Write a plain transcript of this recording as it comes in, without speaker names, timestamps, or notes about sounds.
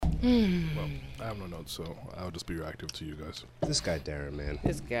Well, I have no notes, so I'll just be reactive to you guys. This guy, Darren, man.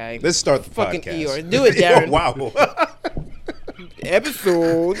 This guy. Let's start the fucking podcast. Eeyore. Do it, Darren. Wow.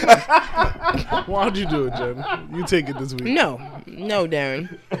 Episode. Why'd you do it, Jen? You take it this week. No,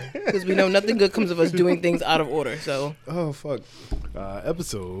 Darren. Because we know nothing good comes of us doing things out of order. So. Oh, fuck.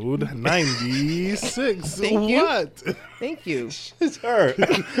 Episode 96. Thank you. What? Thank you. It's her.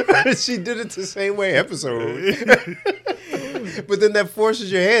 She did it the same way episode. But then that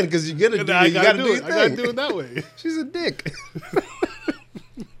forces your hand because you gotta do your thing. I gotta do it that way. She's a dick.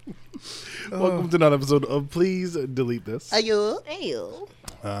 Welcome to another episode of Please Delete This. Ayo.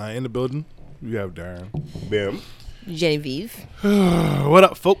 In the building, we have Darren. Bam. Genevieve. What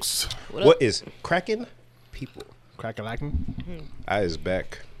up, folks? What is cracking people? Crack-a-lacking. I is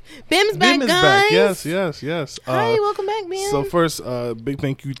back. Bim's back, Bim is guys. back. Yes. Hi, welcome back, Bim. So first, big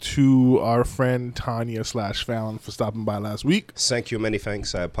thank you to our friend Tanya /Fallon for stopping by last week. Thank you, many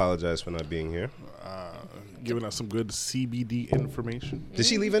thanks. I apologize for not being here. Giving us some good CBD information. Did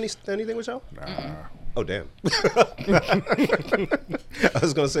she leave anything with y'all? Nah. Oh, damn. I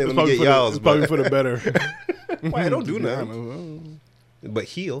was going to say, let me Probably get y'all's. It's probably for the better. Why? I don't do I nothing. know. But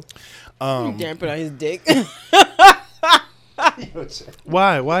heal. Darren put on his dick.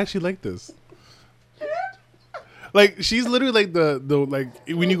 Why? Why is she like this? Like, she's literally like the like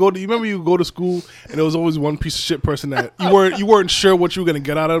when you go to, you remember you go to school and there was always one piece of shit person that you weren't sure what you were gonna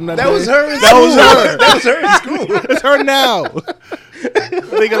get out of them that day. Was her. That was her. That was her in school. It's her now.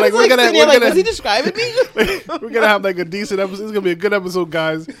 Thinking like we're was he describing me? we're gonna have like a decent episode. It's gonna be a good episode,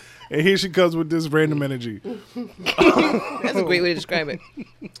 guys. And here she comes with this random energy. That's a great way to describe it.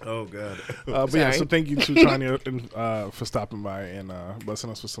 Oh, God. But yeah, so thank you to Tanya for stopping by and blessing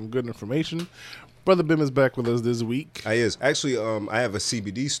us with some good information. Brother Bim is back with us this week. I is. Actually, I have a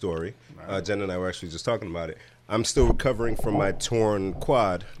CBD story. Jen and I were actually just talking about it. I'm still recovering from my torn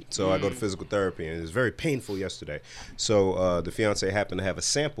quad, so I go to physical therapy, and it was very painful yesterday. So the fiance happened to have a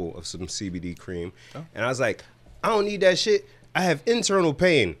sample of some CBD cream, and I was like, I don't need that shit. I have internal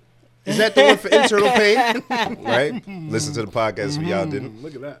pain. Is that the one for internal pain? Right? Listen to the podcast if y'all didn't.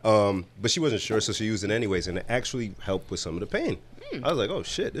 Look at that. But she wasn't sure, so she used it anyways, and it actually helped with some of the pain. I was like, oh,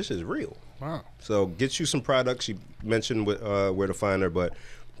 shit, this is real. Wow. So get you some products. She mentioned where to find her, but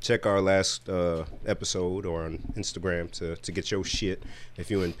check our last episode or on Instagram to get your shit if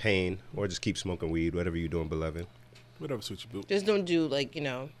you're in pain, or just keep smoking weed, whatever you're doing, beloved. Whatever suits you, boo. Just don't do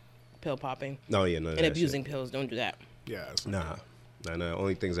pill popping No, yeah, no. and abusing pills. Don't do that. Yeah. Nah.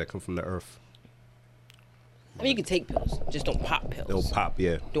 Only things that come from the earth. I mean, you can take pills, just don't pop pills. They'll pop,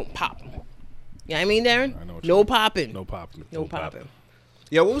 yeah. Don't pop. You know what I mean, Darren? I know what you No mean. popping. No popping. No popping.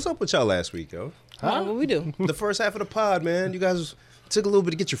 Yeah, what was up with y'all last week, yo? Huh? What we do? The first half of the pod, man, you guys took a little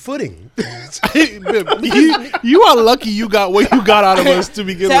bit to get your footing. Hey, Bim, you are lucky you got what you got out of us to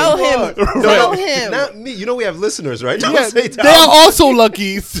begin Tell with. him. Tell him. Not me. You know we have listeners, right? Don't Yeah, say they are also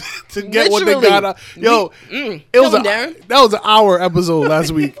lucky to get what they Literally. got out. Yo, it was Tell him, Darren. that was an hour episode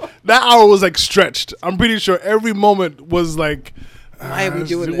last week. That hour was like stretched. I'm pretty sure every moment was like, Why are we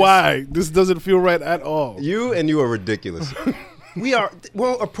doing this? Why? This doesn't feel right at all. You are ridiculous. We're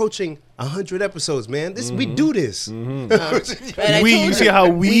approaching 100 episodes, man. We do this. And I We, told you see how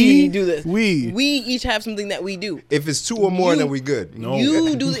we do this. We each have something that we do. If it's two or more, You- then we good. No.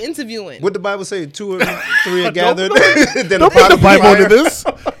 You do the interviewing. What the Bible say? 2 or 3 are gathered. Then don't put the Bible fire. into this.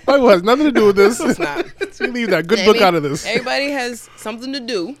 Bible has nothing to do with this. It's not. You leave that good I book mean, out of this. Everybody has something to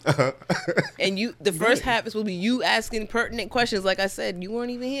do, and the first half is will be you asking pertinent questions. Like I said, you weren't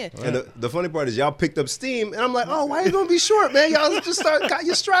even here. And the funny part is y'all picked up steam, and I'm like, oh, why are you going to be short, man? Y'all just got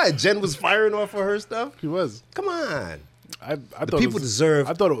your stride. Jen was firing off of her stuff. He was. Come on. I The thought people deserve.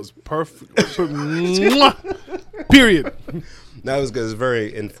 I thought it was perfect. Mwah. Period. That was good. It was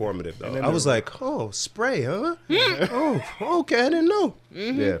very informative, though. then I was like, oh, spray, huh? Oh, okay. I didn't know.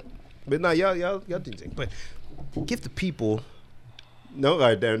 Yeah. But no, y'all did things. But give the people. No, all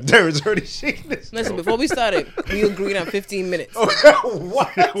right, Darren's already shaking this. Listen, before we started, we agreed on 15 minutes.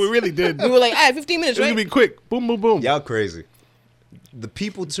 What? We really did. We were like, all right, 15 minutes, It's right? gonna be quick. Boom, boom, boom. Y'all crazy. The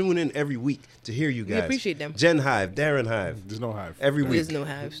people tune in every week to hear you guys. appreciate them. Jen Hive, Darren Hive, There's no hive. every week. There's no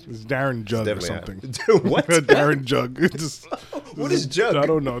hives. It's Darren Jug or Definitely something. What? Darren Jug. Just, What is jug? I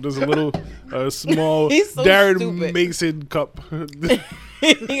don't know. There's a little small He's so Darren stupid. Mason cup.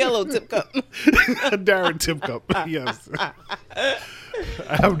 He got a little tip cup. Darren Tip cup. Yes.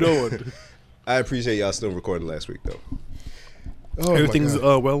 I have no one. I appreciate y'all still recording last week, though. Oh, Everything's my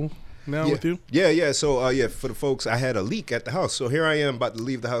God. well now with you? Yeah. So, for the folks, I had a leak at the house. So here I am about to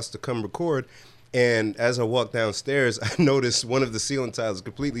leave the house to come record. And as I walk downstairs, I noticed one of the ceiling tiles is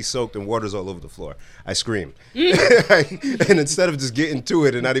completely soaked and water's all over the floor. I scream. And instead of just getting to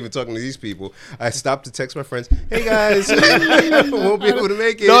it and not even talking to these people, I stopped to text my friends, hey guys, won't be able to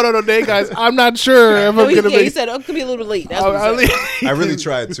make it. No, hey guys, I'm not sure if I'm going to He make said, it could be a little late. That's what he said. I really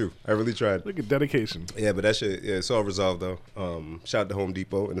tried too. I really tried. Look at dedication. Yeah, but that shit, yeah, it's all resolved though. Shout out to Home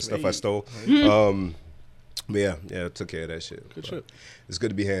Depot and the stuff I stole. But yeah, I took care of that shit. Good shit. It's good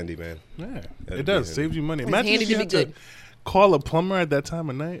to be handy, man. Yeah, That'd it does. be Saves you money. It's Imagine handy if you to be had to good. call a plumber at that time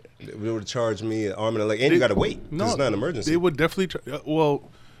of night. They would charge me an arm and a leg, and you got to wait. No, it's not an emergency. They would definitely. Well,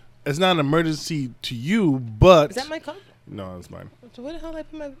 it's not an emergency to you, but Is that my cup? no, it's mine. So where the hell did I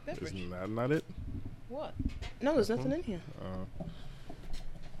put my beverage? Isn't that not it? What? No, there's nothing in here.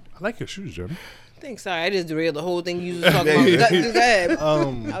 I like your shoes, Jordan. Thanks. Sorry, I just derailed the whole thing you was talking about. Go ahead.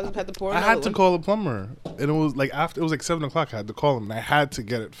 I just had to pour I another had to one. call a plumber, and it was like after it was like 7 o'clock. I had to call him, and I had to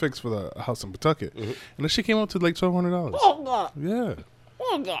get it fixed for the house in Pawtucket, and the shit came up to like $1,200. Oh, God. Yeah,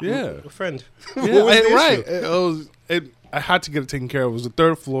 Oh, God. yeah, A friend. yeah. What was the Right. issue? I had to get it taken care of. It was the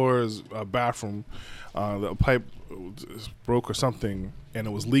third floor's bathroom. The pipe broke or something, and it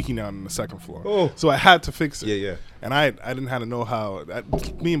was leaking out on the second floor. Oh. So I had to fix it. Yeah. And I didn't have to know how.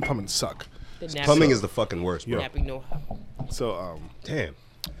 Me and plumbing suck. The nappy- Plumbing is the fucking worst, bro. nappy know-how. So Damn.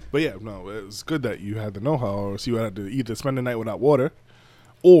 but yeah, no, it's good that you had the know-how, or so you had to either spend the night without water,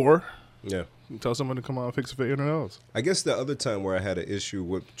 or Yeah. tell someone to come out and fix it for $800. I guess the other time where I had an issue,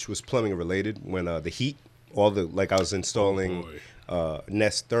 which was plumbing related, when the heat, I was installing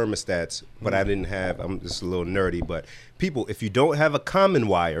Nest thermostats, but I didn't have. I'm just a little nerdy, but people, if you don't have a common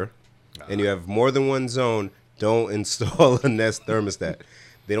wire and you have more than one zone, don't install a Nest thermostat.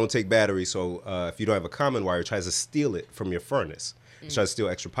 They don't take batteries, so if you don't have a common wire, it tries to steal it from your furnace. It tries to steal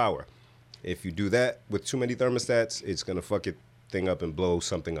extra power. If you do that with too many thermostats, it's gonna fuck your thing up and blow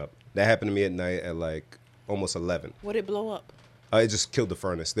something up. That happened to me at night at like almost 11. What did it blow up? It just killed the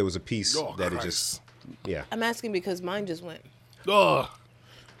furnace. There was a piece Oh, that Christ. it just, yeah. I'm asking because mine just went. Oh,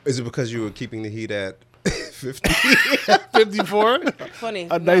 Is it because you were keeping the heat at 50? 54? Funny.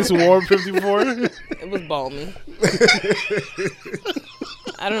 A nice warm 54? It was balmy.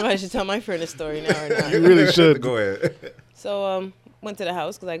 I don't know if I should tell my furnace story now or not. You really should. Go ahead. So, went to the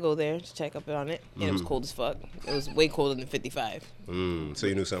house because I go there to check up on it, and it was cold as fuck. It was way colder than 55. So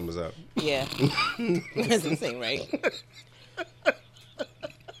you knew something was up. Yeah. That's insane, right?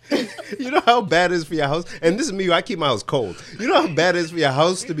 You know how bad it is for your house? And this is me, I keep my house cold. You know how bad it is for your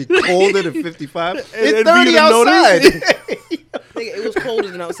house to be colder than 55? It's and 30 for outside. you to Nigga, it was colder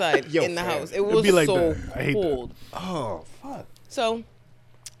than outside Yo, in the fam. house. It was be like so that. I hate that. cold. Oh, fuck. So,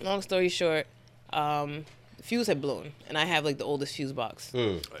 long story short, the fuse had blown, and I have like the oldest fuse box.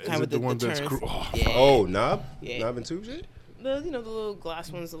 Is it the one that's turns. oh, Yeah. Oh, knob? Yeah. Knob and tube shit? The little glass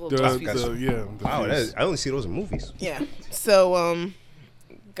ones, the little the, glass got fuses. the Wow, fuse. I only see those in movies. Yeah. So,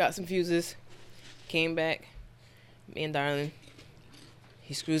 got some fuses, came back, me and Darlin,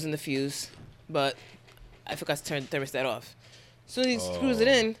 he screws in the fuse, but I forgot to turn the thermostat off. So he screws it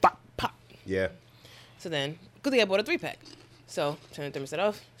in, pop, pop. Yeah. So then, good thing I bought a 3-pack. So, turn the thermostat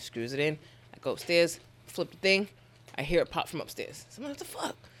off, screws it in, I go upstairs, flip the thing, I hear it pop from upstairs. So I'm like, what the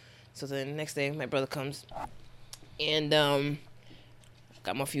fuck? So then next day, my brother comes, and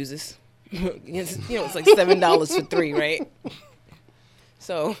got more fuses. It's like $7 for 3, right?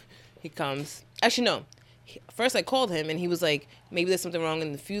 So he comes. Actually, no. First, I called him, and he was like, maybe there's something wrong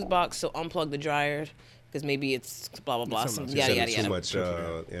in the fuse box, so unplug the dryer, because maybe it's blah, blah, blah. Some yada, yada, Too yada. much,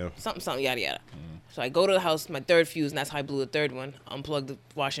 yeah. Something, yada, yada. So I go to the house, my third fuse, and that's how I blew the third one. Unplug the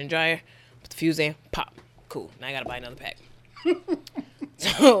washer and dryer, put the fuse in, pop. Cool. Now I got to buy another pack.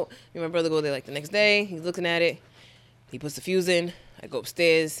 So me and my brother go there like the next day. He's looking at it. He puts the fuse in. I go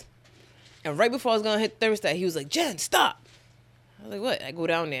upstairs. And right before I was going to hit the thermostat, he was like, Jen, stop. I was like, what? I go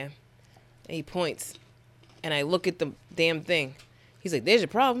down there. And he points. And I look at the damn thing. He's like, there's your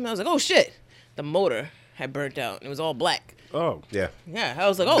problem. I was like, oh, shit. The motor had burnt out. And it was all black. Oh. Yeah. Yeah. I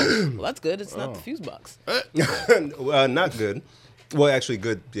was like, oh, well, that's good. It's not the fuse box. Not good. Well, actually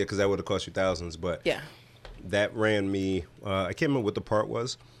good, yeah, because that would have cost you thousands. But Yeah. that ran me, I can't remember what the part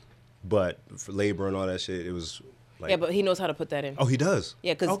was, but for labor and all that shit, it was like. Yeah, but he knows how to put that in. Oh, he does?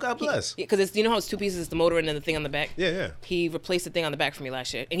 Yeah, because Oh, God bless. Because it's, you know how it's two pieces, it's the motor and then the thing on the back. Yeah. He replaced the thing on the back for me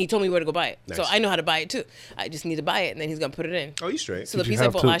last year, and he told me where to go buy it. So Nice. I know how to buy it too. I just need to buy it, and then he's gonna put it in. Oh, you straight. So the Did you piece I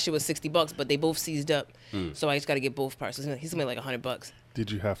have bought to- last year was $60, but they both seized up. So I just got to get both parts. So he's gonna be like $100.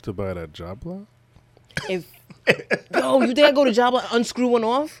 Did you have to buy that job lot? If yo, you think I go to Jabba unscrew one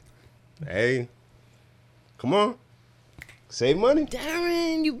off? Hey, come on. Save money.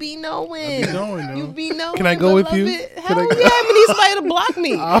 Darren, you be knowing. knowing, yo. You be knowing. Can I go with you? beloved. Can Hell I yeah, go- I need somebody to block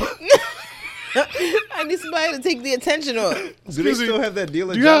me. I need somebody to take the attention off. Do they Excuse me. still have that deal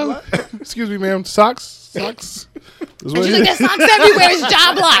at Do you Job have, Lot? excuse me, ma'am. Socks. Is And what she's it like, is. there's socks everywhere. It's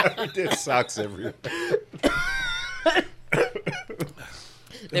job lot. There's socks everywhere.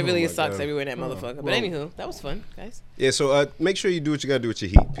 There really my is socks God. everywhere in that motherfucker. But anywho, that was fun, guys. Yeah, so make sure you do what you gotta do with your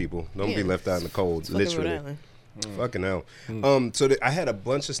heat, people. Don't be Yeah. left out in the cold, Fucking Rhode literally. Island. Fucking hell. So I had a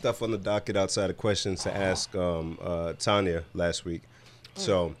bunch of stuff on the docket outside of questions to ask Tanya last week.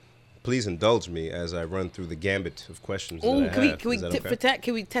 So please indulge me as I run through the gambit of questions. Ooh, that I have. can we Is that tit okay? for tat?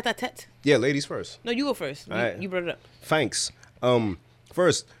 Can we tat-a-tat? Yeah, ladies first. No, you go first. All right. You brought it up. Thanks.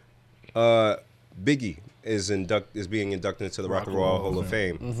 First, Biggie is being inducted into the Rock and Roll Hall of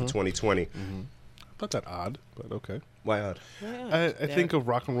Fame for 2020. Not that odd, but okay. Why odd? I think of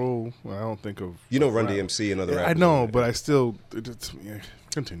rock and roll. Well, I don't think of. You know Run rap. DMC and other rappers. I know, but I still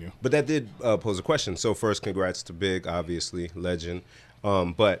continue. But that did pose a question. So first, congrats to Big, obviously, legend.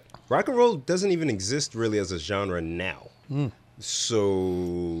 But rock and roll doesn't even exist really as a genre now.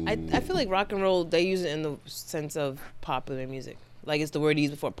 So I feel like rock and roll, they use it in the sense of popular music. Like it's the word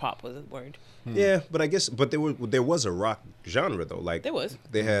used before pop was a word. yeah, but I guess there was a rock genre though. Like There was.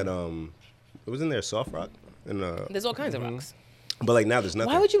 They had wasn't there soft rock and There's all kinds of rocks. but like now there's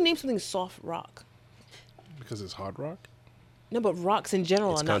nothing. Why would you name something soft rock? Because it's hard rock. No, but rocks in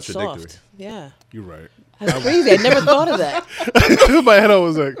general It's are not contradictory. soft. Yeah. You're right. That's crazy. I never thought of that. In my head, I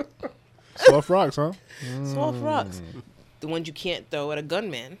was like, soft rocks, huh? Soft rocks. The ones you can't throw at a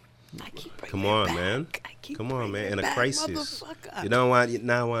gunman. I keep bringing Come it on, back. man. I keep Come on, bringing man. it In a back, crisis, motherfucker. you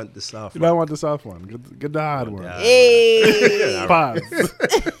now want the soft. You don't want the soft one. Get the hard one. Hey, Pause.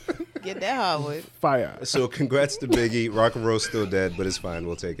 get that hardwood. Fire. So congrats to Biggie. Rock and roll's still dead, but it's fine.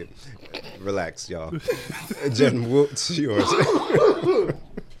 We'll take it. Relax, y'all. Jen, what's yours?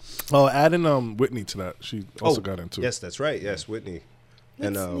 Oh, adding Whitney to that. She also got into it. Yes, that's right. Yes, Whitney.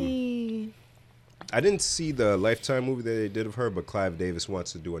 And Whitney. I didn't see the Lifetime movie that they did of her, but Clive Davis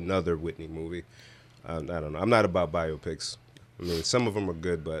wants to do another Whitney movie. I don't know. I'm not about biopics. I mean, some of them are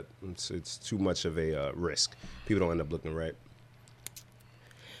good, but it's too much of a risk. People don't end up looking right.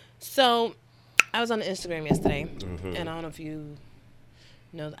 So, I was on Instagram yesterday, Mm-hmm. and I don't know if you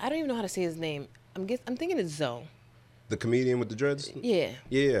know. I don't even know how to say his name. I'm thinking it's Zoe. The comedian with the dreads? Yeah.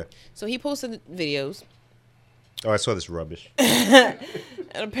 Yeah. So he posted videos, Oh, I saw this rubbish. and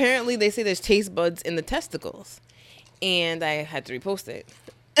apparently they say there's taste buds in the testicles, and I had to repost it.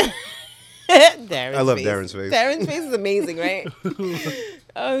 Darren's I love face. Darren's face. Darren's face is amazing, right?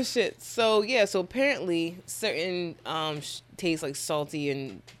 Oh shit. So yeah. So apparently certain taste like salty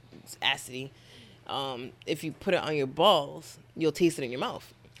and acidy. If you put it on your balls, you'll taste it in your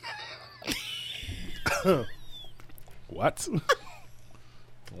mouth. What?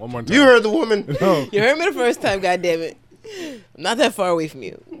 One more time. You heard the woman. No. You heard me the first time, goddammit. I'm not that far away from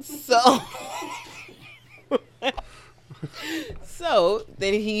you. So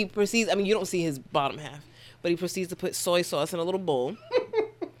then he proceeds, I mean, you don't see his bottom half, but he proceeds to put soy sauce in a little bowl.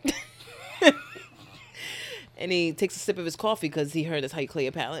 And he takes a sip of his coffee because he heard that's how you clear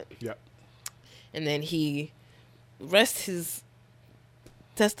your palate. Yeah. And then he rests his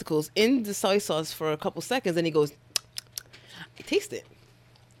testicles in the soy sauce for a couple seconds, and he goes, I taste it.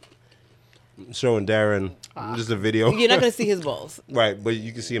 Showing Darren just a video. You're not going to see his balls. Right, but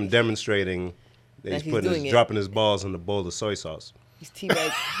you can see him demonstrating that he's doing it. dropping his balls in a bowl of soy sauce. He's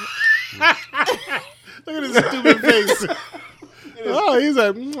teabag. Look at his stupid face. Oh, he's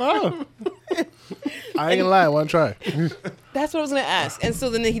like, oh. I ain't gonna lie, one try. That's what I was gonna ask. And so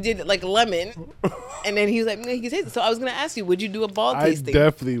then he did like lemon, and then he was like, "Man, he can taste it." So I was gonna ask you, would you do a ball I tasting?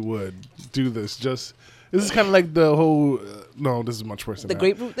 definitely would do this. This is kind of like the whole. No, this is much worse than The that.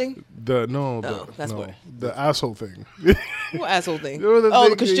 grapefruit thing? That's Oh, worse. the asshole thing. What asshole thing? You know Oh, thing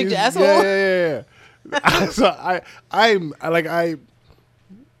the constricted you- asshole? Yeah. So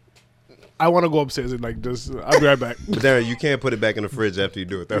I want to go upstairs and like just. I'll be right back. But Darren, you can't put it back in the fridge after you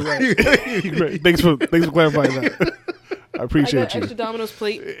do it, though. Great. Thanks for clarifying that. I I appreciate got you. extra Domino's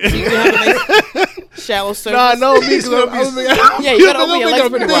plate. So you can have a nice shallow surface. Nah, no, me. 'Cause I was thinking- Yeah, you gotta open your legs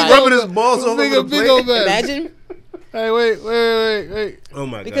pretty wide. Rubbing his balls all over the big plate. old man. Imagine, Hey, wait. Oh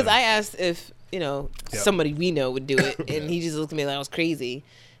my because god! I asked if somebody we know would do it, and he just looked at me like I was crazy.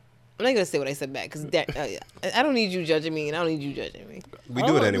 I'm not gonna say what I said back because I don't need you judging me, and I don't need you judging me. We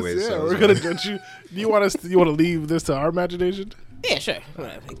do it anyways. Yeah, so we're it's gonna fine. judge you. Do you want to leave this to our imagination? Yeah, sure.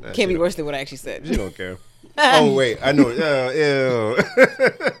 Whatever. Can't be worse than what I actually said. You don't care. Oh wait, I know. Ew.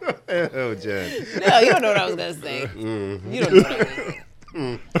 Oh, Jen. No, you don't know what I was gonna say. Mm-hmm. You don't know what I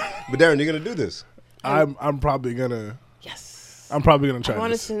mean. But Darren, you're gonna do this. I'm probably gonna Yes. try I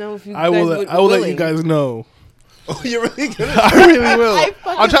wanted this. to know if you I guys will. would I will let willing. you guys know Oh, you're really gonna? I really will. I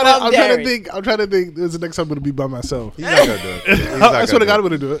fucking I'm trying love Darren. think. I'm trying to think. This is the next time I'm gonna be by myself. He's not gonna do it. He's not I swear to gonna God, I'm do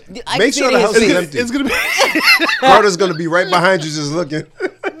gonna do it. I Make can sure see the it in house his is face. empty. It's gonna be. it. Carter's gonna be right behind you, just looking.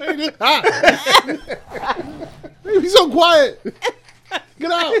 He's so quiet.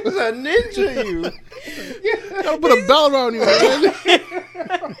 Get out. It's a ninja, you. Gotta put a bell around you,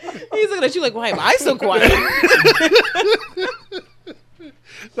 man. He's looking at you like, why am I so quiet?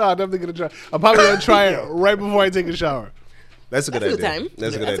 No, I'm definitely gonna try. I'm probably gonna try it right before I take a shower. That's a good That's a idea. good time.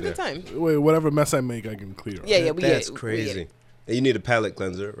 That's a good That's idea. a good time. Wait, whatever mess I make, I can clear. Yeah, yeah, we That's get it. crazy. And you need a palate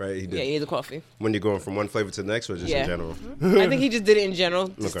cleanser, right? He did. Yeah, you need the coffee. When you're going from one flavor to the next, or just Yeah. in general? I think he just did it in general,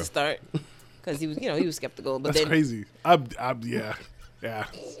 just Okay. to start, because he was, he was skeptical. But That's then, crazy. Yeah. Yeah.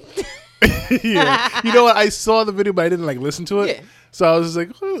 You know what? I saw the video, but I didn't like listen to it. Yeah. So I was just like,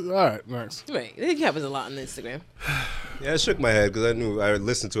 oh, all right, next. right, I think it happens a lot on Instagram. Yeah, I shook my head because I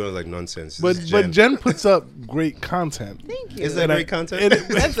listened to it. I was like, nonsense. But This is Jen puts up great content. Thank you. Is that And great content?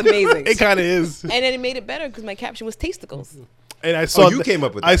 That's amazing. It kind of is. And then it made it better because my caption was tasticles. And I saw you came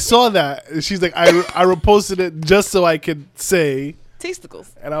up with I that. saw that. And she's like, I reposted it just so I could say.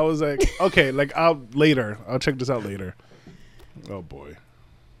 Tasticles. And I was like, okay, like I'll check this out later. Oh boy.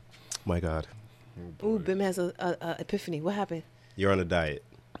 My God, Ooh, Bim has a epiphany. What happened? you're on a diet.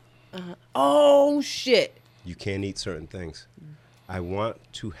 Oh shit! You can't eat certain things. I want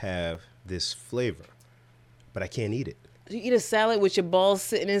to have this flavor, but I can't eat it. You eat a salad with your balls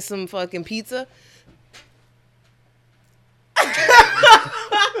sitting in some fucking pizza.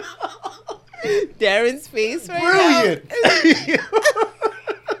 Darren's face right Brilliant. now.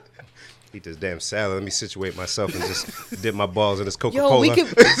 Eat this damn salad. Let me situate myself and just dip my balls in this Yo, Coca-Cola.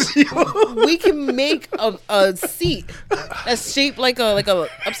 we can make a seat that's shaped like a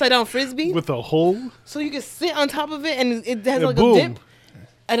upside down frisbee, With a hole. so you can sit on top of it and it has And like boom. a dip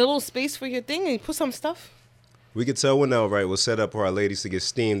and a little space for your thing, and you put some stuff. We could tell one out, right? We'll set up for our ladies to get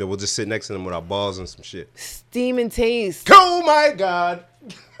steamed, and we'll just sit next to them with our balls and some shit. Steam and taste. Oh my God.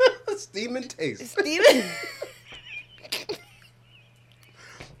 Steam and taste. Steam.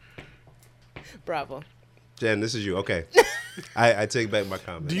 Bravo. Jen, this is you. Okay. I take back my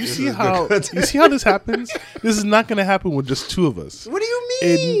comment. Do you This see is good how content. you see how this happens? This is not going to happen with just two of us. What do you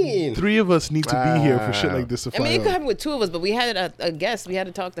And mean? three of us need to be here for shit like this to I fly mean, it could out. happen with two of us, but we had a guest. We had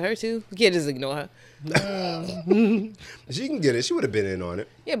to talk to her too. We can't just ignore her. She can get it. She would have been in on it.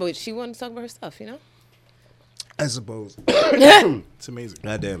 Yeah, but she wanted to talk about her stuff, you know? I suppose. It's amazing.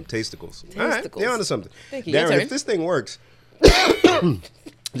 Goddamn tasticles. All right, Tasticles. you're onto something. Thank you. Your Darren, turn. if this thing works,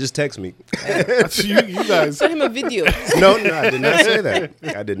 just text me. you guys, Send him a video. No, I did not say that.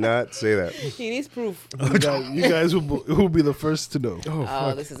 I did not say that. He needs proof. you guys will be the first to know.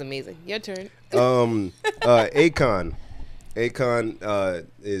 Oh, this is amazing. Your turn. Akon. Akon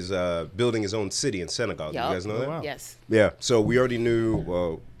is building his own city in Senegal. Yup. You guys know that? wow. Yes. Yeah. So we already knew.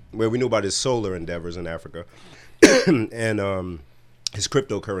 Well, we knew about his solar endeavors in Africa, and his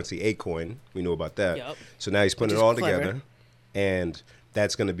cryptocurrency, Acoin. We knew about that. Yup. So now he's putting Which it is all clever. together, and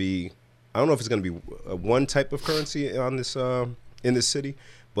that's going to be. I don't know if it's going to be one type of currency on this in this city,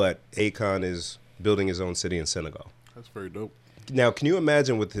 but Akon is building his own city in Senegal. That's very dope. Now, can you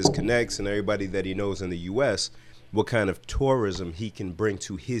imagine with his connects and everybody that he knows in the U.S., what kind of tourism he can bring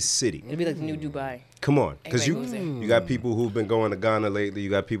to his city? It'll be like the new Dubai. Come on, because Everybody goes there. you got people who've been going to Ghana lately. You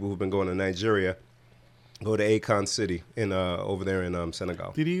got people who've been going to Nigeria. Go to Akon City in over there in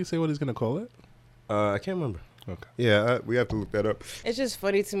Senegal. Did he say what he's gonna call it? I can't remember. Okay. Yeah, we have to look that up. It's just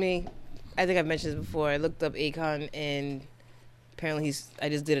funny to me. I think I've mentioned this before. I looked up Akon, and apparently I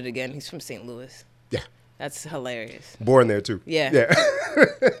just did it again. He's from St. Louis. Yeah, That's hilarious. born there too. Yeah. Yeah,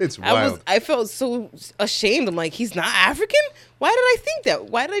 it's wild. I felt so ashamed. I'm like, he's not African? Why did I think that?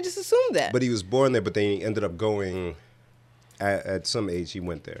 Why did I just assume that? But he was born there, but then he ended up going at some age. He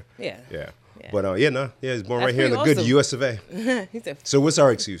went there. yeah. Yeah. Yeah. But he's born That's right here in the pretty good awesome. U.S. of A. He said, So what's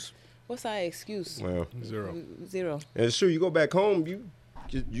our excuse? what's our excuse? Well, Zero. Zero. and it's true. You go back home, you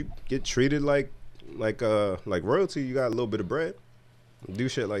get treated like royalty. You got a little bit of bread. Do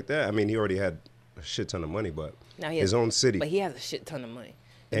shit like that. I mean, he already had a shit ton of money, but Now he his has, own city. But he has a shit ton of money.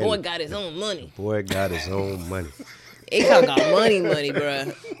 The And- boy got his own money. Boy got his own money. Akon got money,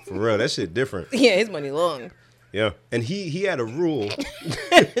 bruh. For real, that shit different. Yeah, his money long. Yeah. And he had a rule.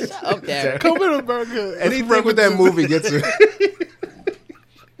 Shut up there. Come in America. Anything with that movie gets it.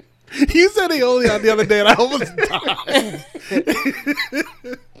 You said he only on the other day, and I almost died.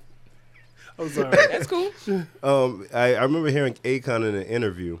 I'm sorry. That's cool. I remember hearing Akon in an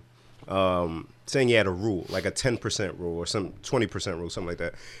interview saying he had a rule, like a 10% rule or some 20% rule, something like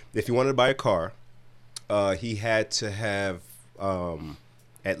that. If he wanted to buy a car, he had to have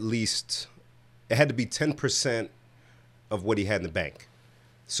at least, it had to be 10% of what he had in the bank.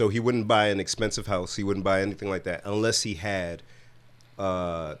 So he wouldn't buy an expensive house. He wouldn't buy anything like that unless he had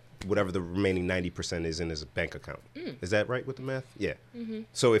whatever the remaining 90% is in his bank account. Is that right with the math? Yeah.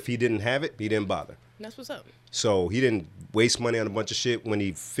 So if he didn't have it, he didn't bother. That's what's up. So he didn't waste money on a bunch of shit. When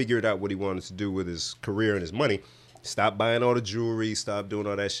he figured out what he wanted to do with his career and his money, stopped buying all the jewelry, stopped doing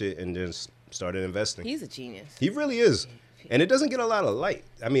all that shit, and just started investing. He's a genius. He really is. And it doesn't get a lot of light.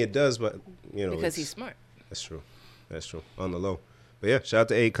 I mean, it does, but, you know. Because he's smart. That's true. That's true. On the low. But yeah, shout out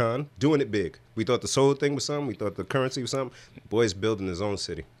to Akon. Doing it big. We thought the soul thing was something. We thought the currency was something. Boy's building his own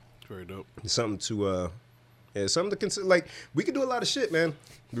city. Very dope. It's something to, something to consider. Like, we can do a lot of shit, man.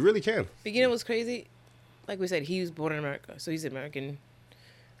 We really can. But you know what's crazy? Like we said, he was born in America. So he's an American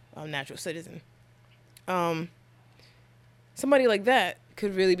natural citizen. Somebody like that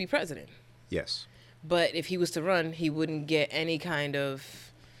could really be president. Yes. But if he was to run, he wouldn't get any kind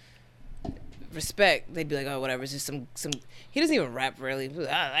of respect. They'd be like, oh, whatever. It's just some. He doesn't even rap really.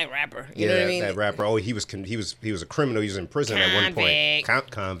 I like rapper. You know what I mean? That rapper. Oh, he was a criminal. He was in prison at one point.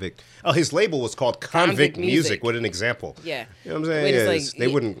 Convict. Convict. Oh, his label was called Convict Music. What an example. Yeah. You know what I'm saying? Yeah, like, they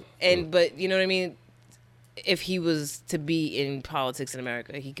wouldn't. But you know what I mean? If he was to be in politics in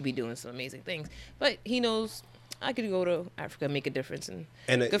America, he could be doing some amazing things. But he knows I could go to Africa and make a difference, and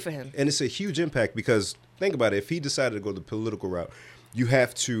good for him. And it's a huge impact because think about it. If he decided to go the political route, you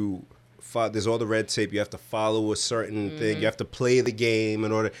have to. There's all the red tape. You have to follow a certain thing. You have to play the game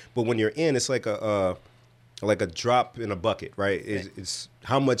in order. But when you're in, it's like a drop in a bucket, right? It's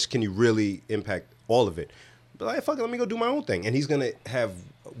how much can you really impact all of it? But like, fuck it, let me go do my own thing. And he's gonna have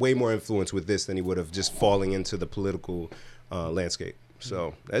way more influence with this than he would have just falling into the political landscape.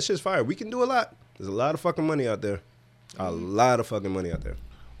 So that's just fire. We can do a lot. There's a lot of fucking money out there. A lot of fucking money out there.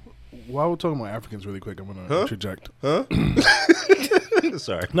 While we're talking about Africans really quick, I'm going to interject. Huh?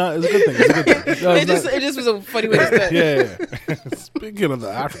 Sorry. No, it's a good thing. It's a good thing. No, it just was a funny way to say it. Yeah. Speaking of the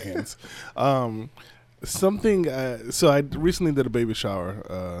Africans, so I recently did a baby shower,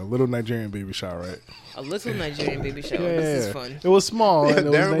 a little Nigerian baby shower, right? A little Nigerian baby shower. Yeah. This is fun. It was small. And it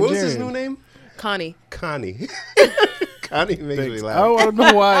was Darren, what was his Nigerian. new name? Connie. Connie. Connie makes me Thanks. laugh. I don't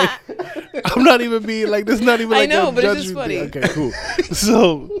know why. I'm not even being like, this is not even I like know, a but it's just judgment funny. thing. Okay, cool.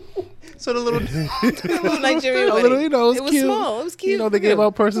 So the little Little Nigerian A wedding. little, you know, it was cute. Small. It was cute. You know, they Look at gave him.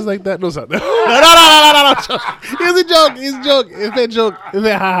 out purses like that. No, sorry. No. It's a joke. It's a joke. It's a joke. It's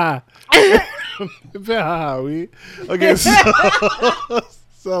a ha ha. It's a ha ha. Okay,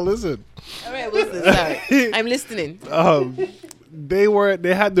 so listen. All right, listen. Sorry. I'm listening. They were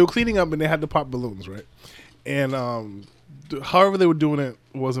cleaning up and they had to pop balloons, right? And however they were doing it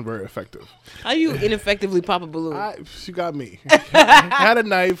wasn't very effective. How you ineffectively pop a balloon? She got me. Had a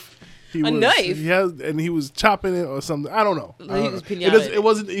knife. Knife? He was chopping it or something. I don't know. He was pinata.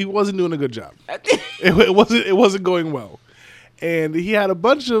 He wasn't doing a good job. It wasn't going well. And he had a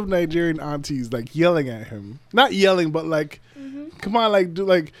bunch of Nigerian aunties like yelling at him. Not yelling, but like, come on, like do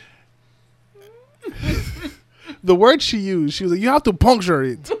like. The word she used, she was like, "You have to puncture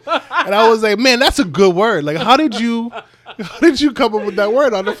it," and I was like, "Man, that's a good word. Like, how did you come up with that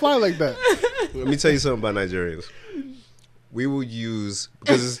word on the fly like that?" Let me tell you something about Nigerians. We will use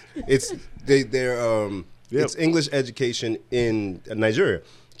because it's it's English education in Nigeria,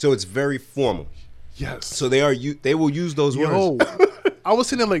 so it's very formal. Yes. So they will use those Yo, words. I was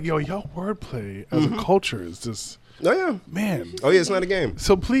sitting there like, y'all wordplay as a culture is just Oh yeah, man. oh yeah, it's not a game.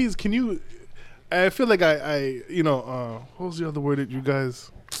 So please, can you? I feel like I what was the other word that you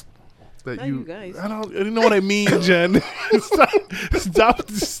guys? That Not you guys. I don't know what I mean, Jen. Stop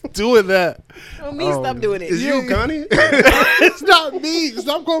doing that. Oh, me, stop doing it. Is you Connie? It's not me.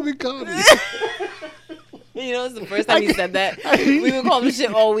 Stop calling me Connie. You know, it's the first time he said that. We've been calling him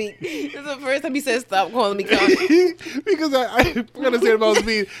shit all week. It's the first time he said, "Stop calling me Connie." Because I gotta say about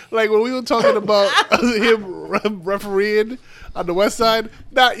me, like when we were talking about him refereeing on the West Side.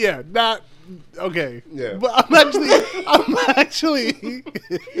 Not okay. Yeah. But I'm actually.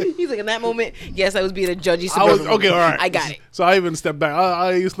 He's like, in that moment, yes, I was being a judgy. I was suburban okay. All woman. right. I got it. So I even stepped back.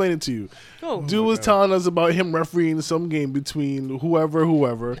 I explain it to you. Oh. Dude was telling us about him refereeing some game between whoever,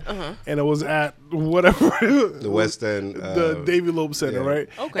 and it was at whatever The West End, the Davy Loeb Center, yeah. right?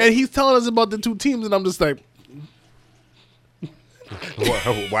 Okay. And he's telling us about the two teams, and I'm just like,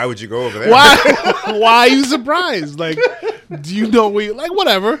 Why would you go over there? why? Why are you surprised? Like, do you know we like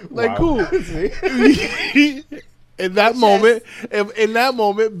whatever? Like, Wow. cool. In that moment,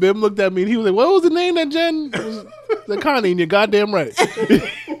 Bim looked at me and he was like, "What was the name that Jen?" It was like Connie, and you're goddamn right.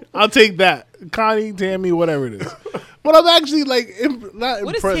 I'll take that, Connie, Tammy, whatever it is. But I'm actually like not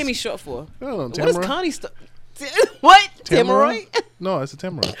What is impressed. Tammy short for? I don't know, What is Tamara? Connie What? Tamaroi? No, it's a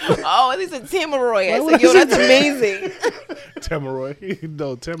Tamaroi. Oh, it's a Tamaroi. I Why said, would yo, I say that's amazing. Tamaroi.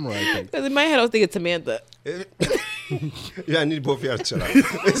 No, Tamaroi, I think. Because in my head, I was thinking Samantha. Yeah, I need both of y'all to chill out.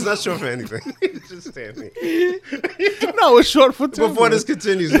 It's not short for anything. It's just stand me. No, it's short for Tamaroi. Before this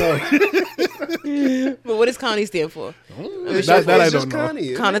continues, no. But what does Connie stand for? It's that I just don't know. Connie,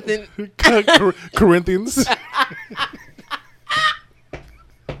 isn't it? Conathan. Corinthians.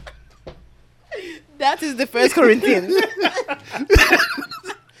 That is the first Corinthians.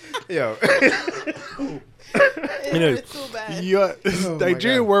 Yo. You know, It's so bad. your Oh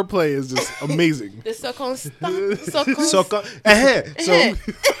Nigerian wordplay is just amazing. The Sokon So, Eh.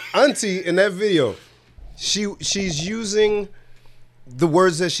 Auntie in that video, she's using the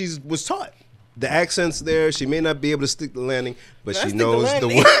words that she was taught. The accent's there. She may not be able to stick the landing, but she Stick the knows the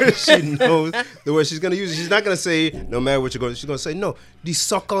landing. word. She knows the word she's gonna use. She's not gonna say no matter what you're going. She's gonna say no. The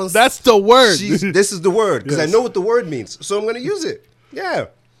sokons. That's the word. This is the word because Yes. I know what the word means, so I'm gonna use it. Yeah.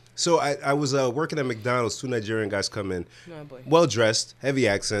 So I was working at McDonald's. 2 Nigerian guys come in, Oh, boy. well dressed, heavy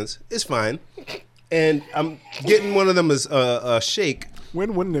accents. It's fine, and I'm getting one of them as a shake.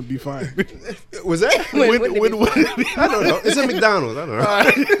 When wouldn't it be fine? Was that? When wouldn't it be wouldn't it be I don't know. It's at McDonald's. I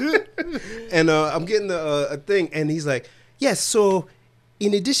don't know. And I'm getting a thing, and he's like, "Yes, so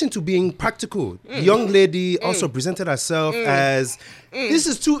in addition to being practical, the young lady also presented herself as this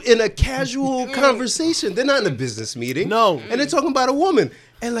is in a casual conversation. They're not in a business meeting. No. And they're talking about a woman.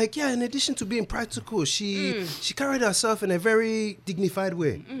 And like, yeah, in addition to being practical, she carried herself in a very dignified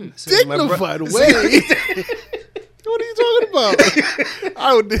way. I said, "My bro-" Dignified way. What are you talking about?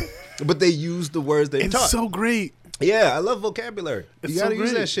 I would. But they use the words they It's taught. so great. Yeah, I love vocabulary. It's You gotta so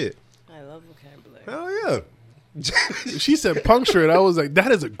use great. that shit. I love vocabulary. Oh yeah. She said puncture it. I was like,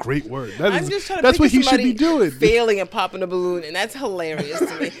 that is a great word. That I'm is, just trying to that's what picture he should be somebody doing. failing and popping a balloon, and that's hilarious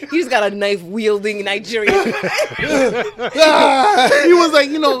to me. He just got a knife wielding Nigerian. He was like,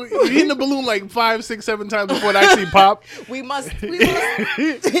 hitting the balloon like 5, 6, 7 times before it actually popped. we must And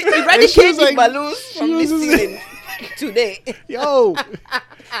eradicate she was these like- balloons from she was this just- ceiling today. Yo,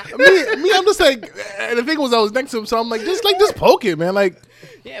 me, I'm just like, and the thing was, I was next to him, so I'm like, just poke it, man, like,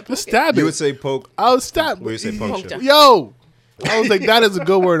 Yeah, poke just it. stab You it. would say poke. I was stabbed. What you say puncture? Puncture. Yo, I was like, that is a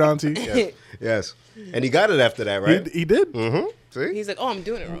good word, Auntie. Yes. Yes. And he got it after that, right? He did. Mm-hmm. See? He's like, oh, I'm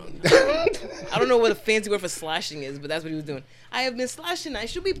doing it wrong. I don't know what a fancy word for slashing is, but that's what he was doing. I have been slashing. I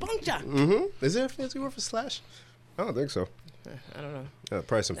should be puncture. Mm-hmm. Is there a fancy word for slash? I don't think so. I don't know.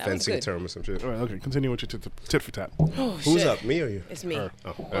 Probably some That was fencing good. term or some shit. All right, okay, continue with your tit for tat. Oh, Who's shit. up, me or you? It's me. Oh,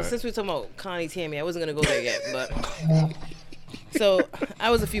 all Well, right. since we're talking about Connie Tammy, I wasn't gonna go there yet, but so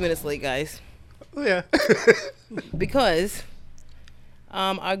I was a few minutes late, guys, Oh, yeah. because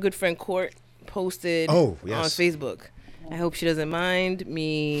our good friend Court posted Oh, on yes. Facebook. I hope she doesn't mind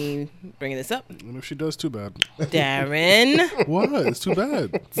me bringing this up, And if she does, too bad. Darren. What? It's too bad.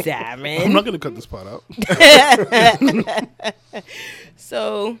 I'm Darren. not gonna cut this part out.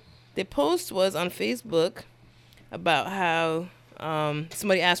 So the post was on Facebook about how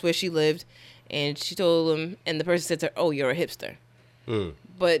somebody asked where she lived, and she told them, and the person said to her, "Oh, you're a hipster."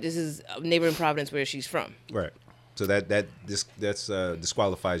 But this is a neighbor in Providence where she's from. Right. So that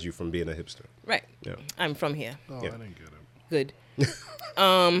disqualifies you from being a hipster. Right. Yeah. I'm from here. Oh, Yeah. I didn't get it. Good.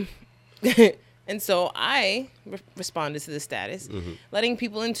 And so I responded to the status, letting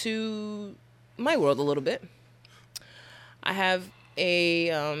people into my world a little bit. I have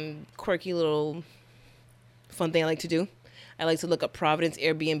a quirky little fun thing I like to do. I like to look up Providence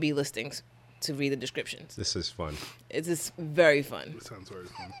Airbnb listings to read the descriptions. This is fun. It's just very fun. It sounds very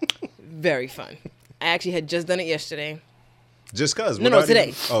fun. Very fun. I actually had just done it yesterday. Just cause. No,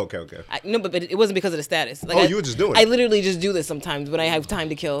 today. Oh, okay. No, but it wasn't because of the status. Like Oh, you were just doing I it. literally just do this sometimes when I have time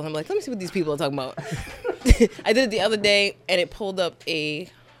to kill. I'm like, let me see what these people are talking about. I did it the other day, and it pulled up a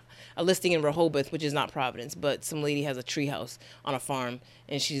listing in Rehoboth, which is not Providence, but some lady has a tree house on a farm,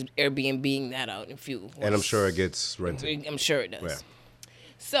 and she's Airbnb-ing that out in few. And I'm sure it gets rented. I'm sure it does. Yeah.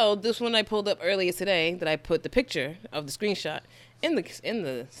 So this one I pulled up earlier today, that I put the picture of the screenshot in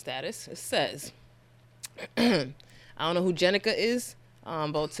the status. It says, I don't know who Jenica is. I'm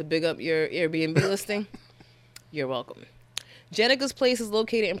about to big up your Airbnb listing. You're welcome. Jenica's place is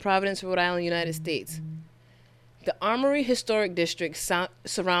located in Providence, Rhode Island, United States. The Armory Historic District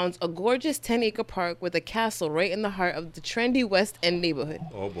surrounds a gorgeous 10-acre park with a castle right in the heart of the trendy West End neighborhood.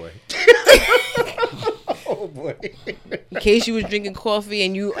 Oh boy. Oh boy. In case you was drinking coffee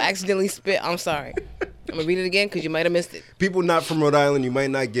and you accidentally spit, I'm sorry. I'm gonna read it again because you might have missed it. People not from Rhode Island, you might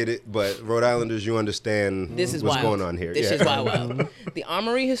not get it, but Rhode Islanders, you understand This is what's wild. going on here. This Yeah. is wild. The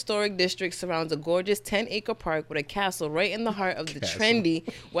Armory Historic District surrounds a gorgeous 10-acre park with a castle right in the heart of the trendy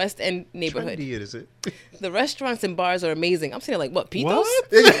West End neighborhood. Trendy, is it? The restaurants and bars are amazing. I'm saying like what? Pitos?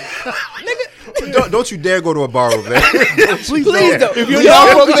 What? Nigga, don't you dare go to a bar over there. Please, please don't. If you're Yo, not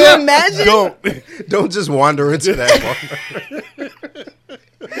from could there, you imagine? don't. Don't just wander into that bar.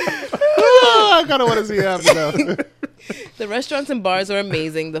 I kind of want to see it happen now. The restaurants and bars are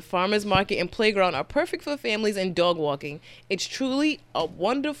amazing. The farmers market and playground are perfect for families and dog walking. It's truly a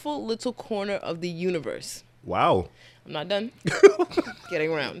wonderful little corner of the universe. Wow. I'm not done.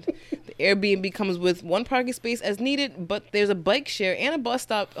 Getting around. The Airbnb comes with one parking space as needed, but there's a bike share and a bus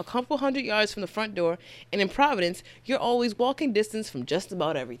stop a couple 100 yards from the front door. And in Providence, you're always walking distance from just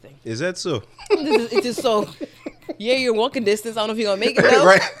about everything. Is that so? It's just so, yeah, you're walking distance. I don't know if you're going to make it now.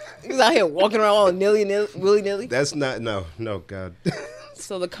 Right. He's out here walking around all willy-nilly. That's not, no, God.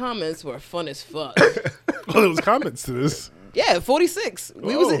 So the comments were fun as fuck. Oh, there was comments to this. Yeah, 46.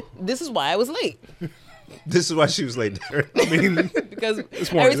 Oh. This is why I was late. This is why she was late there. I mean, Because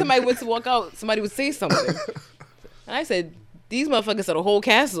morning. every time I went to walk out, somebody would say something. And I said, these motherfuckers said a whole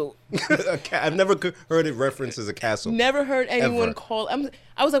castle. I've never heard it referenced as a castle. Never heard anyone Ever. call.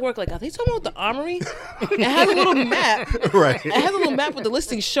 I was at work like, are they talking about the Armory? It has a little map. Right. It has a little map with the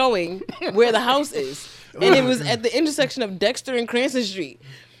listing showing where the house is. And it was at the intersection of Dexter and Cranston Street.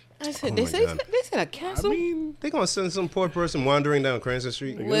 I said, Oh my God. they said a I castle? mean, They gonna send some poor person wandering down Cranston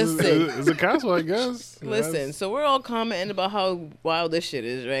Street. Listen. it's a castle, I guess. Listen, so we're all commenting about how wild this shit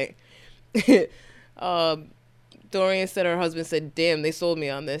is, right? Dorian said her husband said, damn, they sold me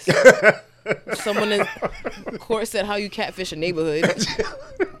on this. Someone in court said, how you catfish a neighborhood.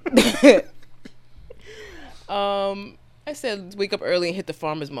 I said, wake up early and hit the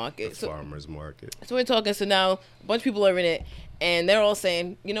farmer's market. Farmer's market. So we're talking. So now a bunch of people are in it, and they're all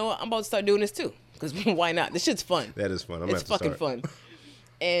saying, you know what, I'm about to start doing this too. Because why not? This shit's fun. That is fun. I'm It's gonna have to fucking start. fun.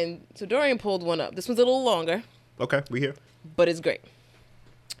 And so Dorian pulled one up. This one's a little longer, Okay, we here. but it's great.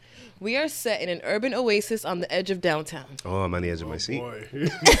 We are set in an urban oasis on the edge of downtown. Oh, I'm on the edge of my seat. Boy.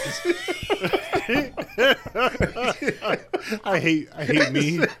 I hate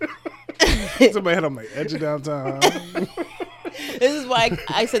me. Somebody head on my edge of downtown. This is why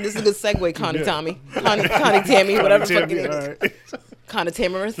I said this is a good segue, Connie Tommy. Connie Tammy, whatever the fuck it is. All right. Connie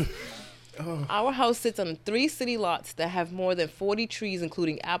Tamarith. Our house sits on 3 city lots that have more than 40 trees,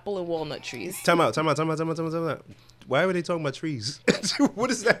 including apple and walnut trees. Time out. Why were they talking about trees?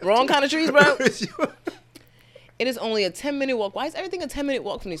 What is that? Wrong kind of trees, bro. It is only a 10-minute walk. Why is everything a 10-minute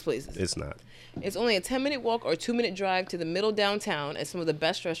walk from these places? It's not. It's only a 10-minute walk or 2-minute drive to the middle downtown and some of the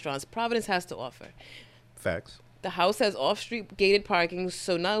best restaurants Providence has to offer. Facts. The house has off-street gated parking,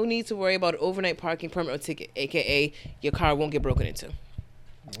 so no need to worry about an overnight parking permit or ticket, a.k.a. your car won't get broken into.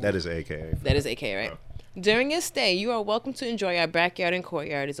 That is AKA. That is AKA, right? During your stay, you are welcome to enjoy our backyard and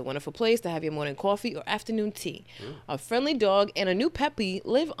courtyard. It's a wonderful place to have your morning coffee or afternoon tea. A friendly dog and a new puppy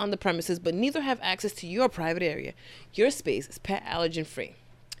live on the premises, but neither have access to your private area. Your space is pet allergen free.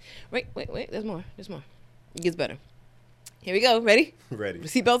 Wait. There's more. It gets better. Here we go. Ready? Ready.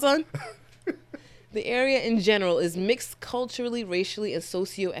 Seatbelts on? The area in general is mixed culturally, racially, and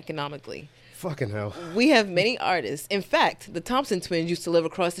socioeconomically. Fucking hell. We have many artists. In fact, the Thompson twins used to live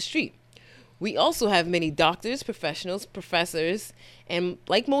across the street. We also have many doctors, professionals, professors, and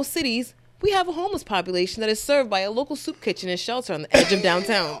like most cities, we have a homeless population that is served by a local soup kitchen and shelter on the edge of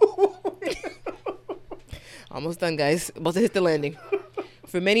downtown. Almost done, guys. About to hit the landing.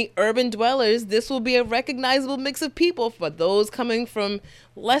 For many urban dwellers, this will be a recognizable mix of people. For those coming from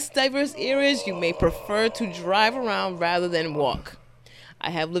less diverse areas, you may prefer to drive around rather than walk. I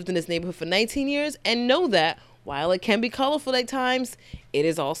have lived in this neighborhood for 19 years and know that while it can be colorful at times, it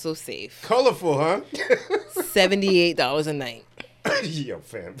is also safe. Colorful, huh? $78 a night. Yo,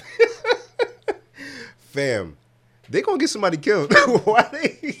 fam. Fam. They gonna get somebody killed. Why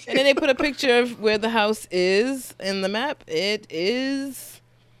they? And then they put a picture of where the house is in the map. It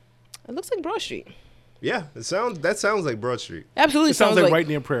looks like Broad Street. Yeah, that sounds like Broad Street. Absolutely It sounds like right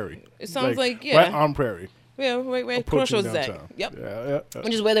near Prairie. It sounds like, yeah. Right on Prairie. Yeah, where Approaching Crossroads is at. downtown. Yep. Yeah.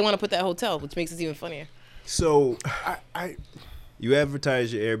 Which is where they want to put that hotel, which makes it even funnier. So I you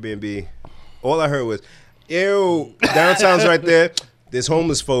advertise your Airbnb. All I heard was, "Ew, downtown's right there. There's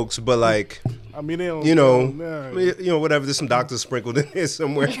homeless folks, but like, mean, they don't, you know, whatever. There's some doctors sprinkled in there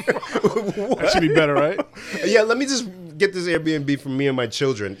somewhere." that should be better, right? Yeah, let me just get this Airbnb for me and my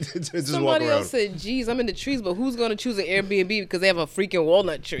children. to just walk Somebody around. else said, geez, I'm in the trees, but who's going to choose an Airbnb because they have a freaking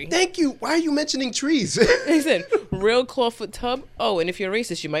walnut tree? Thank you. Why are you mentioning trees? He said, real clawfoot tub. Oh, and if you're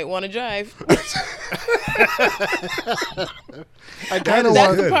racist, you might want to drive. I kind of That's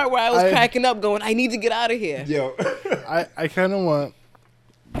want. the part where I was cracking up going, I need to get out of here. Yo. I kind of want,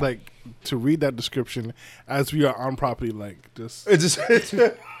 like, to read that description as we are on property, like just.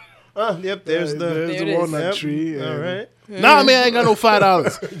 Yep, there's There it the is. walnut Yep. tree. All right. Nah, man, I ain't got no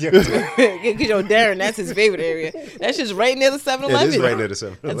 $5. Because Darren, that's his favorite area. That's just right near the 7-Eleven. It is right near the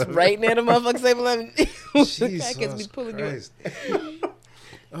 7-Eleven. That's right near the motherfucking 7-Eleven. The Jesus crackheads be pulling you. Christ.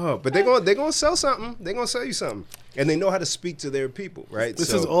 Oh, but they're gonna sell something. They're gonna sell you something, and they know how to speak to their people, right? This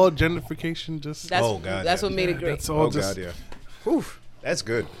So- is all gentrification. Just That's, Oh, God, that's yeah. what made it great. that's all. Oh just God, yeah. Whew, that's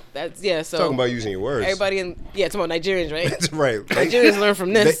good. That's yeah. So Talking about using your words. everybody in talking about Nigerians, right? That's right. Nigerians learn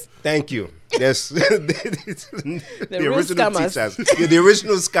from this. Thank you. Yes, the real original scammers. teachers. Yeah, the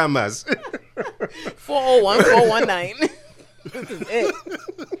original scammers. 401, 419. This is it.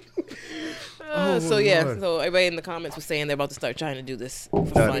 So yeah, Lord. so everybody in the comments was saying they're about to start trying to do this for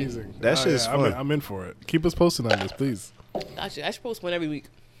fun. amazing. That shit's fun. I'm in for it. Keep us posted on this, please. I should post one every week.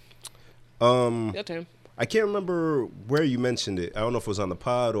 Um, Your turn. I can't remember where you mentioned it. I don't know if it was on the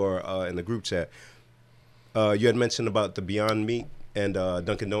pod or in the group chat. You had mentioned about the Beyond Meat and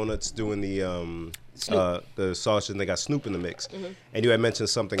Dunkin' Donuts doing the sausage, and they got Snoop in the mix. And you had mentioned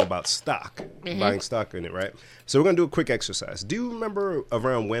something about stock, buying stock in it, right? So we're gonna do a quick exercise. Do you remember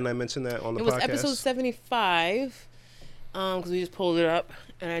around when I mentioned that on the It was podcast? episode 75, because we just pulled it up,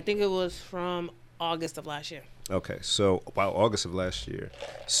 and I think it was from August of last year. Okay, so wow, August of last year.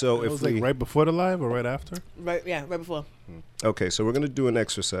 So It if was we like right before the live or right after. Right before. okay, so we're gonna do an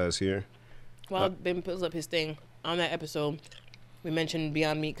exercise here. While Ben pulls up his thing, on that episode, we mentioned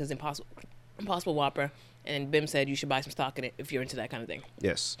Beyond Meat because Impossible Whopper, and Bim said you should buy some stock in it if you're into that kind of thing.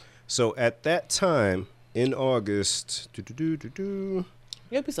 Yes. So at that time in August, You'll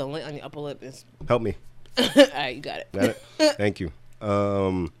be so lint on your upper lip. help me. All right, you got it. Got it? Thank you.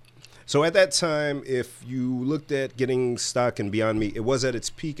 So at that time, if you looked at getting stock in Beyond Meat, it was at its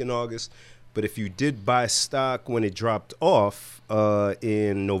peak in August. But if you did buy stock when it dropped off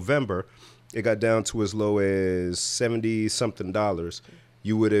in November, it got down to as low as $70-something.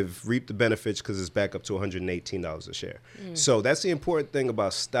 You would have reaped the benefits because it's back up to $118 a share. So that's the important thing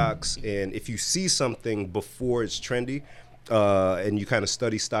about stocks. And if you see something before it's trendy, and you kind of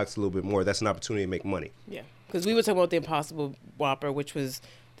study stocks a little bit more, that's an opportunity to make money. Yeah, because we were talking about the Impossible Whopper, which was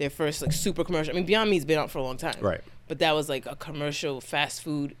their first like super commercial. I mean, Beyond Meat's been out for a long time, Right. But that was like a commercial fast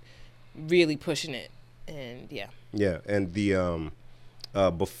food, really pushing it, and yeah. Yeah, and the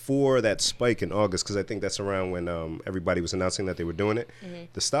before that spike in August, because I think that's around when everybody was announcing that they were doing it,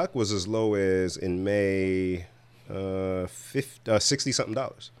 the stock was as low as in May,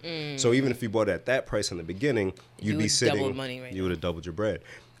 $60-something. So even if you bought it at that price in the beginning, you'd be would sitting. double the money right you would have doubled your bread.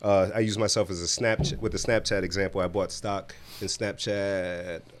 I use myself as a Snapchat with the Snapchat example. I bought stock in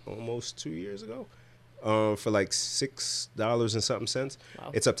Snapchat almost 2 years ago. For like $6 and something cents. Wow.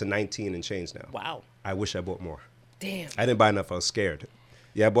 It's up to 19 and change now. Wow, I wish I bought more. damn. I didn't buy enough. I was scared.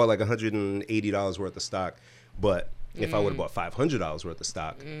 Yeah, I bought like $180 worth of stock, but if I would have bought $500 worth of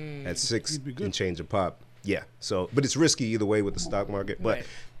stock at six You'd be good. and change a pop, yeah. So, but it's risky either way with the stock market. But Right.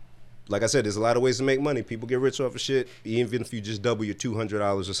 like I said, there's a lot of ways to make money. People get rich off of shit. Even if you just double your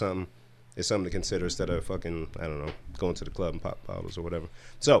 $200 or something, it's something to consider instead of fucking, I don't know, going to the club and pop bottles or whatever.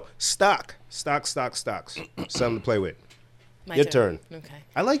 So stocks, something to play with. My Your turn. Okay.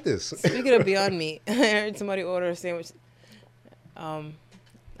 I like this. Speaking of Beyond Meat, I heard somebody order a sandwich. I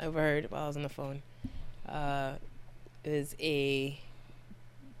overheard while I was on the phone. It was a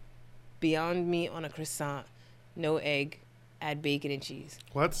Beyond Meat on a croissant, no egg, add bacon and cheese.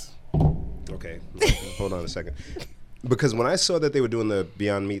 What? Okay, hold on a second. Because when I saw that they were doing the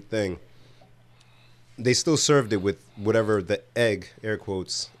Beyond Meat thing, they still served it with whatever the egg, air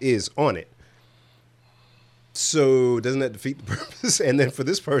quotes, is on it. So doesn't that defeat the purpose? And then for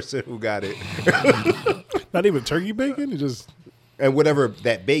this person who got it, Not even turkey bacon. You just and whatever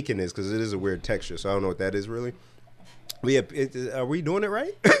that bacon is, because it is a weird texture, so I don't know what that is really. But yeah, are we doing it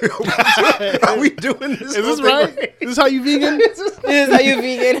right? Are we doing this? is this thing right? Is this how you vegan? This is how you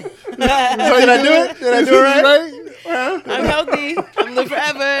vegan. Did I do it? Did I do it right? I'm healthy. I'm live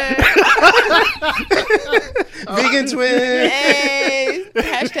forever. Vegan twin. Hey,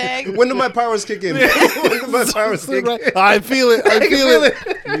 hashtag. When do my powers kick in? When do my powers kick in? Right. I feel it. I feel feel it.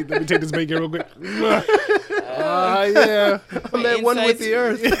 Let me take this bacon real quick. Yeah. I'm at one with the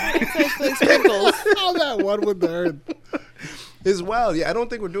earth. Insights like sprinkles. I'm that one with the earth. It's wild. Yeah, I don't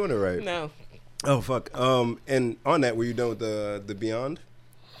think we're doing it right. No. Oh fuck. And on that, were you done with the Beyond?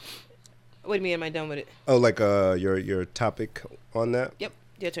 What do you mean? Am I done with it? Oh, like your topic on that. Yep.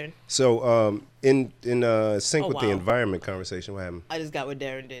 Your turn. So in sync Oh, with the wow. environment conversation, what happened? I just got what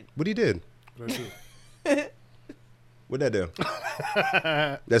Darren did. What he did? What'd that do?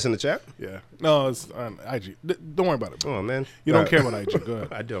 That's in the chat? Yeah. No, it's on IG. Don't worry about it. Bro. Oh man. You don't All care right. about IG. Go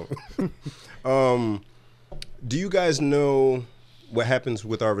ahead. I don't. Do you guys know what happens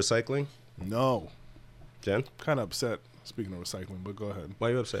with our recycling? No. Jen? Kind of upset. Speaking of recycling, but go ahead. Why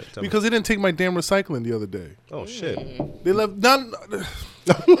are you upset? Tell me. Because they didn't take my damn recycling the other day. Oh shit. They left none.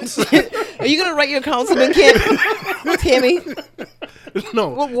 Are you gonna write your councilman, Tammy? No.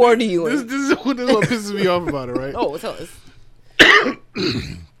 What ward are you This, in? this is what pisses me off about it, right? Oh, tell us. I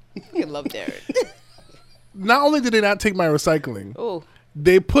love Darren. Not only did they not take my recycling, Oh,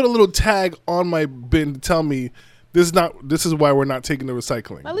 they put a little tag on my bin to tell me this is why we're not taking the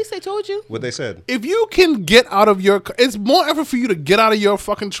recycling. at least they told you. What they said? If you can get out of your car, it's more effort for you to get out of your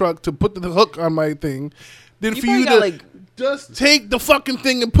fucking truck to put the hook on my thing than You for you to probably got, just take the fucking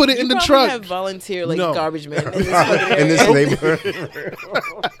thing and put it in the probably truck. have volunteer like No. garbage men in this fucking In this area. neighborhood.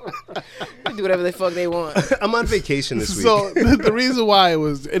 They do whatever the fuck they want. I'm on vacation this week. So the reason why it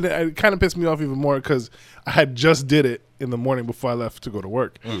was, and it kind of pissed me off even more because I had just did it in the morning before I left to go to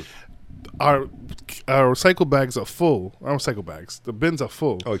work. Our recycle bags are full. Our recycle bags, the bins are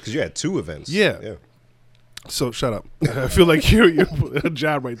full. Oh, because you had two events. Yeah. So shut up. I feel like you're a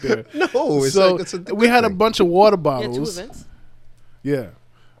job right there. No, it's So like it's a good we had a thing. bunch of water Yeah, 2 bottles. events. Yeah.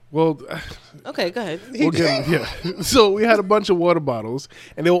 Well, Okay, go ahead. we'll get, yeah. So we had a bunch of water bottles,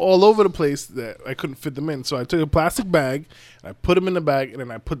 and they were all over the place that I couldn't fit them in. So I took a plastic bag, and I put them in the bag, and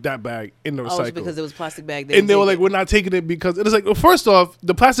then I put that bag in the Oh, it's recycle. because it was plastic bag. And they were didn't like, take "We're not taking it because it is like." Well, first off,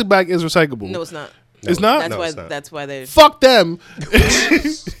 the plastic bag is recyclable. it. No, it's not. It's not. That's No, why. it's not. That's why they're. Fuck them.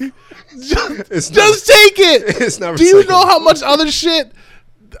 It's Just take it. It's not Do you recyclable. know how much other shit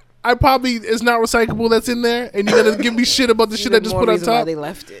I probably is not recyclable that's in there, and you're gonna give me shit about the shit I Even just more put on reason why top? they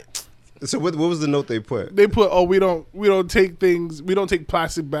left it. So what was the note they put? They put, "Oh, we don't take things. We don't take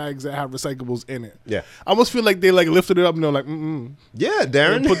plastic bags that have recyclables in it." Yeah. I almost feel like they like lifted it up and they're like, "Mm." Yeah,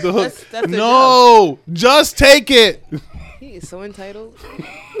 Darren. And put the hook. That's their No, just take it. He is so entitled.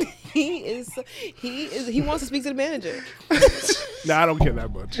 He wants to speak to the manager. Nah, I don't care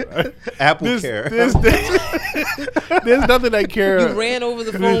that much. Apple There's, Care. there's nothing I care. You ran over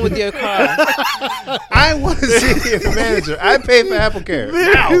the phone with your car. I want to see the manager. I pay for Apple Care.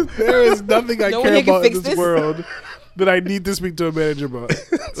 There is nothing I No one care here can about in fix this this. world that I need to speak to a manager about.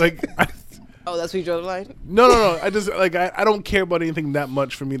 Like, Oh, that's where you draw the line. no. I just like I don't care about anything that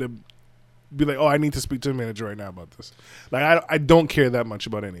much for me to be like, oh, I need to speak to a manager right now about this. Like, I don't care that much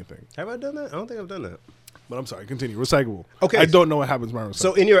about anything. Have I done that? I don't think I've done that. But I'm sorry. Continue. Recyclable. Okay. I don't know what happens when I recycle.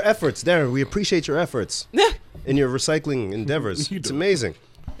 So in your efforts, Darren, we appreciate your efforts in your recycling endeavors. You It's do. amazing.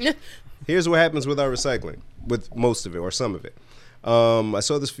 Here's what happens with our recycling, with most of it or some of it. I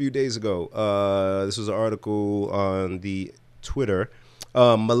saw this a few days ago. This was an article on the Twitter.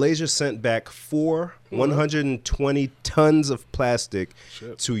 Malaysia sent back 120 tons of plastic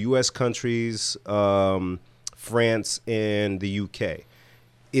Shit. to U.S. countries, France, and the UK.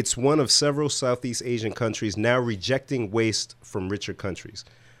 It's one of several Southeast Asian countries now rejecting waste from richer countries.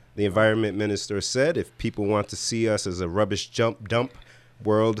 The environment minister said, if people want to see us as a rubbish dump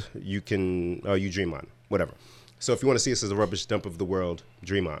world, you can, you dream on, whatever. So if you want to see us as a rubbish dump of the world,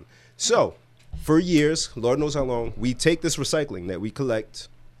 dream on. So for years, Lord knows how long, we take this recycling that we collect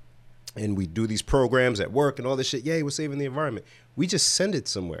and we do these programs at work and all this shit. Yay, we're saving the environment. We just send it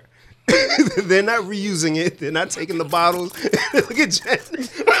somewhere. They're not reusing it. They're not taking the bottles. Look at Jen.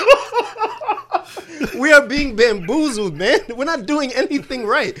 We are being bamboozled, man. We're not doing anything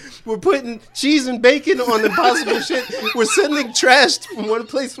right. We're putting cheese and bacon on impossible shit. We're sending trash from one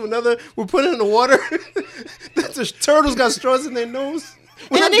place to another. We're putting it in the water. The turtles got straws in their nose.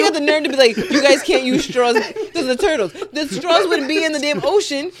 We're And then not they got the doing- nerve to be like, you guys can't use straws. There's the turtles. The straws wouldn't be in the damn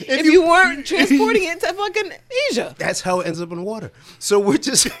ocean if you weren't transporting it to fucking Asia. That's how it ends up in the water. So we're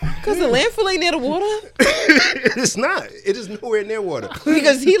just... Because the landfill ain't near the water. It's not. It is nowhere near water.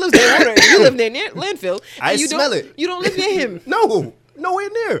 Because he lives near water and you live near landfill. And I you smell don't, it. You don't live near him. No, nowhere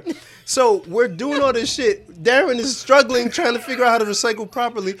near. So we're doing all this shit. Darren is struggling trying to figure out how to recycle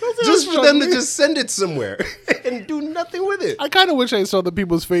properly just for them to struggling. just send it somewhere and do nothing with it. I kind of wish I saw the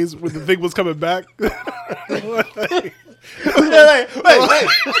people's face when the thing was coming back. They're like,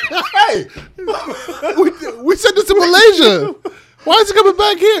 hey. we sent this to Malaysia. Why is it coming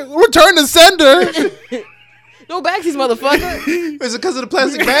back here? Return the sender. No backsies, motherfucker. Is it because of the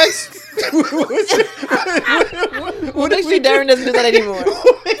plastic bags? What makes you Darren doesn't do that anymore?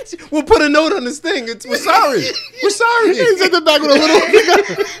 We'll put a note on this thing. We're sorry. We're sorry. He's at the back with a little.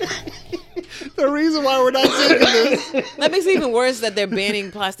 The reason why we're not taking this. That makes it even worse that they're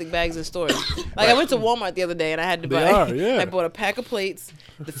banning plastic bags in stores. Like I went to Walmart the other day and I had to buy. I bought a pack of plates,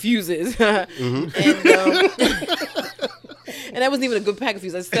 the fuses, and that wasn't even a good pack of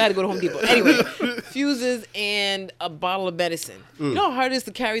fuses. I still had to go to Home Depot. Anyway, fuses and a bottle of medicine. You know how hard it is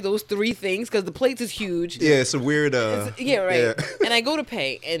to carry those 3 things because the plates is huge. Yeah, it's a weird. Yeah, right. Yeah. And I go to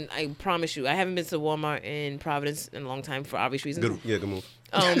pay, and I promise you, I haven't been to Walmart in Providence in a long time for obvious reasons. Good move.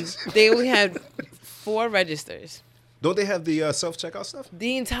 They only had 4 registers. Don't they have the self-checkout stuff?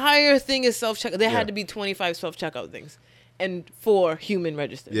 The entire thing is self-checkout. There had to be 25 self-checkout things and 4 human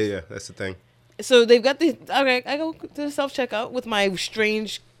registers. Yeah, that's the thing. So they've got the, okay, I go to the self-checkout with my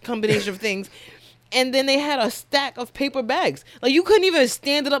strange combination of things. And then they had a stack of paper bags. Like, you couldn't even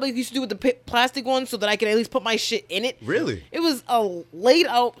stand it up like you used to do with the plastic ones so that I could at least put my shit in it. Really? It was a laid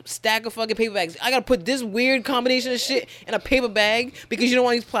out stack of fucking paper bags. I gotta put this weird combination of shit in a paper bag because you don't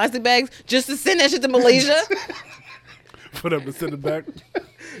want these plastic bags just to send that shit to Malaysia. Put up and send it back.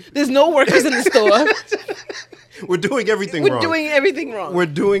 There's no workers in the store. We're doing everything We're wrong. doing everything wrong. We're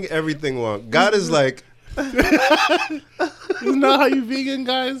doing everything wrong. God is like, Isn't that how you vegan,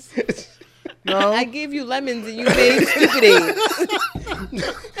 guys? No. I gave you lemons and you made stupid eggs.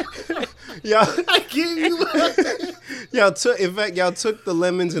 y'all, I gave you. y'all took the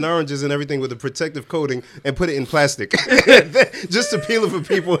lemons and oranges and everything with a protective coating and put it in plastic just to peel it for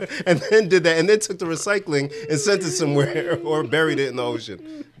people, and then did that, and then took the recycling and sent it somewhere or buried it in the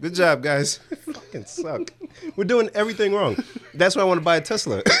ocean. Good job, guys. Fucking suck. We're doing everything wrong. That's why I want to buy a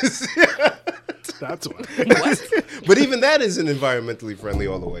Tesla. That's why. But even that isn't environmentally friendly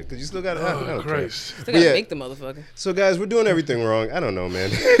all the way because you still got to. Oh, Christ. Still gotta make the motherfucker. So guys, we're doing everything wrong. I don't know, man.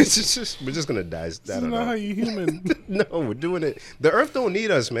 It's just we're just gonna die. I This is don't not how know. you human. No, we're doing it. The Earth don't need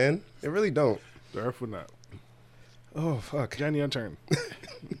us, man. It really don't. The Earth would not. Oh fuck. Jenny, your turn.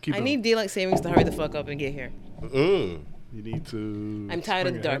 Keep I it. need daylight savings to hurry the fuck up and get here. Mm. You need to. I'm tired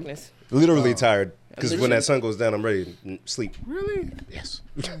of the spring ahead. darkness. Literally tired because when Literally. that sun goes down, I'm ready to sleep. Really? Yes.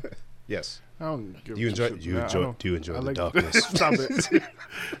 Yes. I don't give You a enjoy- shit. you Nah, I enjoy- don't- do you enjoy I the darkness? Stop it.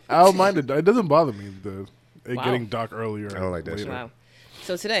 I don't mind it. It doesn't bother me. It Wow. getting dark earlier. I don't like that later. shit. Wow.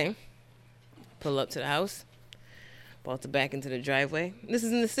 So today, pull up to the house, brought it back into the driveway. This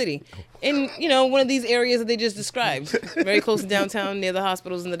is in the city. In, one of these areas that they just described. Very close to downtown, near the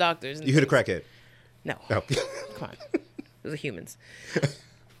hospitals and the doctors. And You hit a crackhead. No. No. Come on. Those are humans.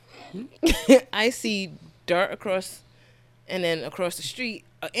 I see dart across, and then across the street,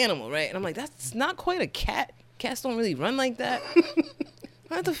 an animal, right? And I'm like, that's not quite a cat. Cats don't really run like that.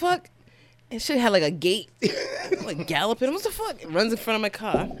 What the fuck? And shit had like a gate, like galloping. What the fuck? It runs in front of my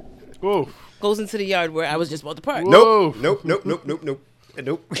car, Whoa. goes into the yard where I was just about to park. Whoa. Nope. Nope.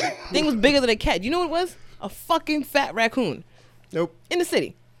 Thing was bigger than a cat. You know what it was? A fucking fat raccoon Nope. in the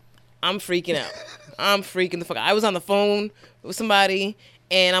city. I'm freaking out. I'm freaking the fuck out. I was on the phone with somebody,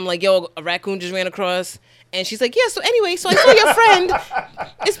 and I'm like, yo, a raccoon just ran across. And she's like, yeah, so anyway, so I saw your friend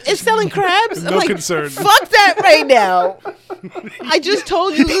is selling crabs. I'm No like, concern. fuck that right now. I just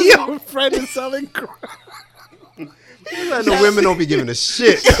told you. Your friend is selling crap. The women don't be giving a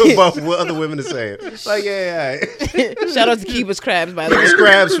shit about what other women are saying. Like, yeah. Shout out to Keeper's Crabs, by the way.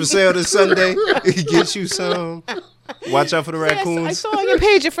 Crabs for sale this Sunday. Get you some. Watch out for the Yes, raccoons. I saw on your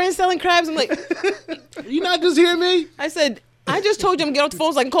page your friend selling crabs. I'm like, You not just hear me? I said, I just told you I'm get off the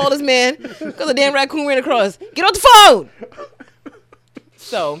phone so I can call this man because a damn raccoon ran across. Get off the phone.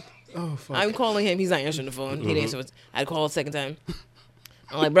 So I'm calling him. He's not answering the phone. He didn't answer it. I called a second time.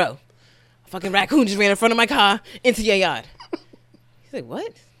 I'm like, bro, a fucking raccoon just ran in front of my car into your yard. He's like,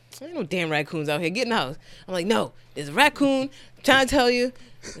 what? There ain't no damn raccoons out here. Get in the house. I'm like, no, there's a raccoon. I'm trying to tell you.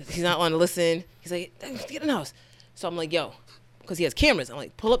 He's not wanting to listen. He's like, get in the house. So I'm like, yo, because he has cameras. I'm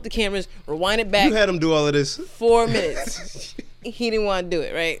like, pull up the cameras, rewind it back. You had him do all of this. 4 minutes. He didn't want to do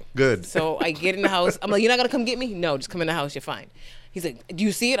it, right? Good. So I get in the house. I'm like, you're not going to come get me? No, just come in the house. You're fine. He's like, do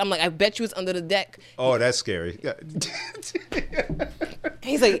you see it? I'm like, I bet you it's under the deck. Oh, that's scary.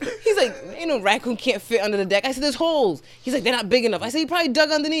 He's like, ain't no raccoon can't fit under the deck. I said, there's holes. He's like, they're not big enough. I said, he probably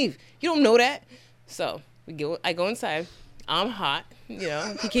dug underneath. You don't know that. So I go inside. I'm hot. He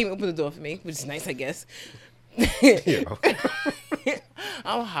came and opened the door for me, which is nice, I guess.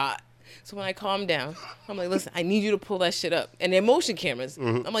 I'm hot. So when I calm down, I'm like, listen, I need you to pull that shit up. And they're motion cameras.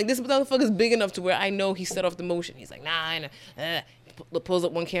 I'm like, this motherfucker's big enough to where I know he set off the motion. He's like, nah, I know. Pulls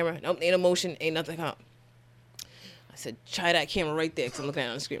up one camera. Nope, ain't no motion, ain't nothing up. I said, try that camera right there. Because I'm looking at it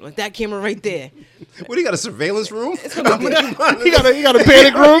on the screen. I'm like, that camera right there. What, do you got a surveillance room? It's no big deal. He got a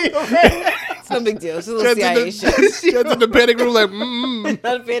panic room. It's no big deal. It's a little CIA shit. Shed's in the panic room like,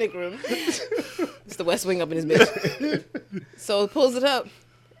 Not a panic room. It's the West Wing up in his bitch. So he pulls it up.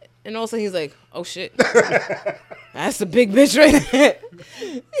 And all of a sudden he's like, oh shit. That's a big bitch right there.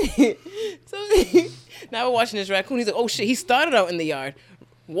 So now we're watching this raccoon. He's like, oh shit. He started out in the yard.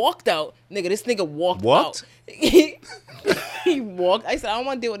 Walked out. Nigga, this nigga walked Walked? out. He walked. I said, I don't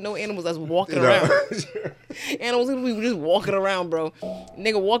want to deal with no animals that's walking around. Animals, we were just walking around, bro.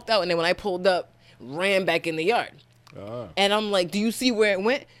 Nigga walked out, and then when I pulled up, ran back in the yard. And I'm like, do you see where it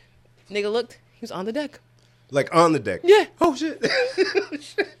went? Nigga looked. He was on the deck. Like on the deck. Yeah. Oh shit.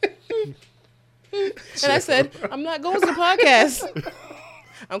 And I said, I'm not going to the podcast.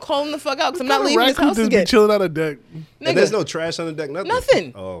 I'm calling the fuck out because I'm not leaving this raccoon house just again. be chilling on a deck. And there's no trash on the deck. Nothing.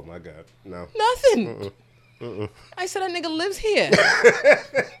 Nothing. Oh my god. No. Nothing. I said, that nigga lives here.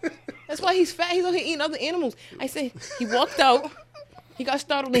 That's why he's fat. He's out here eating other animals. I said, he walked out. He got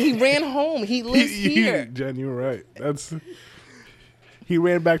startled and he ran home. He lives here. Jen, you're right. He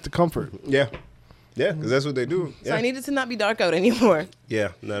ran back to comfort. Yeah. Yeah, because that's what they do. So Yeah. I needed to not be dark out anymore. Yeah.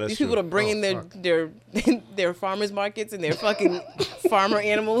 No, that's These true. people are bringing their farmers markets and their fucking farmer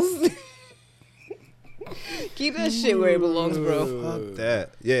animals. Keep that shit where it belongs, bro. Fuck that.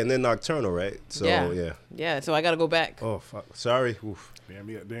 Yeah, and then nocturnal, right? So yeah. Yeah, so I gotta go back. Oh fuck. Sorry. Oof. Damn,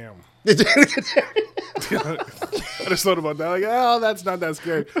 yeah, damn. I just thought about that. Like, oh, that's not that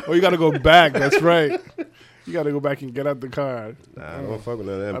scary. Oh, you got to go back. That's right. You got to go back and get out the car. Nah, I don't fuck with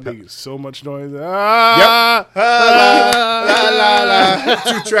none of I them. make so much noise. Ah! Yep. La la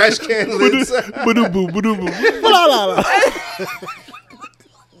la. 2 trash can lids. Ba-doo-boo, ba-doo-boo. La-la-la.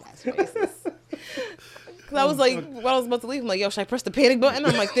 Cause I was like, when I was about to leave, I'm like, yo, should I press the panic button?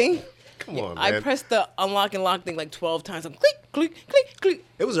 I'm like, thing. Come on, I man. pressed the unlock and lock thing like 12 times. I'm click, click, click, click.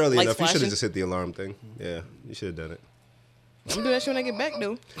 It was early Lights enough. You should flashing. have just hit the alarm thing. Yeah, you should have done it. I'm gonna do that shit when I get back,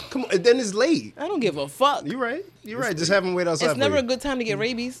 dude. Come on. Then it's late. I don't give a fuck. You're right. You're right. Just have them wait outside. It's for never you. a good time to get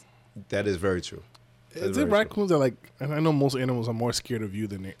rabies. That is very true. That Is it very true. raccoons that like? And I know most animals are more scared of you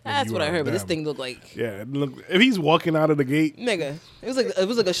than they. That's you what I are heard, of but this them. thing looked like, Yeah, look. If he's walking out of the gate, nigga. It was like a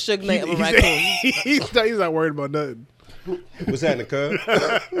Suge Knight of a raccoon. he's not worried about nothing. What's that in the cub?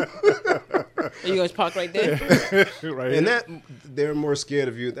 Are you gonna park right there? Right. And that they're more scared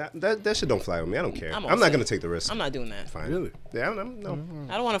of you. That shit don't fly with me. I don't care. I'm I'm all not set. gonna take the risk. I'm not doing that. Fine. Really? Yeah, no.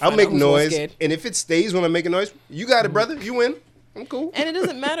 I don't want to. I'll make who's more noise, scared. and if it stays when I'm making noise, you got it, brother. You win. I'm cool. And it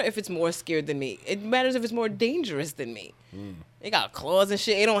doesn't matter if it's more scared than me. It matters if it's more dangerous than me. They got claws and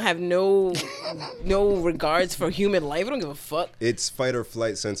shit. They don't have no regards for human life. I don't give a fuck. Its fight or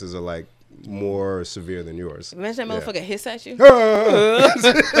flight senses are like more severe than yours. Imagine that Yeah. motherfucker hiss at you. I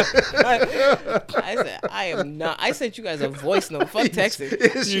said, I am not. I sent you guys a voice note. Fuck texting.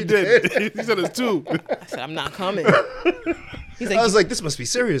 Yes, You did. He said it's 2. I said, I'm not coming. He's like, I was like, this must be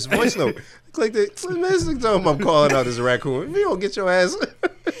serious. Voice note. Like the time I'm calling out as a raccoon. If you don't get your ass.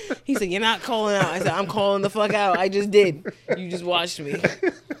 he said, you're not calling out. I said, I'm calling the fuck out. I just did. You just watched me.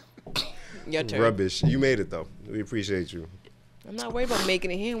 Your turn. Rubbish. You made it though. We appreciate you. I'm not worried about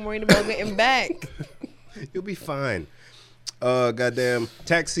making it here. I'm worried about getting back. You'll be fine. Goddamn,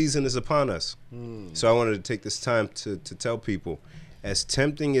 tax season is upon us. So I wanted to take this time to tell people, as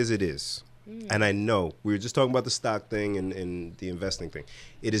tempting as it is, and I know we were just talking about the stock thing and the investing thing.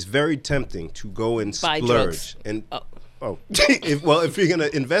 It is very tempting to go and Buy splurge drugs. and Oh. if you're gonna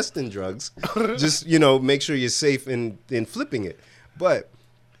invest in drugs, just make sure you're safe in flipping it. But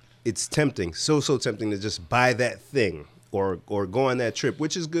it's tempting, so tempting to just buy that thing or go on that trip,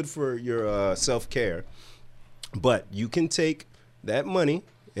 which is good for your self-care. But you can take that money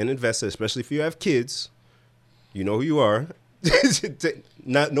and invest it, especially if you have kids. You know who you are.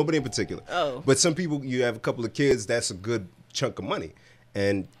 Not nobody in particular. Oh. But some people, you have a couple of kids, that's a good chunk of money.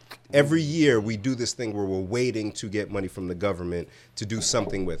 And every year we do this thing where we're waiting to get money from the government to do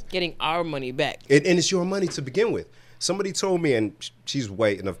something with. Getting our money back. And it's your money to begin with. Somebody told me, and she's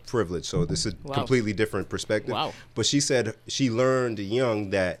white and of privilege, so this is a Wow. completely different perspective. Wow. But she said she learned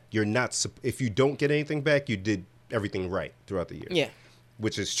young that you're not, if you don't get anything back, you did everything right throughout the year. Yeah.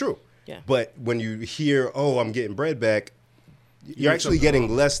 Which is true. Yeah. But when you hear, oh, I'm getting bread back, you're actually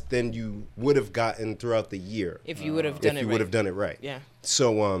getting less than you would have gotten throughout the year If you would have done if it you right. would have done it right. Yeah.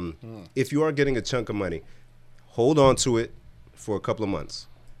 So if you are getting a chunk of money, hold on to it for a couple of months.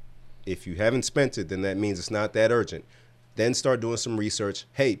 If you haven't spent it, then that means it's not that urgent. Then start doing some research.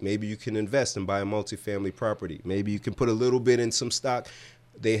 Hey, maybe you can invest and buy a multifamily property. Maybe you can put a little bit in some stock.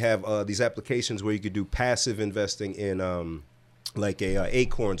 They have these applications where you could do passive investing in like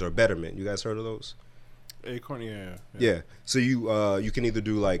Acorns or Betterment. You guys heard of those? Acorn, yeah. Yeah. So you can either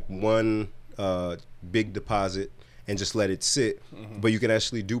do like one big deposit and just let it sit, but you can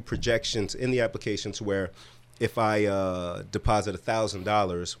actually do projections in the application to where if I deposit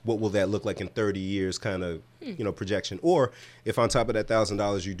 $1,000, what will that look like in 30 years? Kind of projection. Or if on top of that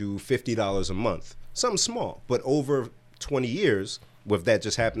 $1,000 you do $50 a month, something small, but over 20 years. With that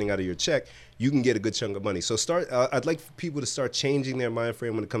just happening out of your check, you can get a good chunk of money. So I'd like for people to start changing their mind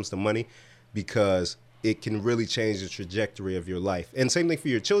frame when it comes to money, because it can really change the trajectory of your life. And same thing for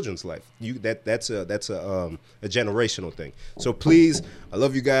your children's life. That's a generational thing. So please, I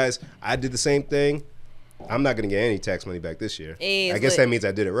love you guys. I did the same thing. I'm not going to get any tax money back this year. I guess that means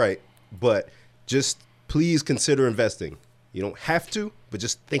I did it right. But just please consider investing. You don't have to, but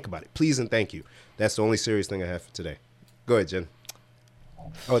just think about it. Please and thank you. That's the only serious thing I have for today. Go ahead, Jen.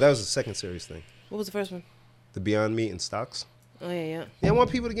 Oh, that was the second serious thing. What was the first one? The Beyond Meat and stocks. Oh, yeah. Yeah, I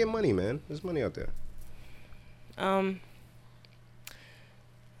want people to get money, man. There's money out there.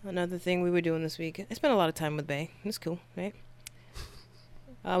 Another thing we were doing this week. I spent a lot of time with Bay. It's cool, right?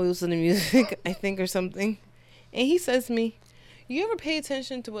 We listened to music, I think, or something. And he says to me, you ever pay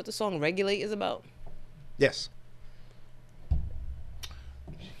attention to what the song Regulate is about? Yes.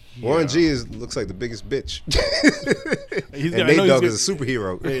 Warren G looks like the biggest bitch. And Nate Dogg is a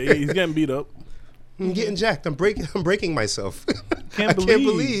superhero. He's getting beat up. I'm getting jacked. I'm breaking myself. I can't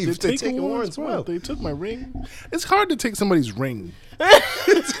believe they're taking Warren's wealth. They took my ring. It's hard to take somebody's ring. I'm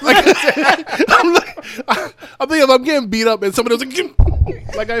thinking if I'm getting beat up and somebody was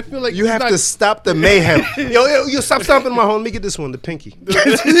like I feel like you have to stop the mayhem. Yo, stop stomping my home. Let me get this one, the pinky.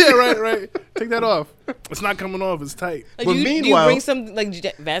 Yeah, right. Take that off. It's not coming off. It's tight. Like, but meanwhile, do you bring some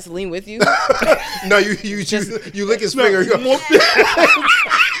like Vaseline with you? No, you lick his finger.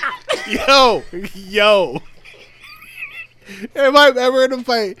 You go, yo. If I'm ever in a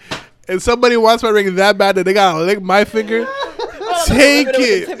fight and somebody wants my ring that bad that they gotta lick my finger, take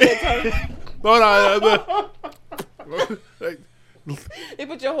it. No. They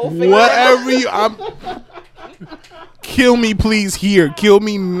put your whole finger. Whatever kill me, please. Here, kill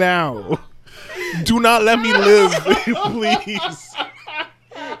me now. Do not let me live, please.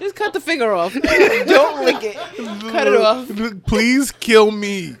 Just cut the finger off. Don't lick it. Cut it off. Please kill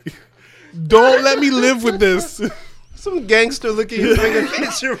me. Don't let me live with this. Some gangster licking your finger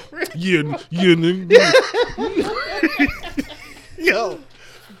against your ring. Yo,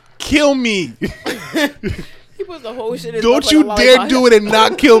 kill me. He puts the whole shit in. Don't you dare do it and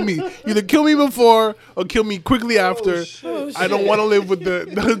not kill me. Either kill me before or kill me quickly after. I don't want to live with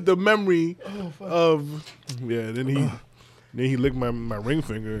the memory of. Yeah, then he licked my ring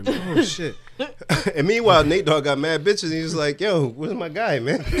finger. Oh shit! And meanwhile, Nate Dogg got mad bitches. And he was like, "Yo, where's my guy,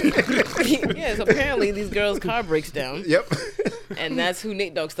 man?" Yeah, so apparently these girls' car breaks down. Yep. And that's who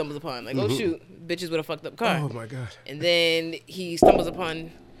Nate Dogg stumbles upon. Like, oh shoot, bitches with a fucked up car. Oh my god. And then he stumbles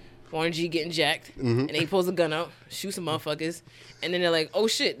upon Warren G getting jacked, and then he pulls a gun out, shoots some motherfuckers, and then they're like, "Oh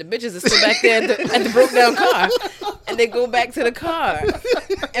shit, the bitches are still back there at the broke down car," and they go back to the car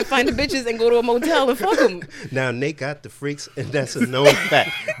and find the bitches and go to a motel and fuck them. Now Nate got the freaks, and that's a known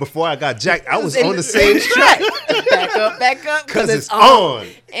fact. Before I got jacked, I was on the same track. Back up, because it's on.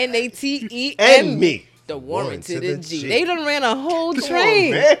 NATE and me. The Warren to the G. G. They done ran a whole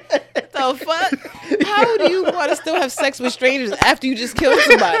train. The fuck? How do you want to still have sex with strangers after you just killed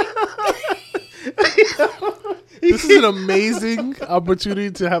somebody? This is an amazing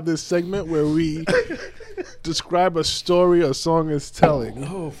opportunity to have this segment where we describe a story a song is telling.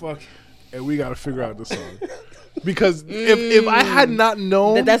 Oh fuck! And we got to figure out the song. Because if I had not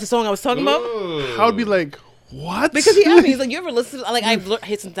known that's the song I was talking about, I would be like, what? Because he asked me, he's like, you ever listen to, like, I've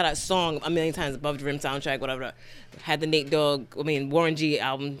listened to that song a million times, Above the Rim soundtrack, whatever. Had the Nate Dogg, Warren G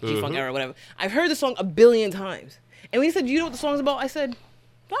album, G-Funk era, whatever. I've heard the song a billion times. And when he said, you know what the song's about? I said,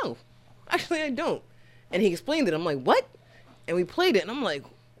 no, actually I don't. And he explained it. I'm like, what? And we played it, and I'm like,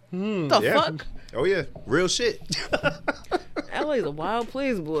 the fuck? Oh yeah, real shit. LA's a wild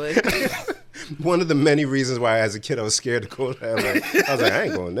place, boy. One of the many reasons why, as a kid, I was scared to go to LA. I was like, I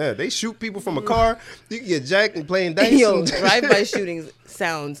ain't going there. They shoot people from a car. You can get jacked and playing dice. Yo, drive-by shootings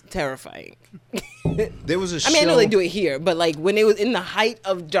sounds terrifying. There was a show. I know they do it here, but like when it was in the height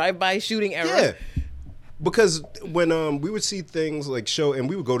of drive-by shooting era. Yeah. Because when we would see things like and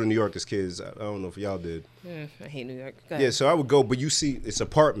we would go to New York as kids. I don't know if y'all did. I hate New York. Yeah, so I would go, but you see, it's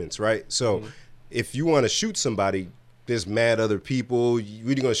apartments, right? So if you want to shoot somebody, there's mad other people. You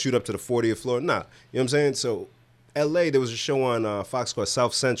really gonna shoot up to the 40th floor? Nah, you know what I'm saying? So, L.A. there was a show on Fox called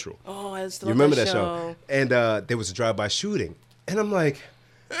South Central. Oh, I still you remember that show? And there was a drive-by shooting, and I'm like,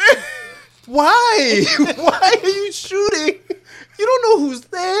 why? Why are you shooting? You don't know who's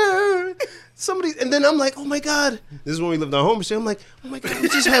there. Somebody, and then I'm like, oh my God. This is when we lived on home and shit. I'm like, oh my God,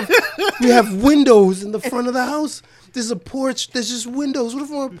 we have windows in the front of the house. There's a porch. There's just windows. What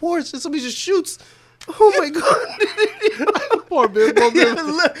if we're on a porch and somebody just shoots? Oh my God. Poor Bill.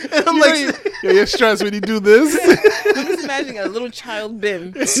 And I'm like, you're stressed when you do this. I'm just imagining a little child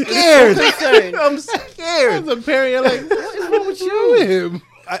Bim. scared. Concerned. I'm scared. As a parent, you're like, what is wrong with you?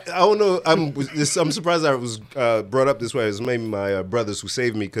 I don't know. I'm surprised I was brought up this way. It was maybe my brothers who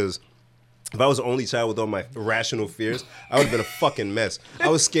saved me, because if I was the only child with all my irrational fears, I would have been a fucking mess. I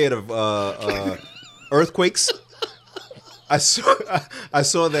was scared of earthquakes. I saw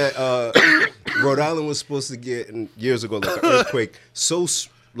that Rhode Island was supposed to get years ago like an earthquake so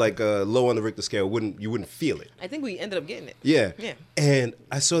low on the Richter scale you wouldn't feel it. I think we ended up getting it. Yeah. Yeah. And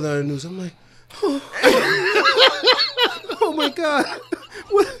I saw that on the news. I'm like, oh, oh my God.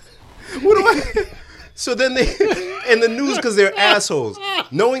 What do I? So then they, and the news, because they're assholes,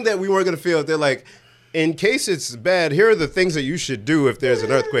 knowing that we weren't going to feel it, they're like, in case it's bad, here are the things that you should do if there's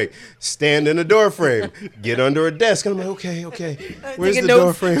an earthquake. Stand in a door frame. Get under a desk. And I'm like, okay. Where's the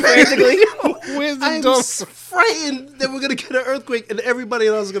door frame? Where's the I'm door? frightened that we're going to get an earthquake and everybody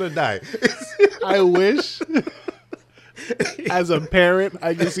else is going to die. I wish, as a parent,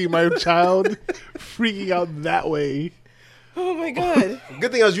 I could see my child freaking out that way. Oh my God.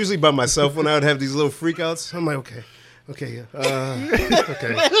 Good thing I was usually by myself when I would have these little freakouts. I'm like, okay. Okay.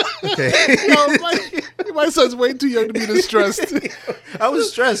 No, my son's way too young to be this stressed. I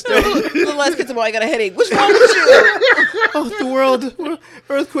was stressed. The last kid tomorrow, I got a headache. What's wrong with you? Oh, the world.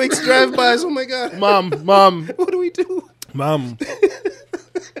 Earthquakes, drive-bys. Oh, my God. Mom. What do we do? Mom.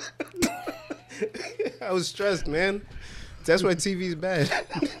 I was stressed, man. That's why TV's bad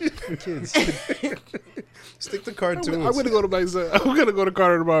for kids. Stick to cartoons. I'm gonna go to my son. I'm gonna go to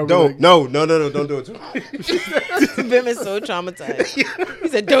Carter tomorrow. No, don't do it to me. Bim is so traumatized. He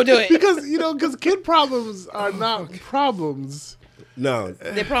said, don't do it. Because kid problems are not problems. No.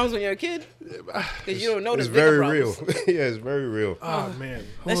 They're problems when you're a kid? Because you don't know It's the very problems. real. Yeah, it's very real. Oh man,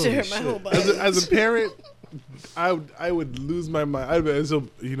 That shit hurt my whole body. as a parent, I would lose my mind. So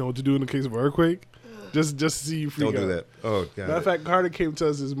what to do in the case of an earthquake? Just see you freak out. Don't do that. Oh, God. Matter of fact, Carter came to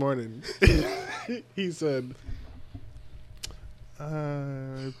us this morning. He said,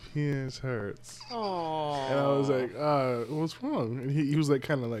 penis hurts. Aww. And I was like, what's wrong? And he was like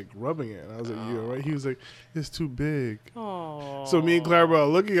kind of like rubbing it. And I was like, you all right? He was like, it's too big. Aww. So me and Clara are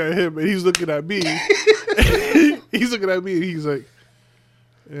looking at him and he's looking at me. He's looking at me and he's like,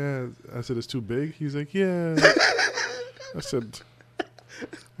 yeah. I said, it's too big? He's like, yeah. I said,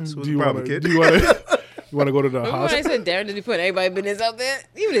 So do you problem, want kid? to go to the Remember when I hospital? said Darren did he put everybody business out there?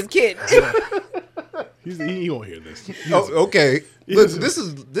 Even his kid. He won't hear this. Oh, okay. Look, this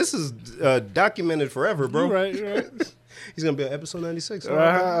is documented forever, bro. Right. He's gonna be on episode 96.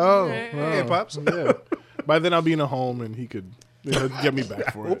 Yeah, Pops. Yeah. By then I'll be in a home and he could get me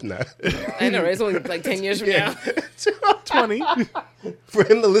back for Hope it. not. I know, right? It's only like 10 years from now. 20. For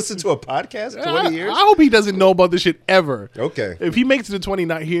him to listen to a podcast 20 years. I hope he doesn't know about this shit ever. Okay. If he makes it to 20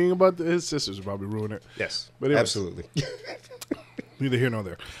 not hearing about this, his sisters will probably ruin it. Yes. But anyways. Absolutely. Neither here nor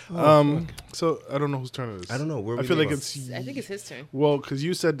there. So I don't know whose turn it is. I don't know. Where I we feel leave like off? it's I think it's his turn. well because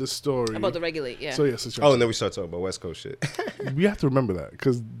you said the story About the regulate, yeah. So yes, it's your Oh, turn. and then we start talking about West Coast shit. We have to remember that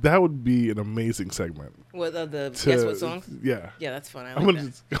because that would be an amazing segment. What the to- guess what songs? Yeah. Yeah, that's fun. I I'm like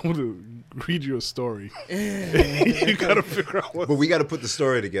gonna that. I'm gonna read you a story. You gotta figure out what. But we got to put the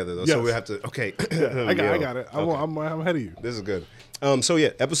story together, though. So Yes. we have to. Okay. I got it. I'm ahead of you. This is good. So yeah,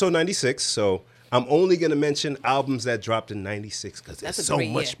 episode 96. So I'm only gonna mention albums that dropped in 96 because there's That's a so great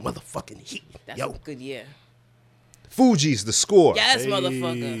much year. motherfucking heat. That's Yo, a good year. Fugees, The Score. Yes,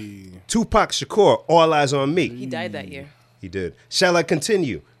 motherfucker. Hey. Tupac Shakur, All Eyes on Me. He died that year. He did. Shall I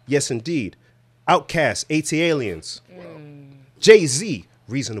Continue? Yes, indeed. Outkast, AT Aliens. Jay-Z,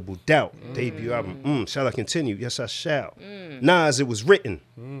 Reasonable Doubt, debut album. Shall I Continue? Yes, I shall. Nas, It Was Written.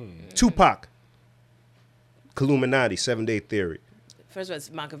 Tupac, Illuminati, 7 Day Theory. First one,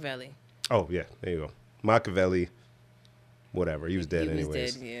 it's Machiavelli. Oh, yeah, there you go. Machiavelli, whatever. He was dead He was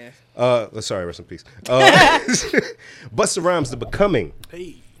anyways. dead, yeah. Sorry, rest in peace. Busta Rhymes, The Becoming.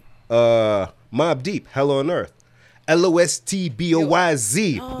 Hey. Mobb Deep, Hell on Earth.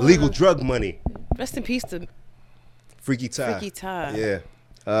 LOSTBOYZ, Legal Drug Money. Rest in peace to Freaky Tah. Freaky Tah. Yeah.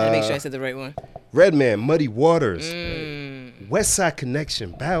 I had to make sure I said the right one. Redman, Muddy Waters. West Side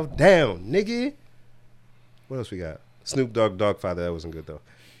Connection, Bow Down, nigga. What else we got? Snoop Dogg, Dogfather. That wasn't good, though.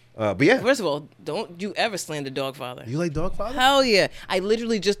 But yeah. First of all, don't you ever slander Dogfather. You like Dogfather? Hell yeah. I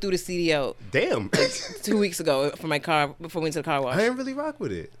literally just threw the CD out Damn. 2 weeks ago for my car, before we went to the car wash. I didn't really rock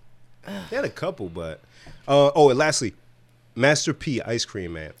with it. They had a couple, but... and lastly, Master P Ice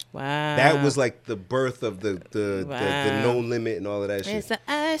Cream Man. Wow. That was like the birth of the Wow. No Limit and all of that shit. It's the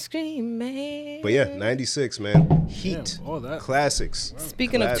ice cream man. But yeah, 96, man. Heat. Damn, all that. Classics.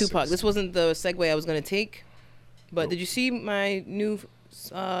 Speaking Classics. of Tupac, this wasn't the segue I was going to take, but did you see my new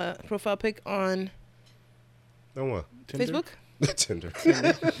profile pic on Don't what? Tinder? Facebook? Tinder.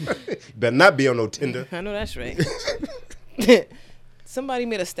 Better not be on no Tinder. I know that's right. Somebody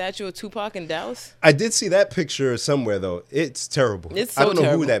made a statue of Tupac in Dallas. I did see that picture somewhere though. It's terrible. It's I so don't know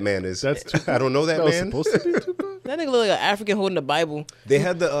terrible. who that man is. That's I don't know that, That was man. supposed to be Tupac? That nigga look like an African holding the Bible. They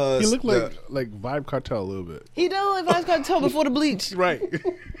had the He looked the- like Vibe Cartel a little bit. He don't like I got tell before the bleach. Right.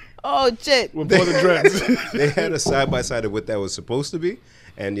 Oh shit. Before the dreads. they had a side by side of what that was supposed to be,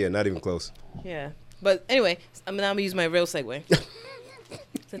 and yeah, not even close. Yeah. But anyway, now I'm gonna use my real segue.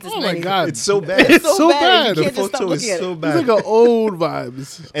 Since it's Oh my 90 God. It's so bad. It's so bad. You The can't just stop photo is looking at so it. It's bad. like an old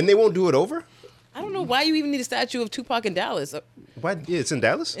vibes. And they won't do it over? I don't know why you even need a statue of Tupac in Dallas. Why? Yeah, it's in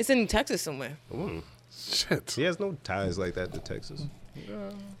Dallas. It's in Texas somewhere. Shit. He has no ties like that to Texas.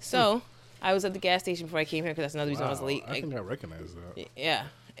 So I was at the gas station before I came here because that's another reason I was late. I think I recognize that. Yeah. What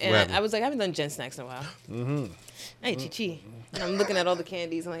And happened? I was like, I haven't done Gen Snacks in a while. Mm-hmm. Hey, Chi-Chi. And I'm looking at all the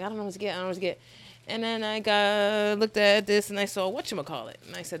candies. I'm like, I don't know what to get. I don't know what to get. And then I looked at this and I saw whatchamacallit.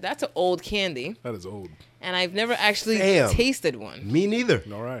 And I said, that's an old candy. That is old. And I've never actually Damn. tasted one. Me neither.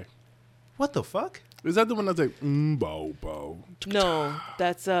 All right. What the fuck? Is that the one that's like, bo, bo? No,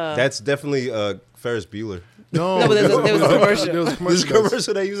 that's That's definitely Ferris Bueller. No, No, but there was a commercial. There was a This commercial. that's-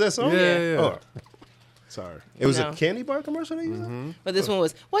 commercial they use that song? Yeah, yeah. Oh, Sorry. it was No. a candy bar commercial they used? that? But this one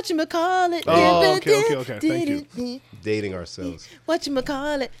was whatchamacallit. Oh, okay. Thank you. Dating ourselves.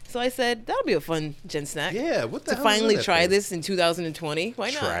 Whatchamacallit. So I said, that'll be a fun Gen Snack. Yeah, what the To hell is in finally that try thing? this in 2020. Why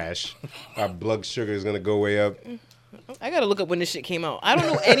not? Trash. Our blood sugar is gonna go way up. I gotta look up when this shit came out. I don't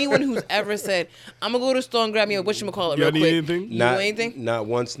know anyone who's ever said, I'm gonna go to the store and grab me a whatchamacallit You real need quick. anything? You know anything? Not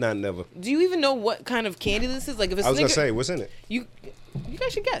once, not never. Do you even know what kind of candy this is? Like if it's I was gonna Snicker, say, what's in it? you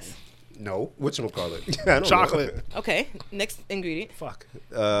guys should guess. No, whatchamacallit? I don't Chocolate. know. Okay, next ingredient. Fuck.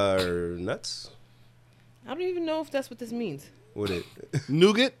 Nuts? I don't even know if that's what this means. What it?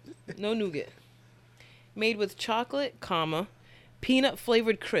 Nougat? No nougat. Made with chocolate, comma, peanut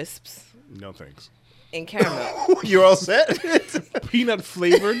flavored crisps No thanks. and caramel. You're all set? Peanut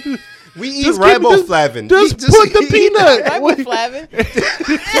flavored? We eat Just give- riboflavin. Just We put the eat- peanut. Riboflavin.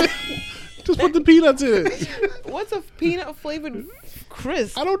 Just put the peanuts in it. What's a peanut flavored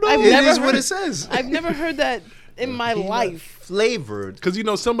crisp? I don't know. I've It It never is what heard- it says. I've never heard that in my life. Flavored. Because you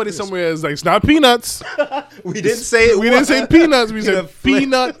know somebody somewhere is like, it's not peanuts. We didn't say it. We didn't say peanuts. We said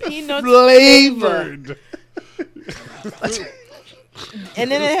Peanut peanut Peanut flavored. And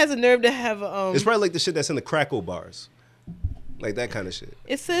then it has a nerve to have It's probably like the shit that's in the crackle bars. Like that kind of shit.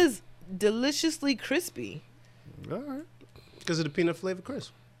 it says deliciously crispy. All right. Because of the peanut flavored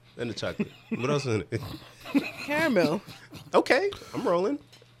crisp. And the chocolate. What else is in it? Caramel. Okay, I'm rolling.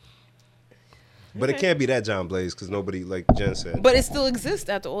 But it Okay. can't be that John Blaze because nobody, like Jen said. But it still exists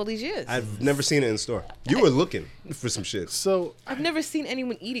after all these years. I've never seen it in store. You were looking for some shit. So I've never seen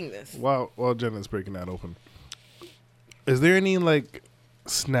anyone eating this. while Jenna's breaking that open, is there any like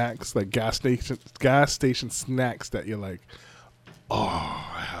snacks, like gas station snacks that you're like, oh,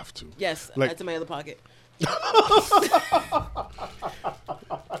 I have to? Yes, Like- that's in my other pocket.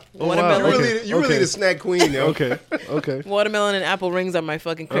 Oh, Watermelon. wow. You really Okay. the snack queen, yo. Okay. Watermelon and apple rings are my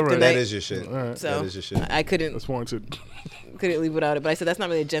fucking All right. kryptonite. That is your shit. All right. So That is your shit. I couldn't That's warranted. leave without it. But I said that's not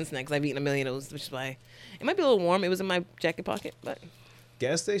really a Gen Snack 'cause I've eaten a million of those, which is why it might be a little warm. It was in my jacket pocket, but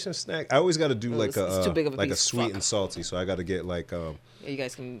Gas station snack. I always got to do like it's too big of a like a piece. sweet Fuck. and salty. So I got to get like yeah, you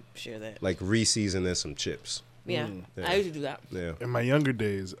guys can share that. Reese's and then some chips. Yeah, Yeah. I usually do that. Yeah. In my younger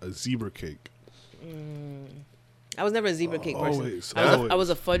days, a zebra cake. I was never a zebra cake person. Always, I was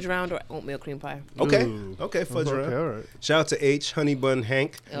a fudge round or oatmeal cream pie. Okay. Ooh. Okay. Fudge Okay, round. all right. Shout out to H Honey Bun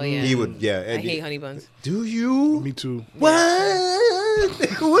Hank. Oh yeah, He would. Yeah. I and hate honey buns. Do you? Me too. What?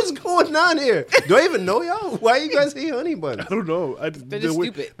 What's going on here? Do I even know y'all? Why you guys hate honey buns? I don't know. They're just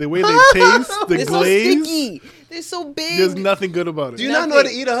stupid. The way they taste, the They're so glaze. sticky. They're so big. There's nothing good about it. Do you not know how to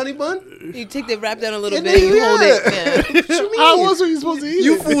eat a honey bun? You take the wrap down a little Yeah, bit and you hold it. yeah. Yeah. What you mean? How else are you supposed to eat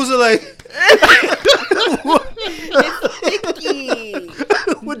You it? fools are like, Sticky.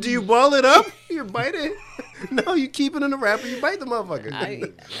 what, do you ball it up? You bite it? No, you keep it in the wrapper. You bite the motherfucker.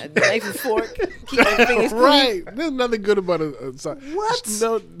 A knife and fork. Keep my fingers clean. Right. There's nothing good about a What?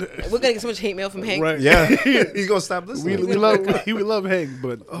 No. We're gonna get so much hate mail from Hank. Right. Yeah, he's gonna stop We, listening. we love Hank,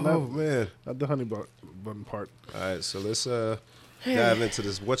 but Oh not, man! not the honey bun part. All right, so let's dive into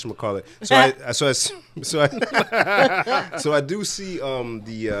this. Whatchamacallit. So I do see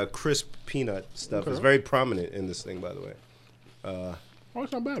the crisp peanut stuff is very prominent in this thing, by the way. Oh,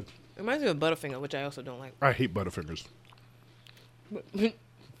 it's not bad. It reminds me of Butterfinger, which I also don't like. I hate Butterfingers.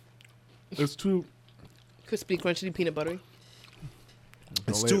 It's too. Crispy, crunchy, peanut buttery.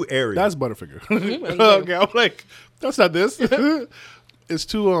 It's too airy. That's Butterfinger. Mm-hmm. Okay, I'm like, that's not this. It's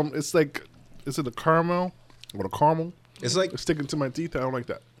too. It's like, is it the caramel or the caramel? It's like It's sticking to my teeth. I don't like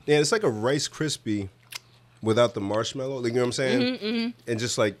that. yeah, it's like a Rice Krispie without the marshmallow. Like, you know what I'm saying? And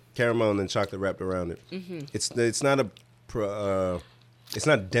just like caramel and then chocolate wrapped around it. It's not it's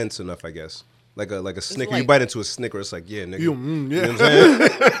not dense enough, I guess. Like a Snicker. You like- bite into a Snicker, it's like yeah, nigga. You, You know yeah. what I'm saying?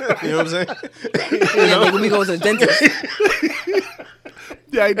 You know what I'm saying? Yeah, like when we go to the dentist.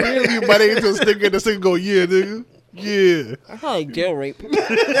 The idea of you biting into a sticker and the sticker go, yeah, nigga. Yeah. I feel like jail rape.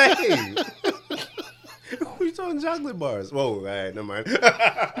 Hey. We talking chocolate bars. Whoa, all right, never mind.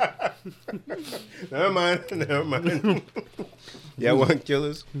 Never mind. Yeah, want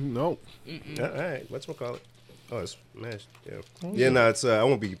killers? No. All right, whatchamacallit? Oh, it's mashed. Yeah. Yeah, no, it's I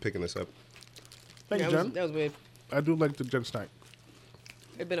won't be picking this up. Thanks, That Jen. was weird. I do like the Jen snack.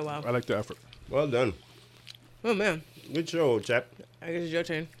 It's been a while. I like the effort. Well done. Oh man, Good show, old chap. I guess it's your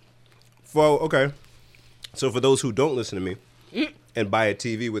turn. Okay. So for those who don't listen to me and buy a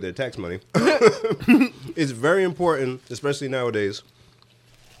TV with their tax money, it's very important, especially nowadays.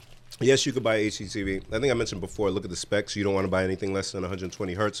 Yes, you could buy HDTV. I think I mentioned before, look at the specs. You don't want to buy anything less than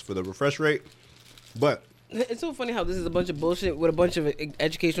 120 hertz for the refresh rate. But It's so funny how this is a bunch of bullshit with a bunch of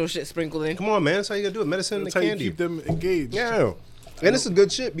educational shit sprinkled in. come on, man. That's how you got to do it. Medicine That's and how you candy. keep them engaged. Yeah. And it's a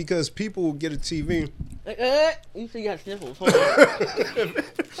good shit because people will get a TV. Like, you see, you got sniffles. Hold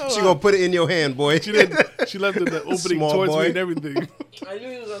on. She going to put it in your hand, boy. She did. She left in the opening Small towards boy. me and everything. I knew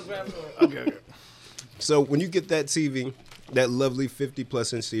he was gonna grab it. Okay. So when you get that TV, that lovely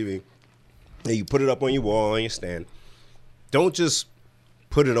 50-plus inch TV, and you put it up on your wall, on your stand, don't just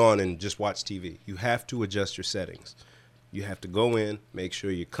put it on and just watch TV. You have to adjust your settings. You have to go in, make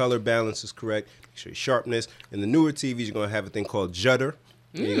sure your color balance is correct, make sure your sharpness. And the newer TVs, you're going to have a thing called Judder.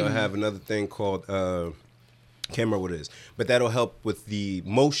 And you're going to have another thing called, can't remember what it is. But that'll help with the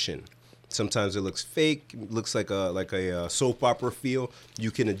motion. Sometimes it looks fake, it looks like a soap opera feel.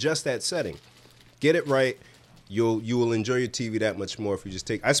 You can adjust that setting. Get it right. You will enjoy your TV that much more if you just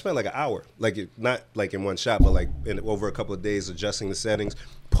take. I spent like an hour, not like in one shot, but like over a couple of days adjusting the settings,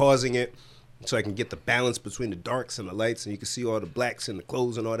 pausing it, so I can get the balance between the darks and the lights, and you can see all the blacks and the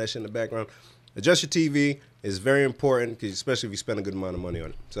clothes and all that shit in the background. Adjust your TV is very important, cause especially if you spend a good amount of money on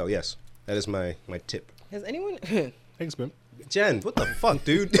it. So yes, that is my tip. Has anyone? Thanks, man. Jen, what the fuck,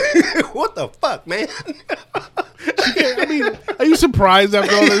 dude? What the fuck, man? I mean, are you surprised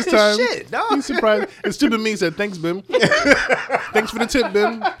after all this time? Shit, dog. Are you surprised? And Stupid Me said, thanks, Bim. Thanks for the tip,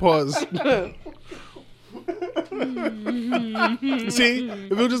 Bim. Pause. See,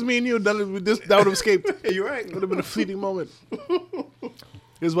 if it was just me and you, that would have escaped. It You're right. would have been a fleeting moment.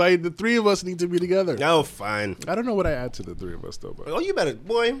 Is why the three of us need to be together. Oh, fine. I don't know what I add to the three of us, though. But Oh, you better,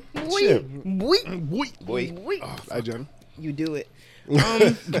 boy. Shit. Boy. Hi, Jen. You do it.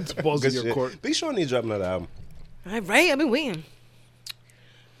 It's balls in Good your shit. court. Big Sean needs to drop another album. All right, I've been waiting.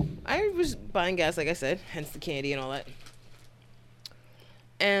 I was buying gas, like I said, hence the candy and all that.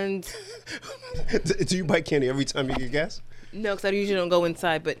 And Do you buy candy every time you get gas? no, because I usually don't go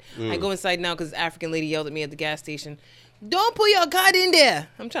inside, but I go inside now because African lady yelled at me at the gas station. Don't put your card in there.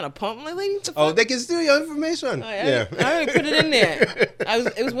 I'm trying to pump. I'm like, lady, what the fuck? Oh, they can steal your information. I already put it in there.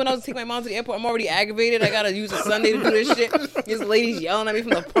 It was when I was taking my mom to the airport. I'm already aggravated. I gotta use a Sunday to do this shit. This lady's yelling at me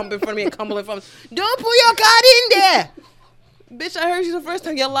from the pump in front of me at Cumberland Farms. Don't put your card in there. Bitch, I heard you the first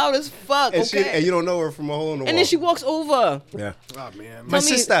time. You're loud as fuck. And, Okay. and you don't know her from a hole in the wall. And then she walks over. Yeah. Oh, man. My Tell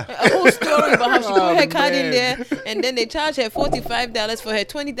me sister. a whole story about how she put her card in man. there, and then they charged her $45 for her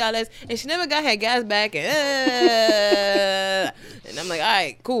 $20, and she never got her gas back. And I'm like, all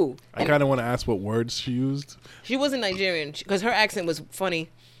right, cool. I kind of want to ask what words she used. She wasn't Nigerian because her accent was funny.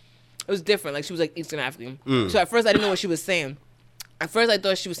 It was different. Like she was like Eastern African. So at first I didn't know what she was saying. At first I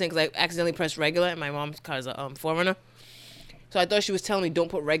thought she was saying because I accidentally pressed regular, and my mom's car is a Forerunner. So I thought she was telling me don't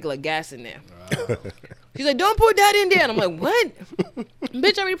put regular gas in there. She's like, don't put that in there. And I'm like, what?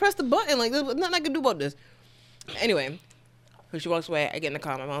 Bitch, I already pressed the button. Like, there's nothing I can do about this. Anyway, when she walks away, I get in the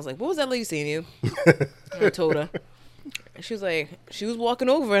car. My mom's like, what was that lady saying to you? And I told her. And she was like, she was walking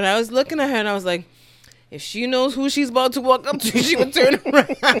over, and I was looking at her, and I was like, if she knows who she's about to walk up to, she would turn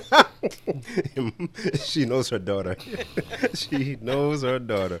around. She knows her daughter. She knows her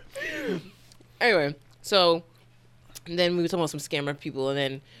daughter. Anyway, so and then we were talking about some scammer people, and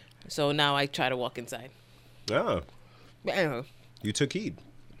then so now I try to walk inside. Oh, But anyway, you took heed.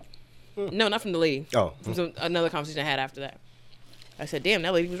 no, not from the lady. Oh. From another conversation I had after that. I said, damn,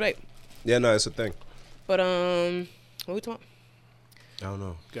 that lady was right. Yeah, no, it's a thing. But what we talking I don't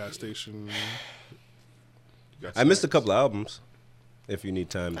know. gas station. I missed a couple of albums. If you need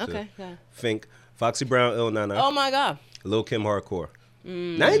time to Okay, yeah. think, Foxy Brown, Ill Nana, Oh my God. Lil Kim Hardcore.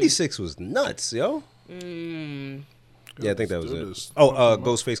 96 was nuts, yo. Yeah, I think that was it. Oh,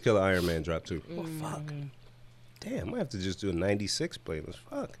 Ghostface Killer Iron Man dropped too. Oh, fuck. Damn, I might have to just do a 96 playlist.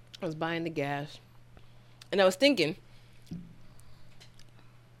 Fuck. I was buying the gas. And I was thinking,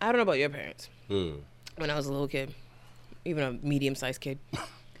 I don't know about your parents. When I was a little kid, even a medium-sized kid,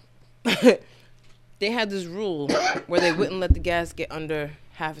 they had this rule where they wouldn't let the gas get under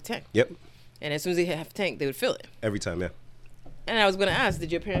half a tank. Yep. And as soon as they hit half a tank, they would fill it. Every time, yeah. And I was going to ask,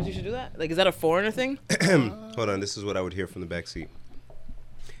 did your parents used to do that? Like, is that a foreigner thing? Hold on, this is what I would hear from the back seat.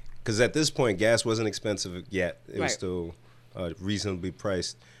 Because at this point, gas wasn't expensive yet. It was Right. still reasonably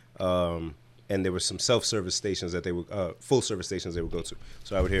priced. And there were some self-service stations that they would, full-service stations they would go to.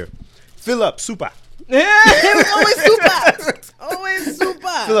 So I would hear, fill up, super. It was always super. Always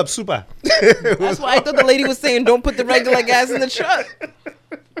super. Fill up, super. That's why I thought the lady was saying, don't put the regular gas in the truck.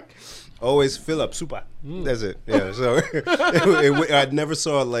 Always fill up, super. That's it. Yeah. So I never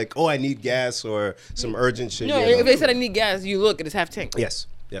saw like, oh, I need gas or some urgent shit. No, Yeah, if they said I need gas, you look, it's half tank. Yes.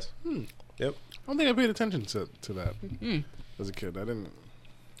 Yes. Yep. I don't think I paid attention to that as a kid. I didn't.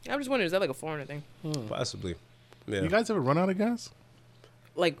 I'm just wondering, is that like a foreigner thing? Possibly. Yeah. You guys ever run out of gas?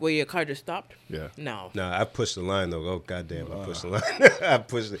 Like where your car just stopped? Yeah. No. Nah, I pushed the line though. Oh goddamn, I pushed the line. I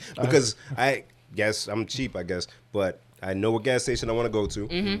pushed it because I guess I'm cheap. I guess, but I know what gas station I want to go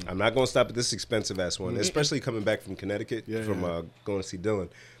to. I'm not going to stop at this expensive ass one, especially coming back from Connecticut from going to see Dylan.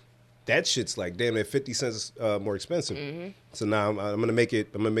 That shit's like damn near 50 cents more expensive. So now I'm gonna make it.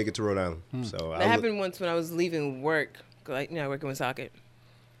 I'm gonna make it to Rhode Island. So That happened once when I was leaving work. Like, working with Socket.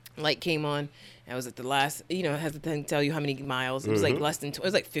 Light came on. I was at the last, it has to tell you how many miles. It was like less than, it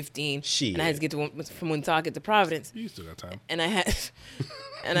was like 15. Shit. And I had to get from Woonsocket to Providence. You still got time. And I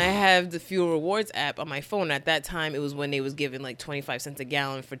have the Fuel Rewards app on my phone. At that time, it was when they was giving like 25 cents a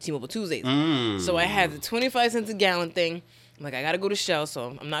gallon for T-Mobile Tuesdays. So I had the 25 cents a gallon thing. I'm like, I got to go to Shell,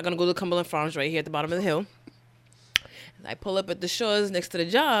 so I'm not going to go to Cumberland Farms right here at the bottom of the hill. I pull up at the Shores next to the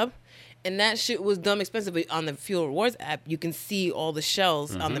job. And that shit was dumb expensive. But on the Fuel Rewards app, you can see all the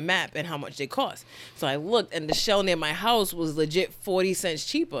shells on the map and how much they cost. So I looked, and the shell near my house was legit 40 cents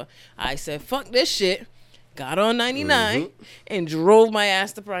cheaper. I said, fuck this shit. Got on 99 and drove my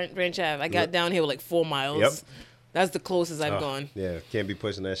ass to Branch Ave. I got down here with like 4 miles. Yep. That's the closest I've gone. Yeah, can't be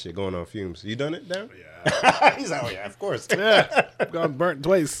pushing that shit going on fumes. You done it, Darren? Yeah. He's like, oh yeah, of course. Yeah. Got burnt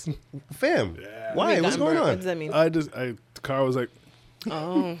twice. Fam, why? Wait, What's going What on? does that mean? The car was like,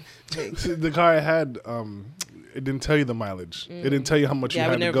 Oh. the car I had, it didn't tell you the mileage. It didn't tell you how much Yeah, I you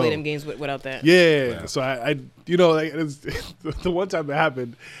would had to never go. play them games without that. Yeah. Wow. So I like it's, the one time it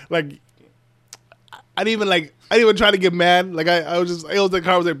happened, like I didn't even try to get mad. Like I was the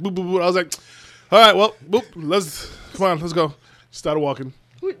car was like boop boop boop. I was like, all right, well, boop, let's go. Started walking.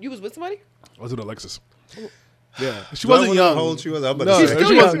 You was with somebody? I was with Alexis. Yeah, she Do I wasn't wonder young. How old she was? I'm about No, to say.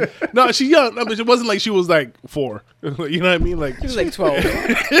 she wasn't. No, she young. I mean, it wasn't like she was like 4. You know what I mean? Like She was like 12.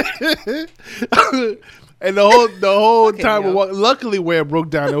 and the whole Fucking time, young. luckily where it broke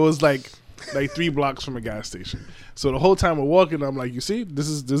down, it was like 3 blocks from a gas station. So the whole time we're walking, I'm like, you see, this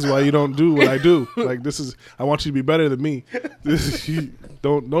is why you don't do what I do. Like I want you to be better than me.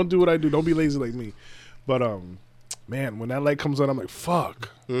 Don't do what I do. Don't be lazy like me. But man, when that light comes on, I'm like, fuck.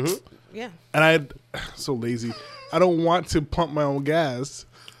 Yeah. And I'm so lazy. I don't want to pump my own gas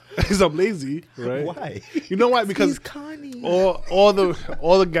because I'm lazy, right? Why? You know why? Because He's Connie. all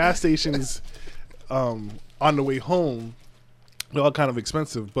the gas stations on the way home, they're all kind of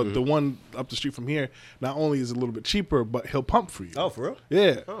expensive. But the one up the street from here, not only is it a little bit cheaper, but he'll pump for you. Oh, for real?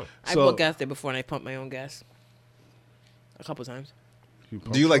 Yeah. Oh. I bought gas there before and I pumped my own gas. A couple times.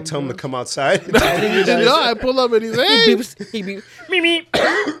 Do you like tell him to come outside? No, I pull up and he's like, hey. He beeps. Me, me.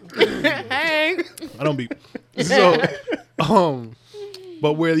 Hey. I don't beep. So,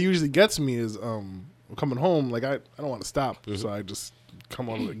 but where it usually gets me is coming home. Like I don't want to stop, so I just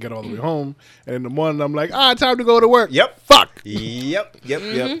get all the way home, and in the morning I'm like, time to go to work. Yep. Fuck. Yep. Can't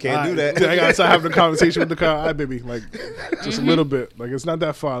do that. I gotta start having a conversation with the car. All right, baby, like just a little bit. Like it's not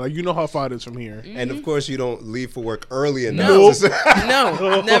that far. Like you know how far it is from here. And of course, you don't leave for work early enough. Nope.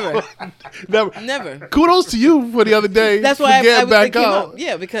 No, never. Never. Never. Kudos to you for the other day. That's for why I getting back came out. up.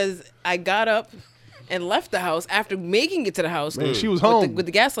 Yeah, because I got up and left the house after making it to the house. Man, she was with home. with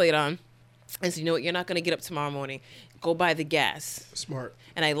the gas light on. And so, you know what? You're not going to get up tomorrow morning. Go buy the gas. Smart.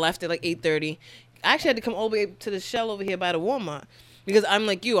 And I left at like 8:30. I actually had to come all the way to the Shell over here by the Walmart because I'm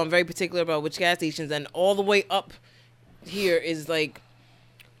like you. I'm very particular about which gas stations, and all the way up here is like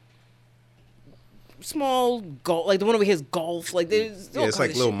small golf, like the one over here is golf. Like there's all Yeah, it's kinds like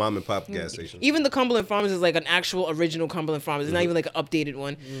of little shit. mom and pop gas stations. Even the Cumberland Farms is like an actual original Cumberland Farms. It's not even like an updated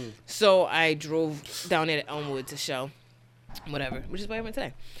one. So I drove down there to Elmwood to Shell, whatever, which is why I went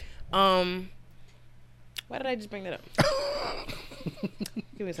today. Why did I just bring that up?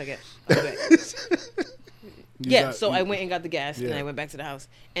 Give me a second. Okay. So I went and got the gas, and Yeah. I went back to the house.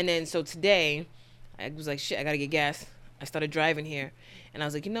 And then so today, I was like, shit, I gotta get gas. I started driving here, and I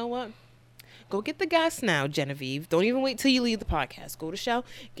was like, you know what? Go get the gas now, Genevieve. Don't even wait till you leave the podcast. Go to Shell,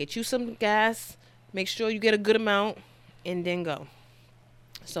 get you some gas, make sure you get a good amount, and then go.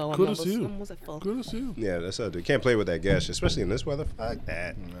 So Kudos to you. I'm almost at full. Good to see you. Yeah, that's how you can't play with that gas, especially in this weather. Fuck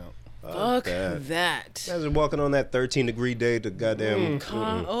that. Fuck that. You guys are walking on that 13-degree day to goddamn.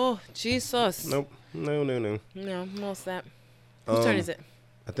 Oh, Jesus. Nope. No. No, most that. Whose turn is it?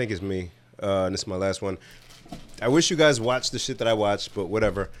 I think it's me. And this is my last one. I wish you guys watched the shit that I watched, but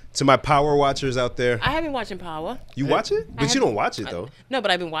whatever. To my Power watchers out there, I have been watching Power. you watch it, but you don't watch it though. No, but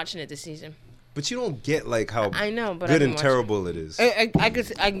I've been watching it this season. But you don't get like how I know, but I've good been and watching terrible it is. I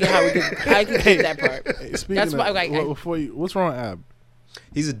can get how we could. I can get that part. Hey, speaking That's of, why. Like, before you, what's wrong with Ab?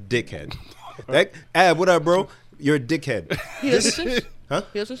 He's a dickhead. That Ab, what up, bro? You're a dickhead. he listens. Huh?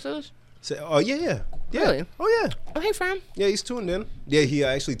 He listens to this. Oh yeah. Really? Oh yeah. Oh, hey, fam. Yeah, he's tuned in. Yeah, he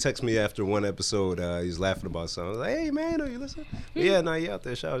actually texted me after one episode. He's laughing about something. I was like, "Hey man, are you listening?" But yeah, no, you out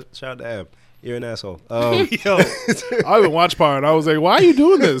there. Shout out to Ab. You're an asshole. Yo, I haven't watched Power, and I was like, why are you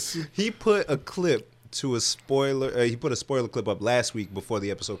doing this? He put a clip to a spoiler. He put a spoiler clip up last week before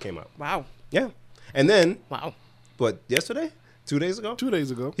the episode came out. Wow. Yeah, and then Wow. what? Yesterday, 2 days ago. 2 days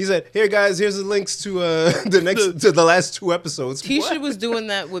ago. He said, "Here, guys, here's the links to the last 2 episodes." Tisha What? was doing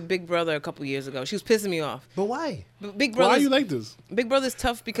that with Big Brother a couple years ago. She was pissing me off. But why? But Big Why are Brother's you like this? Big Brother's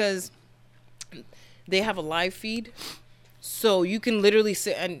tough because they have a live feed. So you can literally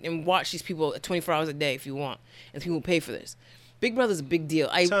sit and watch these people 24 hours a day if you want. And people pay for this. Big Brother's a big deal.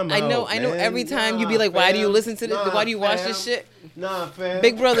 I Time know out, I know man. every time you Nah, be like, why do you fam. listen to this? Nah, Why do you watch this fam. shit? Nah, fam.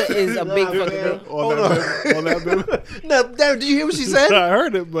 Big Brother is a big fucking fam. deal. On that bit. No, did you hear what she said? I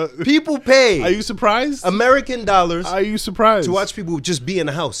heard it, but People pay are you surprised? American dollars Are you surprised? to watch people just be in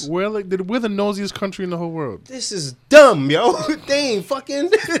the house. We're the nosiest country in the whole world. This is dumb, yo. They ain't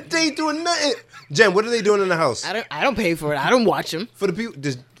fucking. They ain't doing nothing. Jen, what are they doing in the house? I don't pay for it. I don't watch them. For the people,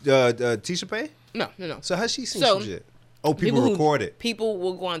 does Tisha pay? No. So how's she seen So, some shit? Oh, people who- record it. People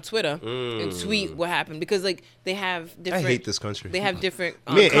will go on Twitter and tweet what happened because like they have I different. hate this country. They have different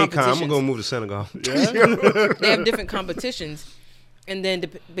Me and Akon, I'm competitions. gonna move to Senegal. They have different competitions, and then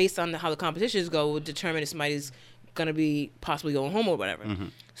based on how the competitions go, will determine if somebody's gonna be possibly going home or whatever.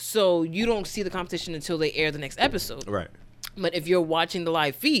 So you don't see the competition until they air the next episode. Right. But if you're watching the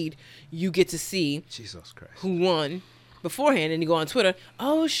live feed, you get to see Jesus Christ. who won beforehand, and you go on Twitter.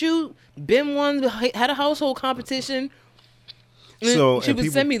 Oh shoot, Ben won, had a household competition. So, she and would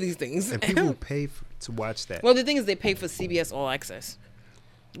people- send me these things. And people pay to watch that. Well, the thing is, they pay for CBS All Access,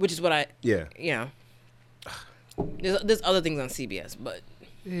 which is what Yeah. you know. There's other things on CBS, but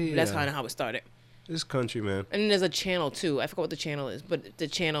that's kind of how it started. This country, man. And then there's a channel too. I forgot what the channel is, but the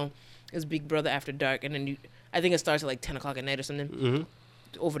channel is Big Brother After Dark, and then I think it starts at like 10 o'clock at night or something. Mm-hmm.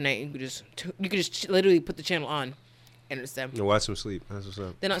 Overnight, you could just literally put the channel on, and it's them. You watch them sleep. That's what's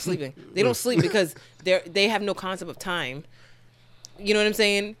up. They're not sleeping. They don't sleep because they have no concept of time. You know what I'm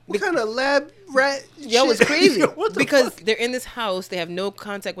saying? What kind of lab rat? Yo, shit? it's crazy Yo, what the because fuck? they're in this house. They have no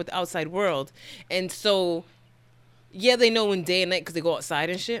contact with the outside world, and so yeah, they know when day and night because they go outside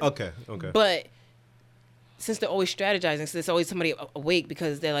and shit. Okay. But since they're always strategizing, so there's always somebody awake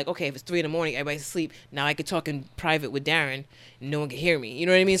because they're like, okay, if it's 3 a.m, everybody's asleep. Now I could talk in private with Darren, and no one can hear me. You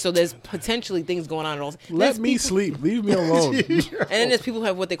know what I mean? So there's potentially things going on. Let There's me people- sleep. Leave me alone. And then there's people who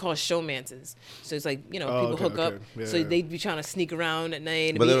have what they call showmances. So it's like, people okay, hook up. okay. Yeah, So yeah. they'd be trying to sneak around at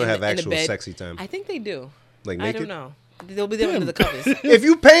night. And But be they don't in have the- in the actual bed. sexy time. I think they do. Like I naked? don't know. They'll be there under the covers. If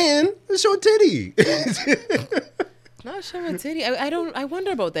you paying, show titty. Not show a titty. I wonder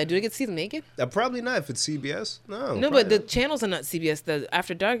about that. Do they get to see them naked? Probably not if it's CBS. No. No, probably but the not. channels are not CBS. The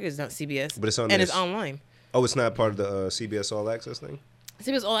After Dark is not CBS. But it's on and this. it's online. Oh, it's not part of the CBS All Access thing.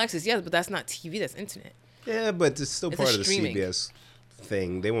 CBS All Access, yes, but that's not TV. That's internet. Yeah, but it's still It's part a of the streaming. CBS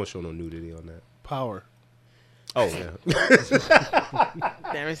thing. They won't show no nudity on that. Power. Oh yeah.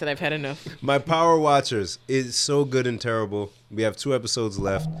 Darren said I've had enough. My Power Watchers is so good and terrible. We have 2 episodes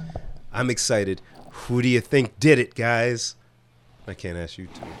left. I'm excited. Who do you think did it, guys? I can't ask you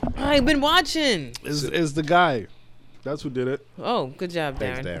to. I've been watching. Is the guy. That's who did it. Oh, good job,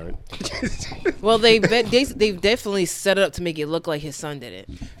 Thanks, Darren. Darren. Well, they've definitely set it up to make it look like his son did it.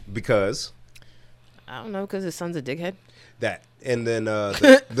 Because I don't know, because his son's a dickhead. That. And then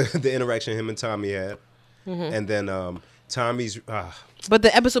the interaction him and Tommy had. Mm-hmm. And then Tommy's... But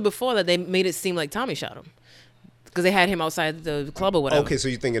the episode before that, they made it seem like Tommy shot him. Because they had him outside the club or whatever. Okay, so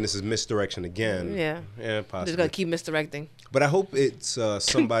you're thinking this is misdirection again. Yeah. Yeah, possibly. Just got to keep misdirecting. But I hope it's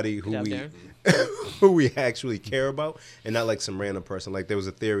somebody who Good we job, who we actually care about, and not like some random person. Like there was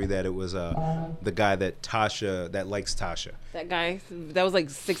a theory that it was the guy that likes Tasha. That guy, that was like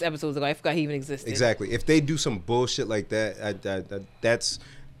 6 episodes ago. I forgot he even existed. Exactly. If they do some bullshit like that, that's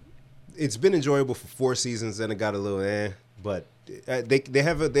it's been enjoyable for 4 seasons. Then it got a little but they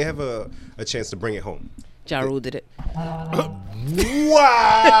have a chance to bring it home. Ja Rule did it.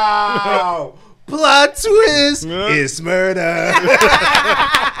 Wow! Plot twist! It's murder.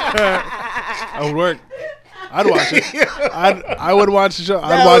 That would work. I'd watch it. I would watch the show.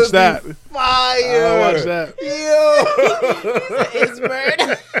 I'd watch that. Fire! I'd watch that. It's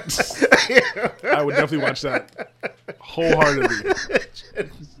murder. I would definitely watch that wholeheartedly.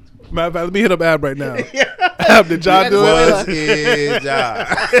 Matter of fact, let me hit up Ab right now. Ab, did Ja do Was it? it Ja?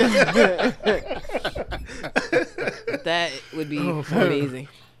 That would be amazing.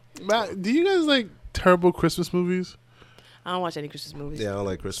 Matt, do you guys like terrible Christmas movies? I don't watch any Christmas movies. Yeah, I don't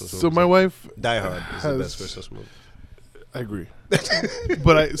like Christmas movies. So my wife Die Hard is the has- best Christmas movie. I agree.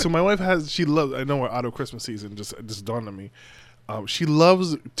 But so my wife she loves, I know we're out of Christmas season, just dawned on me. She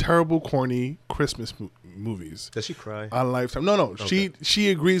loves terrible, corny Christmas movies Does she cry? on Lifetime. No. Okay. She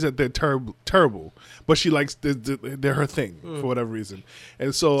agrees that they're terrible, but she likes, they're her thing for whatever reason.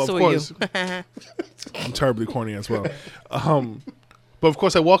 And so, of So are course, you. I'm terribly corny as well. But of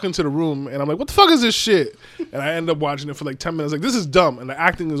course, I walk into the room and I'm like, what the fuck is this shit? And I end up watching it for like 10 minutes. Like, this is dumb. And the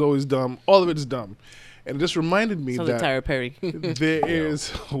acting is always dumb. All of it is dumb. And it just reminded me Sounds like that Tyra Perry. there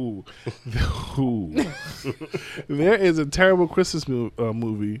is there is a terrible Christmas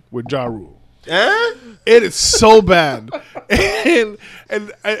movie with Ja Rule. It is so bad, and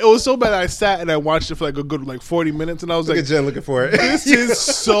it was so bad. I sat and I watched it for like a good 40 minutes, and I was Look like, at Jen looking for it. "This is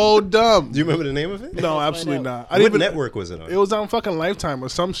so dumb." Do you remember the name of it? No, absolutely not. I What didn't even. network was it on? It was on fucking Lifetime or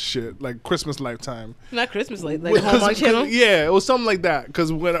some shit, like Christmas Lifetime. Not Christmas, like the Hallmark Channel. Yeah, it was something like that.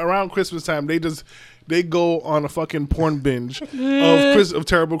 Because when around Christmas time, they go on a fucking porn binge of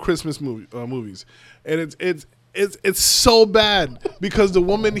terrible Christmas movies, and it's so bad because the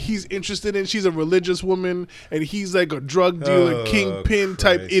woman he's interested in, she's a religious woman, and he's like a drug dealer, kingpin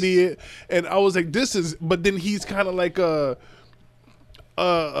type Christ. idiot. And I was like, but then he's kind of like a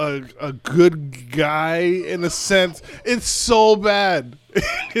good guy in a sense. It's so bad.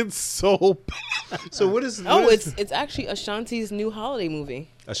 It's so bad. So what is? Oh, what is- it's actually Ashanti's new holiday movie.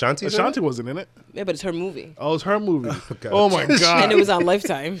 Ashanti. Ashanti wasn't in it. Yeah, but it's her movie. Oh, it's her movie. God. Oh my god. And it was on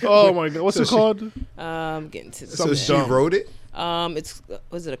Lifetime. Oh my god. What's it called? Getting to So she dumb. wrote it.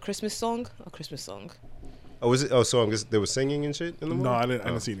 was it a Christmas song? A Christmas song. Oh, was it? Oh, so there was singing and shit in the movie. No, I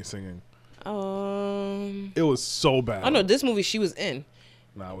didn't see any singing. Um, It was so bad. oh no, this movie she was in.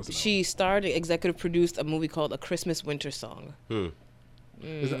 Nah, it wasn't. She starred and executive produced a movie called A Christmas Winter Song.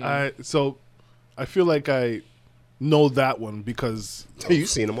 So I feel like I know that one because You've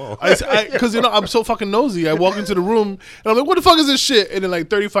seen them all. because I'm so fucking nosy. I walk into the room and I'm like, what the fuck is this shit? And then like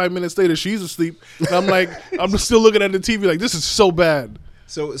 35 minutes later, she's asleep, and I'm like, I'm still looking at the TV like, this is so bad.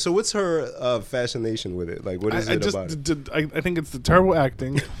 So what's her fascination with it? Like, what is it about it? I think it's the terrible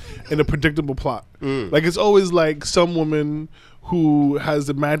acting and the predictable plot. Like, it's always like some woman who has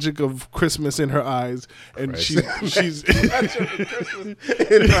the magic of Christmas in her eyes, and she's In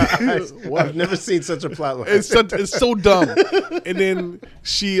her eyes. I've never seen such a plot line. it's so dumb. And then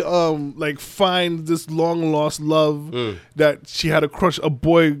she like finds this long lost love that she had a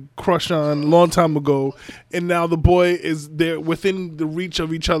boy crush on a long time ago, and now the boy is there within the reach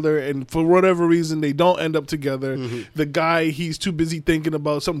of each other, and for whatever reason they don't end up together. The guy, he's too busy thinking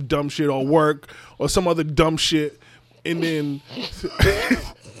about some dumb shit or work or some other dumb shit, and then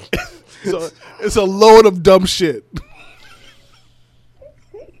so it's a load of dumb shit.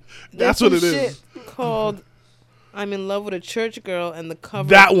 That's what it Some is. shit called I'm in Love with a Church Girl, and the cover.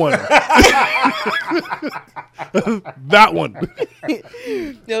 That one. That one.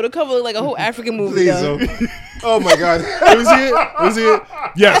 No, the cover looked like a whole African movie. Please, dog. oh my god. Let me see it. Let me see it.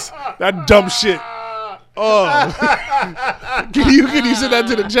 Yes, that dumb shit. Oh, can you send that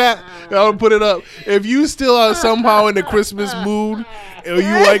to the chat? I'll put it up. If you still are somehow in the Christmas mood or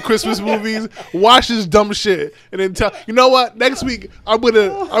you like Christmas movies, watch this dumb shit and then tell. You know what? Next week I'm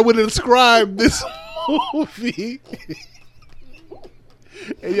gonna describe this movie.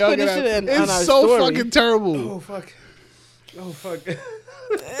 And y'all Put this gonna, shit on it's our so story. fucking terrible. Oh fuck. Oh fuck.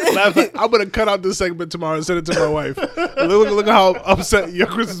 I'm gonna cut out this segment tomorrow and send it to my wife. Look how upset your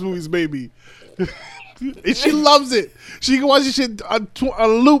Christmas movies made me. And she loves it. She can watch this shit on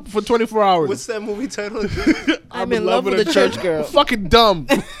loop for 24 hours. What's that movie title? I'm in love with a church girl. Fucking dumb.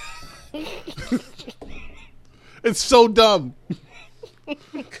 It's so dumb.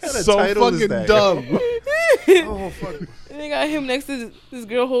 So title is fucking that? dumb. Oh fuck! And they got him next to this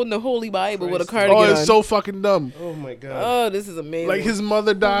girl holding the Holy Bible with a cardigan Oh, it's on. so fucking dumb. Oh my god! Oh, this is amazing. Like his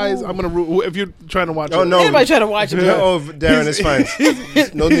mother dies. I'm gonna if you're trying to watch. Oh it. no! Anybody trying to watch it? Yeah, oh, Darren, it's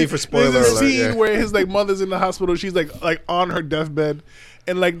fine. No need for spoiler There's a alert. scene Yeah. where his like mother's in the hospital. She's like on her deathbed,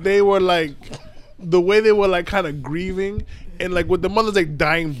 and like they were like the way they were like kind of grieving, and like with the mother's like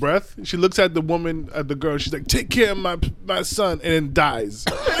dying breath, she looks at the woman at the girl. She's like, "Take care of my son," and then dies.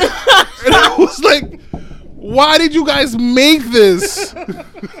 And I was like, "Why did you guys make this?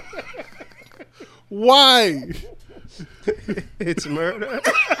 Why?" It's murder.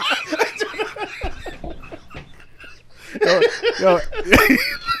 Yo,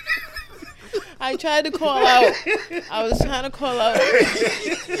 I tried to call out. I was trying to call out.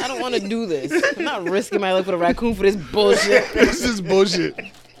 I don't want to do this. I'm not risking my life with a raccoon for this bullshit. this is bullshit.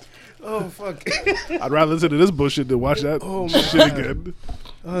 Oh fuck! I'd rather listen to this bullshit than watch that shit again.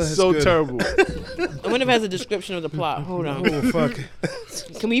 Oh, that's So good. terrible. I wonder if it has a description of the plot. Hold on. Oh fuck!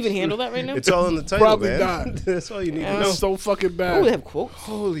 Can we even handle that right now? It's all in the title, Probably man. not. That's all you need to Oh. know. It's so fucking Oh, they bad. have quotes.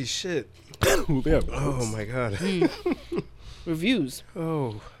 Holy shit! They have Oh my god! Reviews.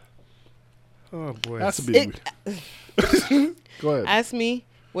 Oh. Oh boy. Has to be. Go ahead. Ask me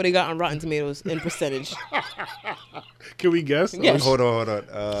what they got on Rotten Tomatoes in percentage. Can we guess? Yeah. Hold on.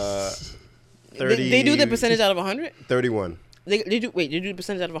 30. They do the percentage out of 100? 31. They do the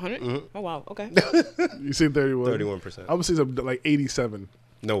percentage out of 100? Mhm. Oh, wow. Okay. You say 31. 31%. I'm gonna say something like 87.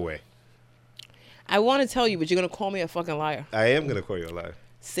 No way. I want to tell you, but you're going to call me a fucking liar. I am gonna call you a liar.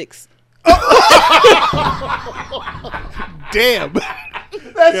 6. Damn.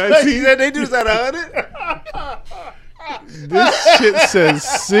 That's see? They do that 100. This shit says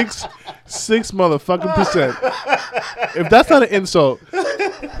six motherfucking percent. If that's not an insult,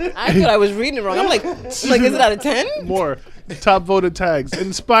 I thought I was reading it wrong. I'm like, is it out of 10? more. Top voted tags: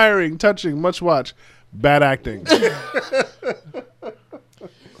 inspiring, touching, much watch, bad acting. Nigga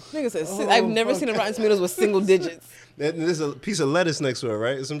said 6. I've never seen a Rotten Tomatoes with single digits. There's a piece of lettuce next to it,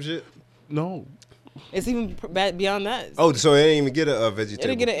 right? Or some shit. No. It's even bad beyond that. Oh, so they didn't even get a They vegetable.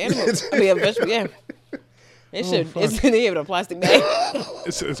 didn't get an animal. I mean, a vegetable, yeah. They should. They gave it a plastic bag.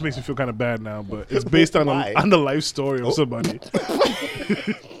 It makes me feel kind of bad now, but it's based on Why? on the life story of somebody.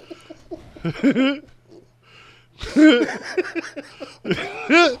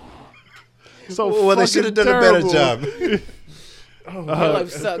 So Well, they should have done terrible. a better job. Your life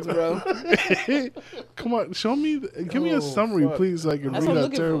sucks, bro. Come on, show me. Give me a summary, please, so I can That's read what I'm that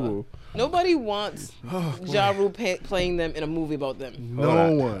looking terrible. Nobody wants Ja Rule playing them in a movie about them. No Hold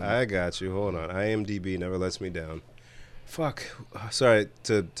on. one. I got you. Hold on. IMDb never lets me down. Fuck. Sorry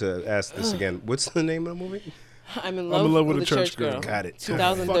to ask this again. What's the name of the movie? I'm in I'm love, with a church girl. Got it.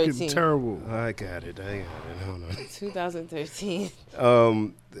 2013. Fucking terrible. I got it. Hold on. 2013.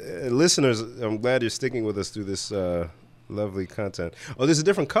 Listeners, I'm glad you're sticking with us through this lovely content. Oh, there's a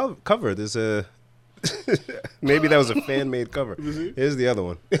different cover. There's a maybe that was a fan made cover. Here's the other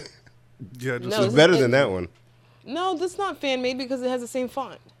one. Yeah, just No, It's better than that one. No, that's not fan made because it has the same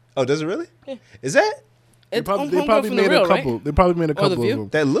font. Oh, does it really? Yeah. Is that? they It's probably, Homegirl from The made Real, a couple. right? They probably made a Or The couple View? of them.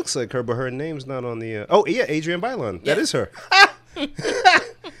 That looks like her, but her name's not on the. Oh yeah, Adrienne Bailon. That Yeah. is her.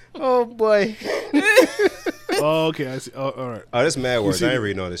 Oh boy. Oh, okay, I see. Oh, all right. Oh, that's mad words. see I ain't the-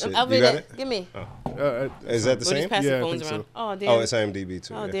 reading all this shit. I'll You read got it. it? Give me. Is that the We'll same? just pass Yeah, the I phones think around. so. Oh, damn. Oh, it's IMDb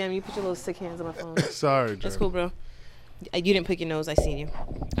too. Oh, yeah. damn. You put your little sick hands on my phone. Sorry, That's Jared. cool, bro. You didn't pick your nose. I seen you.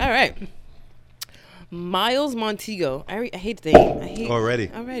 All right. Miles Montego. I hate the name. I hate Already.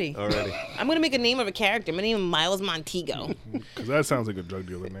 Already. Already. I'm gonna make a name of a character. My name is Miles Montego. Because that sounds like a drug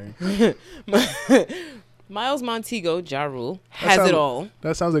dealer name. Miles Montego, Ja Rule, has it all.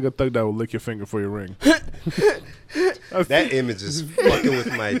 That sounds like a thug that will lick your finger for your ring. That image is fucking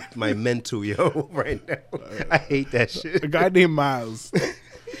with my mental, yo, right now. I hate that shit. A guy named Miles.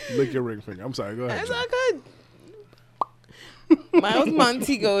 Lick your ring finger. I'm sorry. Go ahead. That's Jared. not good. Miles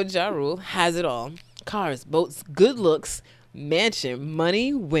Montego, Ja Rule, has it all. Cars, boats, good looks, mansion,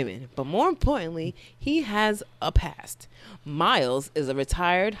 money, women. But more importantly, he has a past. Miles is a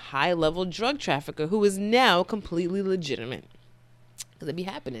retired high-level drug trafficker who is now completely legitimate. Because it be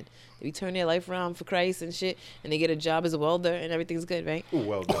happening. They be turning their life around for Christ and shit, and they get a job as a welder, and everything's good, right? Ooh,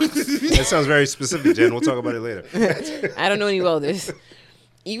 well done. That sounds very specific, Jen. We'll talk about it later. I don't know any welders.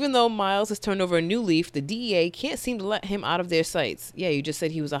 Even though Miles has turned over a new leaf, the DEA can't seem to let him out of their sights. Yeah, you just said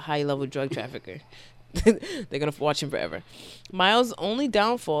he was a high-level drug trafficker. They're gonna watch him forever. Miles' only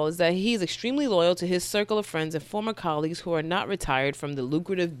downfall is that he is extremely loyal to his circle of friends and former colleagues who are not retired from the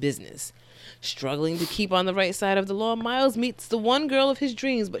lucrative business. Struggling to keep on the right side of the law, Miles meets the one girl of his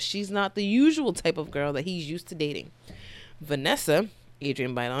dreams, but she's not the usual type of girl that he's used to dating. Vanessa,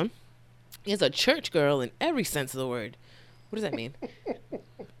 Adrienne Bailon, is a church girl in every sense of the word. What does that mean?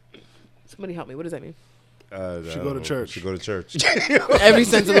 Somebody help me. What does that mean? Should go to church. Should go to church. Every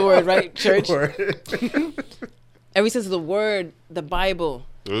sense of the word, right? Church. Word. Every sense of the word, the Bible.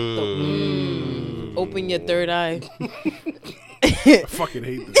 Open your third eye. I fucking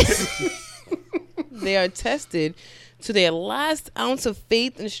hate this. They are tested to their last ounce of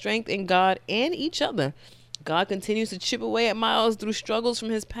faith and strength in God and each other. God continues to chip away at Miles through struggles from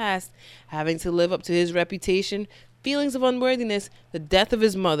his past, having to live up to his reputation, feelings of unworthiness, the death of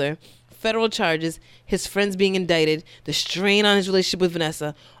his mother, federal charges, his friends being indicted, the strain on his relationship with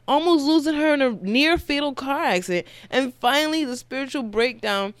Vanessa, almost losing her in a near fatal car accident, and finally the spiritual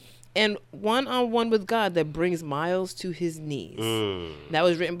breakdown and one-on-one with God that brings Miles to his knees. That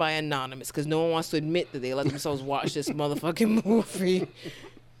was written by Anonymous because no one wants to admit that they let themselves watch this motherfucking movie.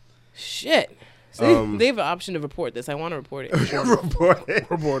 Shit. See, they have an option to report this. I want to report it.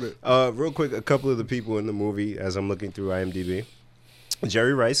 Report it. Real quick, a couple of the people in the movie, as I'm looking through IMDb.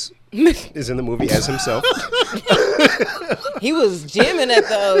 Jerry Rice is in the movie as himself. He was jamming at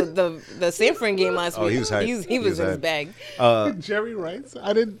the San Fran game last week. He was hype. He was in his hype. bag. Jerry Rice?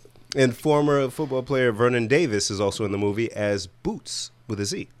 I didn't. And former football player Vernon Davis is also in the movie as Boots with a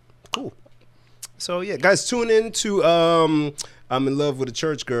Z. Cool. So, yeah, guys, tune in to I'm in Love with a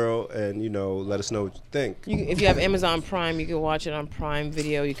Church Girl, and, let us know what you think. If you have Amazon Prime, you can watch it on Prime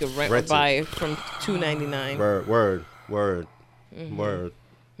Video. You can rent or buy it from $2.99. Word.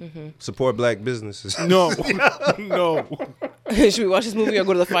 Support black businesses. No. Should we watch this movie or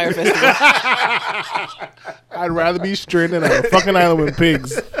go to the Fire Festival? I'd rather be stranded on a fucking island with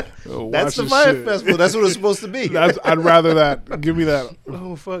pigs. That's the Fire Festival. That's what it's supposed to be. I'd rather that. Give me that.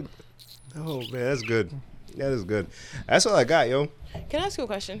 Oh, fuck. Oh, man, that's good. That is good. That's all I got, yo. Can I ask you a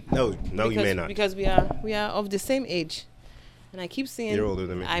question? No, you may not. Because we are of the same age. And I keep seeing... You're older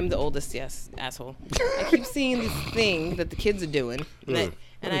than me. I'm the oldest, yes, asshole. I keep seeing this thing that the kids are doing. And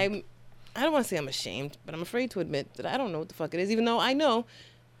I don't want to say I'm ashamed, but I'm afraid to admit that I don't know what the fuck it is, even though I know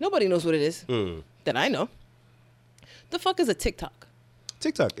nobody knows what it is that I know. The fuck is a TikTok?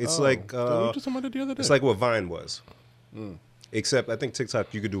 TikTok. It's like... we were just talking about it the other day. It's like what Vine was. Except I think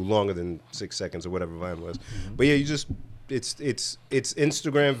TikTok you could do longer than 6 seconds or whatever Vine was. But yeah, you just... It's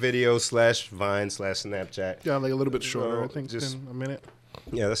Instagram video / Vine / Snapchat. Yeah, like a little bit shorter, I think, just than a minute.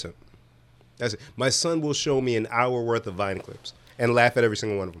 Yeah, that's it. My son will show me an hour worth of Vine clips and laugh at every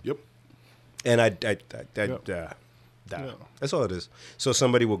single one of them. Yep. And that's all it is. So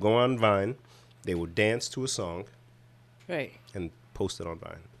somebody will go on Vine, they will dance to a song, Right. and post it on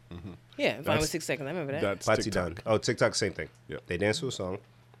Vine. Yeah, Vine was 6 seconds. I remember that. That's Patsy TikTok. done. Oh, TikTok, same thing. Yep. They dance to a song.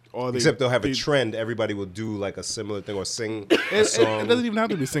 Or Except they'll have a trend. Everybody will do like a similar thing or sing a song. It doesn't even have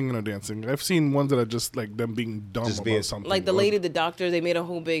to be singing or dancing. I've seen ones that are just like them being dumb Just about being- something. Like the lady, the doctor, they made a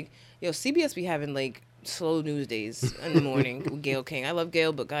whole big... CBS be having like slow news days in the morning with Gail King. I love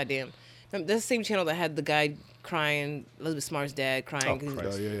Gail, but goddamn. That's the same channel that had the guy crying, Elizabeth Smart's dad crying.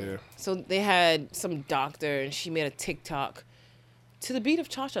 Yeah. So they had some doctor, and she made a TikTok to the beat of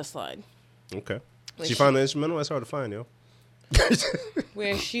Cha-Cha Slide, Okay. Like She found the instrumental? That's hard to find, yo.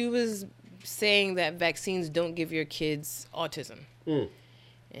 where she was saying that vaccines don't give your kids autism. And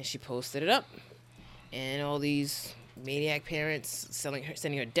she posted it up. And all these maniac parents sending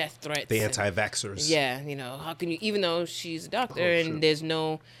her death threats. The and- anti-vaxxers. Yeah, how can you, even though she's a doctor and there's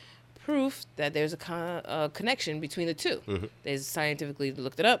no proof that there's a connection between the two. There's scientifically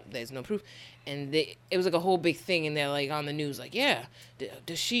looked it up. There's no proof. And it was like a whole big thing, and they're like on the news, like, yeah,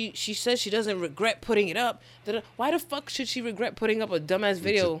 does she says she doesn't regret putting it up. Why the fuck should she regret putting up a dumbass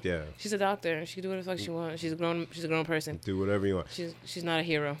video? Yeah. She's a doctor. She can do whatever the fuck she wants. She's a grown person. Do whatever you want. She's not a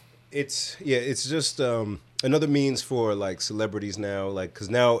hero. It's just another means for like celebrities now, like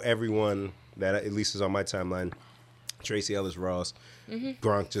because now everyone that at least is on my timeline, Tracy Ellis Ross,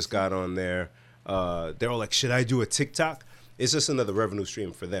 Gronk just got on there. They're all like, should I do a TikTok? It's just another revenue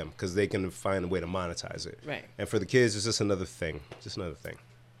stream for them because they can find a way to monetize it. Right. And for the kids, it's just another thing. That's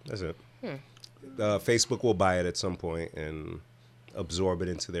it. Facebook will buy it at some point and absorb it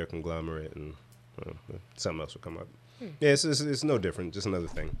into their conglomerate, and something else will come up. Yeah, it's no different. Just another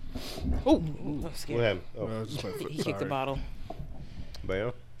thing. Oh, I'm scared. What happened? Oh, It's just my foot. He kicked the Sorry. bottle. but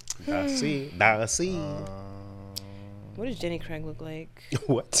yeah. Darcy. What does Jenny Craig look like?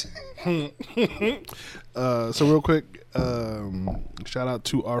 What? So real quick, shout out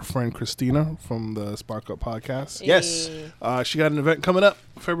to our friend Christina from the Spark Up podcast. Yes. She got an event coming up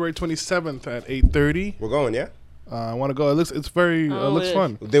February 27th at 8:30. We're going, yeah? I want to go. It's very looks it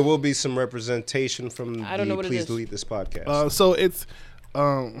fun. There will be some representation from I don't know what it Please is. Delete This podcast. So it's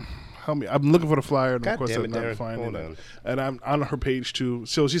help me. I'm looking for the flyer, and God of course damn I'm it, not Darren. finding Hold it. on. And I'm on her page too.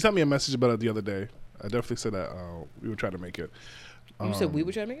 So she sent me a message about it the other day. I definitely said that we would try to make it. You said we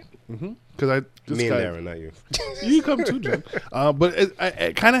were trying to make it? Because I just Me and got, Darren, not you. You come too, Jen. But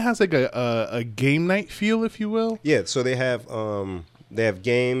it kind of has like a game night feel, if you will. Yeah, so they have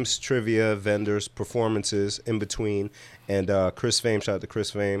games, trivia, vendors, performances in between, and Chris Fame. Shout out to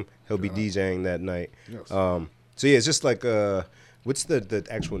Chris Fame. He'll be DJing that night. Yes. So yeah, it's just like what's the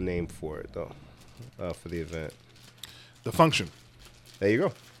actual name for it though? For the event. The function, There you go.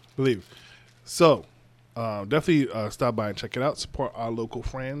 I believe. So definitely stop by and check it out. Support our local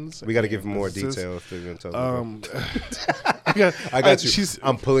friends. We got to give them more businesses. detail if they're going to tell Yeah, I got you. She's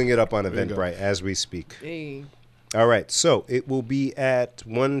I'm pulling it up on you go. Eventbrite as we speak. Hey. All right, so it will be at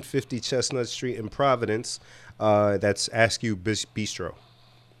 150 Chestnut Street in Providence. That's Askew Bistro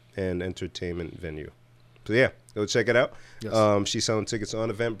and entertainment venue. So yeah, go check it out. Yes. She's selling tickets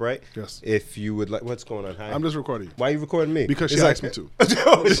on Eventbrite. Yes. If you would like, what's going on? Hi. I'm just recording Why are you recording me? because she It's asked me to.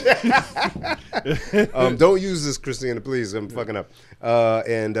 Don't use this, Christina, please. I'm fucking up.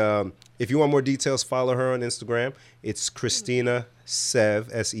 And if you want more details, follow her on Instagram. It's Christina Sev,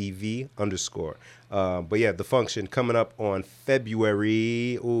 S-E-V _ but yeah, the function coming up on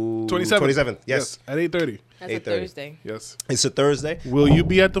February 27th. Yes. At 8:30. That's a 8:30. Thursday. Yes. It's a Thursday. Will you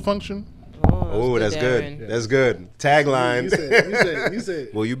be at the function? Oh, that's good. Darren. That's good. Tagline. You said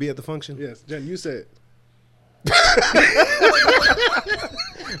it. Will you be at the function? Yes, Jen, you said it.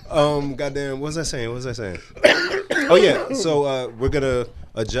 Goddamn, what was I saying? Oh yeah, so we're gonna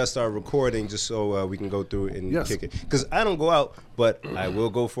adjust our recording just so we can go through it and Yes. kick it. Because I don't go out, but I will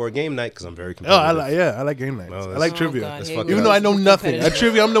go for a game night because I'm very Oh, competitive. I like game nights. Oh, I that's- like Oh, trivia. God, That's here fucking we Even go. though I know nothing. At Competitive.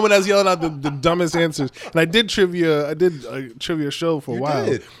 trivia, I'm the one that's yelling out the dumbest answers. And I did trivia. I did a trivia show for a You while.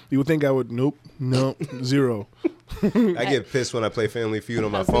 did? You would think I would. Nope. No. Zero. I get pissed when I play Family Feud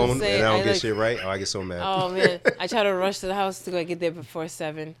on my I was gonna phone say, and I don't I get like- shit right. Oh, I get so mad. Oh, man. I try to rush to the house to go get there before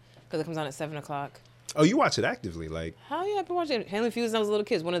 7 because it comes on at 7 o'clock. Oh, you watch it actively, like How yeah, I've been watching Family Feud since I was a little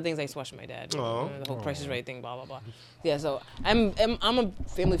kid. It's one of the things I used to watch with my dad. Aw. The whole Price is Right thing, blah blah blah. Yeah, so I'm a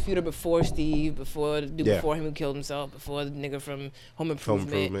Family Feuder before Steve, before the dude Yeah. before him who killed himself, before the nigga from Home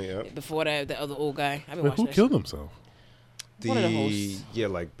Improvement, Improvement, yeah. before the other old guy. I've been Wait, watching who that killed shit. himself? One of the hosts. yeah,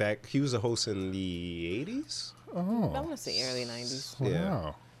 like back. He was a host in the 80s. I Oh. want to say early 90s. Yeah.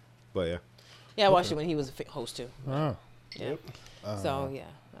 Wow. But yeah, Yeah, I watched it when he was a host too. Wow. Yeah. So yeah,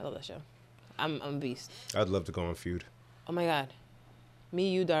 I love that show. I'm a beast. I'd love to go on Feud. Oh my god, me,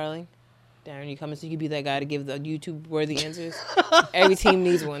 you, darling. Darren, you coming so you could be that guy to give the YouTube worthy answers. Every team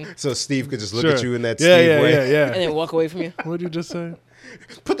needs one, and So Steve could just look Sure. at you in that Yeah, Steve yeah, way. yeah, then walk away from you. What did you just say?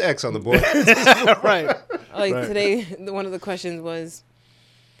 Put the X on the board. Right. Like Right. today, one of the questions was,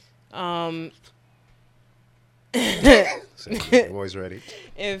 Boys ready.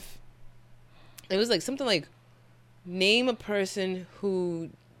 if it was like something like, name a person who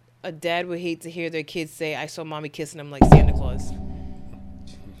a dad would hate to hear their kids say, "I saw mommy kissing him like Santa Claus."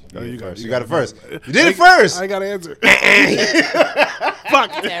 Oh, you got it. You got it first. You did it first. I got to answer.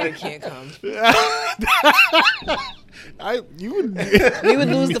 Darren can't come. You would. We would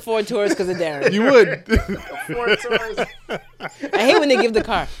lose the 4 tours because of Darren. You would. I hate when they give the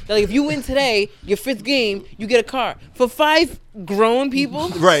car. They're like, if you win today, your 5th game, you get a car. For 5 grown people,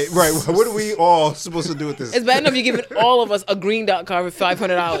 Right. What are we all supposed to do with this? it's bad enough you're giving all of us a green dot car for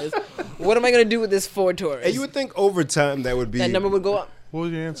 $500. What am I gonna do with this 4 tours? And you would think over time that would be. That number would go up. What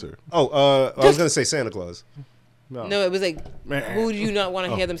was your answer? Oh, I was gonna say Santa Claus. No, it was like, Man. who do you not want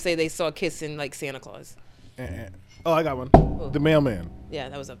to hear them say they saw kissing like Santa Claus? Oh, I got one. The mailman. Yeah,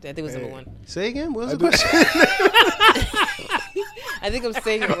 that was up there. I think it was number 1. Say again. What was I the did- question? I think I'm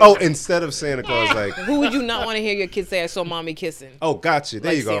saying it wrong. Oh, instead of Santa Claus, like. Who would you not want to hear your kids say, "I saw mommy kissing"? Oh, gotcha.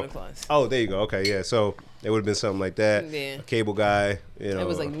 There Like you go. Santa Claus. Oh, there you go. Okay, yeah. So it would have been something like that. Yeah. A cable guy. You know. It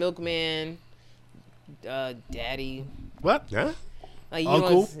was like milkman, daddy, What? Huh? like you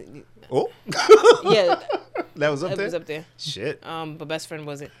Uncle? Oh, yeah, that was up it there. was up there. Shit. But best friend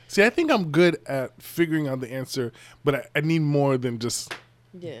wasn't. See, I think I'm good at figuring out the answer, but I need more than just.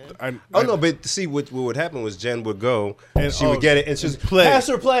 Yeah. Oh no, but see what would happen was Jen would go and And- she oh, would get it and she's play. pass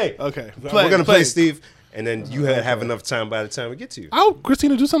or play. Okay. We're gonna play Steve, and then you have enough time by the time we get to you. Oh,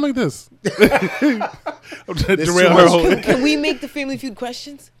 Christina, do something like this. I'm trying to too derail her much. whole. Can we make the Family Feud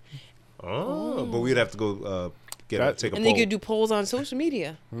questions? Oh, but we'd have to go take a And poll. they could do polls on social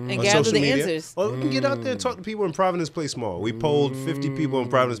media and On gather social the media. answers. Well, we can get out there and talk to people in Providence Place Mall. We polled 50 people in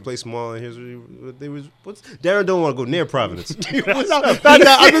Providence Place Mall, and here's what they was. Darren don't want to go near Providence. What's up? I'm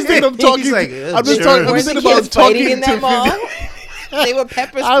just thinking of talking. He's like, I'm just sure. talking. I'm Weren't just the thinking about kids fighting talking in that to. mall? They were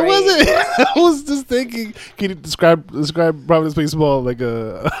pepper sprayed. I wasn't. I was just thinking. Can you describe Providence Place Mall like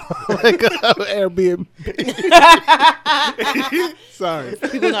a like a Airbnb? Sorry.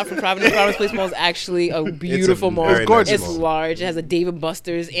 People not from Providence. Providence Place Mall is actually a beautiful mall. very nice It's mall. large. It has a Dave and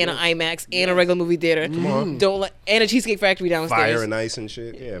Buster's and an IMAX and a regular movie theater. And a Cheesecake Factory downstairs. Fire and ice and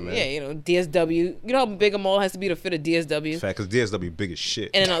shit. Yeah, man. Yeah, you know, DSW. You know how big a mall has to be to fit a DSW? Fact, because DSW big as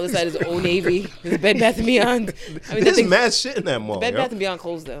shit. And then on the other side is Old Navy. There's Bed Bath & Beyond. I mean, that There's thing, mad shit in that mall. Bed yo. Bath & Beyond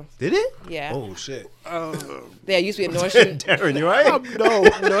closed, though. Did it? Yeah. Oh shit. Yeah, it used to be at Nordstrom. Darren, you right? No,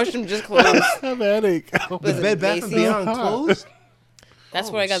 Nordstrom just closed. I have a headache. The Listen, Bed Bath and Macy's. Beyond closed. That's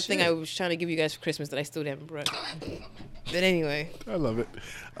where I got the thing shit. I was trying to give you guys for Christmas that I still haven't brought. But anyway. I love it.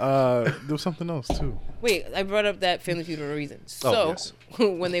 There was something else too. Wait, I brought up that Family Feud for a reason. So, yes.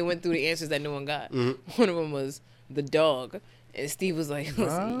 when they went through the answers that no one got, one of them was the dog. And Steve was like,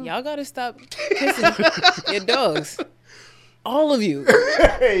 listen, y'all got to stop kissing your dogs. All of you.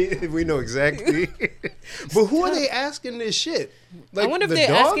 Hey, we know exactly. But who are they asking this shit? I Like, wonder if the they're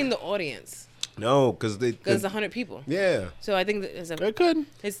dog? asking the audience. No, because they. Because it's 100 people. Yeah, So I think that I could.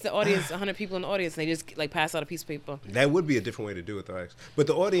 it's the audience, 100 people in the audience, and they just like pass out a piece of paper. that would be a different way to do it, though. Actually. But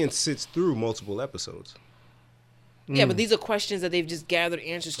the audience sits through multiple episodes. Yeah, but these are questions that they've just gathered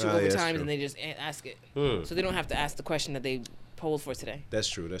answers to Ah, over yeah, that's time, true. and they just ask it. Hmm. So they don't have to ask the question that they polled for today. That's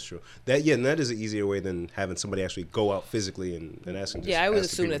true. That's true. That and that is an easier way than having somebody actually go out physically and asking. Yeah, I would ask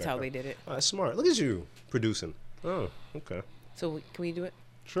the assume people that's that how come. they did it. Oh, that's smart. Look at you producing. Oh, okay. So can we do it?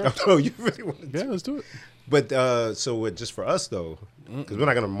 Sure. Oh, you really want to? Yeah, let's do it. But so just for us though, because we're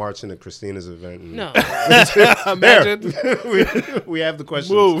not gonna march into Christina's event. And No. Imagine. we have the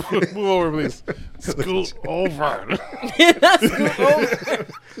questions. Move over, please. Scoot over. That's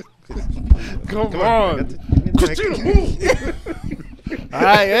cool. Come on. Christina, move. All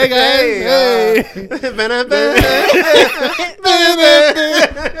right, hey guys. Hey.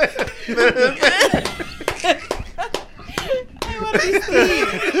 I want to be Steve.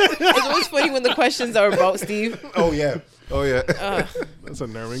 It's always funny when the questions are about Steve. Oh yeah. Oh yeah. That's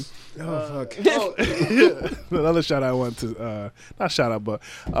unnerving. Oh fuck. Another shout out I want to not shout out, but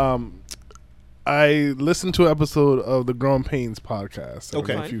I listened to an episode of the Growing Pains podcast. I don't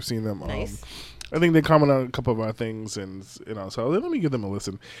Okay. know if you've seen them. Nice. I think they comment on a couple of our things, and so let me give them a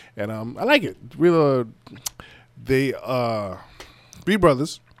listen. And I like it. Really, they three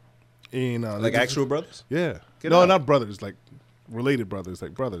brothers in Like actual brothers, yeah. Get No, out. not brothers, like related brothers,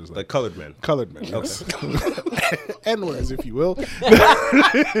 like brothers, like colored men. colored men. Yes. N-words, if you will.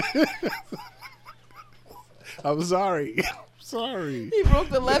 I'm sorry. Sorry. He broke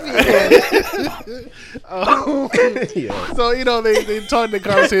the levee. Yeah. So they talk, they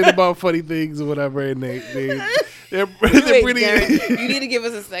conversate about funny things or whatever, and they're Wait, pretty. Darren, you need to give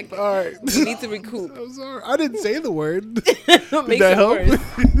us a second. All right. You need to recoup. I'm sorry. I didn't say the word. What makes that it help? worse?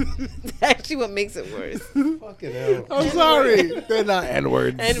 Actually, what makes it worse? Fucking hell. I'm sorry. They're not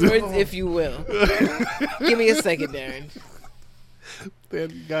N-words. N-words, if you will. Give me a second, Darren.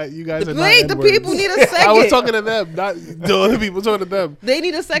 You guys are not Wait, the N-words. people need a second. I was talking to them, not the other people talking to them. They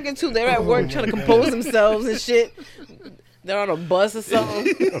need a second too. They're at work trying to compose themselves and shit. They're on a bus or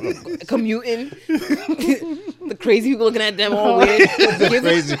something, commuting. The crazy people looking at them all weird. Give them,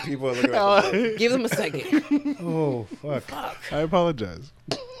 Crazy people are looking at give them a second. Oh fuck. I apologize.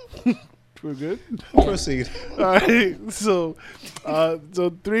 We're good. Proceed. All right. So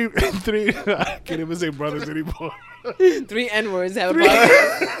three. I can't even say brothers anymore. 3 N-words have a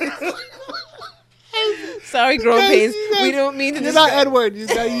podcast. Sorry, Growing Pains. We don't mean to You're not discuss. N-word. You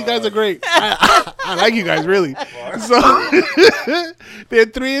guys are great. I like you guys really. So they're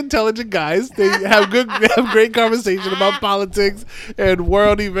 3 intelligent guys. They have great conversation about politics and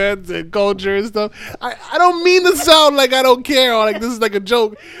world events and culture and stuff. I don't mean to sound like I don't care or like this is like a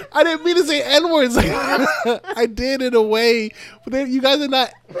joke. I didn't mean to say N-words. Like, I did in a way, but you guys are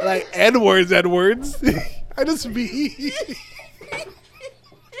not like N-words. I just mean.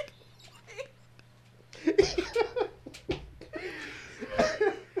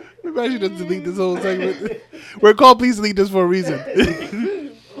 Maybe I should just delete this whole segment. We're called Please Delete This for a reason.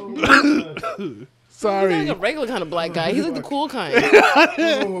 He's Sorry. like a regular kind of black guy. He's like the cool kind.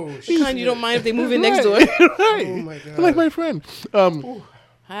 Oh The kind you don't mind if they move in next door. Right. Oh my god. Like my friend.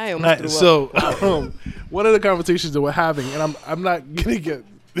 Hi, I almost threw up. So one of the conversations that we're having, and I'm not gonna get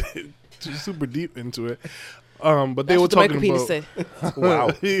super deep into it. But they That's were what the talking micropenis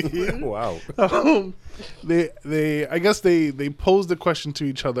about. said. Wow. They I guess they posed the question to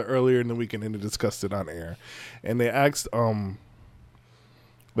each other earlier in the weekend and they discussed it on air, and they asked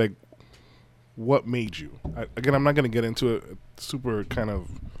like, what made you? Again, I'm not gonna get into it. Super kind of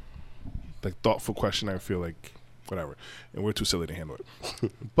like thoughtful question. I feel like whatever, and we're too silly to handle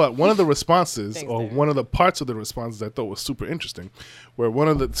it. But one of the responses, Thanks, or Darren. one of the parts of the responses I thought was super interesting, where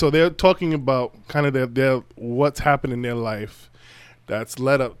so they're talking about kind of their what's happened in their life that's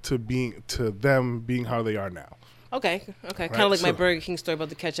led up to them being how they are now, Okay. Kind Right, of like my so- Burger King story about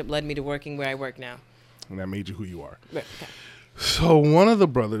the ketchup led me to working where I work now. and that made you who you are. Right. Okay. So one of the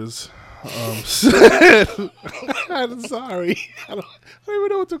brothers said, "I'm sorry, I don't even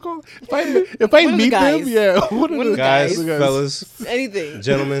know what to call it. If I One of the meet them, guys. yeah, one of the Guys, guys. fellas, Anything.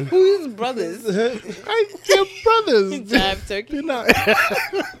 gentlemen. Who's brothers? They're brothers. Jive turkey. They're not.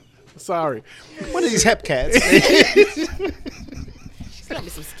 Sorry. What are these hep cats? She's got me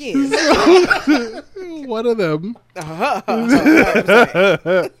some skins. One of them. Uh-huh.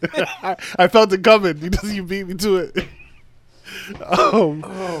 I felt it coming. You beat me to it.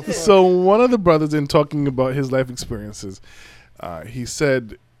 So one of the brothers, in talking about his life experiences, he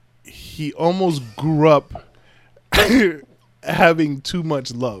said he almost grew up having too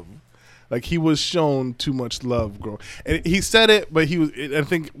much love. Like he was shown too much love growing. And he said it, but I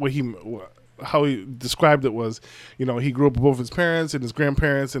think how he described it was, he grew up with both his parents and his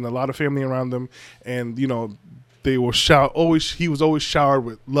grandparents and a lot of family around them, and they were he was always showered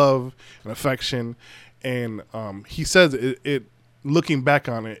with love and affection, and he says it looking back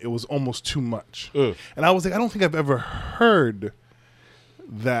on it was almost too much. And I was like, I don't think I've ever heard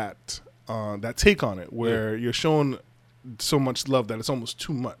that take on it, where you're shown so much love that it's almost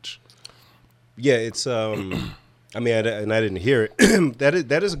too much. Yeah, it's. I mean, I didn't hear it.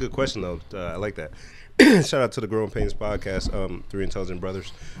 that is a good question though. I like that. Shout out to the Growing Pains podcast. Three Intelligent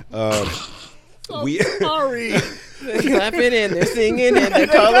Brothers. We Sorry. They're clapping and they're singing and they're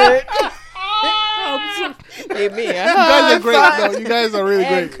coloring. Hey, me. You guys are great. No, you guys are really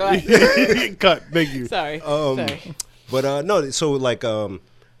And great. Cut. Thank you. Sorry. But no, so like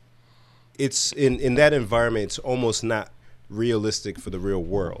it's in that environment, it's almost not realistic for the real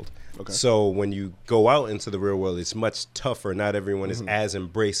world. Okay. So when you go out into the real world, it's much tougher. Not everyone is as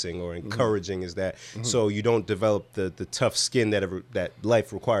embracing or encouraging as that. So you don't develop the tough skin that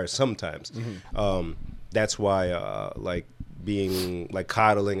life requires sometimes. That's why like being like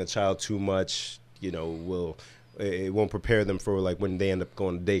coddling a child too much, it won't prepare them for like when they end up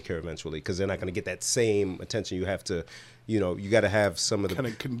going to daycare eventually, because they're not going to get that same attention. You have to, you got to have some of the kind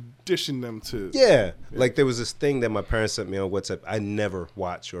of condition them to. Yeah, like there was this thing that my parents sent me on WhatsApp. I never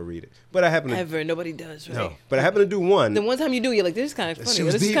watch or read it, but I happen to Ever. Nobody does, right? no, but I happen to do one. The one time you do, you're like, this is kind of funny. She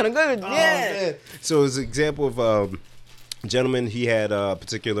was This is deep. kind of good. Oh, Yeah. man. So it's an example of a gentleman. He had a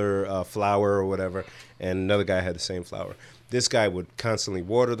particular flower or whatever, and another guy had the same flower. This guy would constantly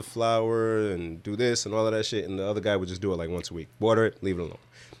water the flower and do this and all of that shit, and the other guy would just do it like once a week. Water it, leave it alone.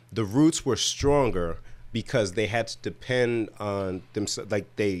 The roots were stronger because they had to depend on themselves. Like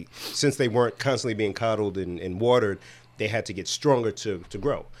since they weren't constantly being coddled and watered, they had to get stronger to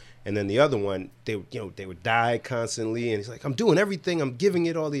grow. And then the other one, they would die constantly, and he's like, I'm doing everything, I'm giving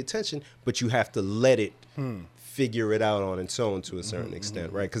it all the attention, but you have to let it figure it out on its own to a certain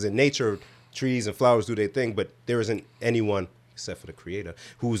extent, right? Because in nature, trees and flowers do their thing, but there isn't anyone except for the creator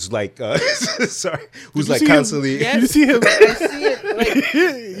who's like, sorry, who's like constantly. Yes. You see him? I see it. Like,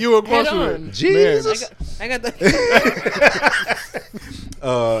 You were across head from on. it. Jesus. I got the.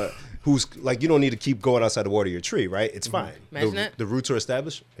 Who's like, you don't need to keep going outside to water your tree, right? It's fine. Imagine that. The roots are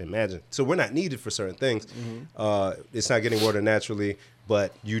established. Imagine. So we're not needed for certain things. It's not getting water naturally,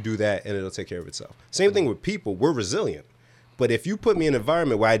 but you do that and it'll take care of itself. Same thing with people. We're resilient. But if you put me in an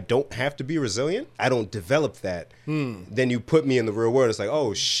environment where I don't have to be resilient, I don't develop that, then you put me in the real world. It's like,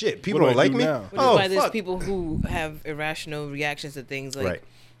 oh, shit, people What don't do I like do me? now? Which is Oh, why there's fuck. people who have irrational reactions to things like, Right.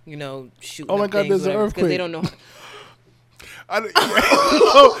 shooting Oh my up God, things, there's an whatever, because they earthquake. don't know. No,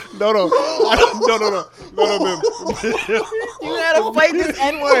 You gotta fight this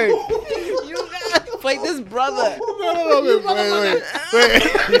N-word. You gotta fight this brother.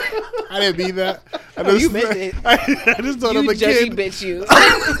 wait. I didn't mean that. I just, you meant it. I just thought You of a judgy kid. bitch, you.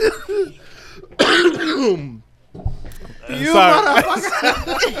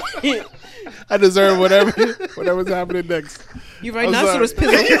 Sorry. I deserve whatever's happening next. You I'm rhinoceros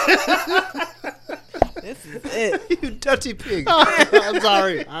pizzle. This is it. You dirty pig. I'm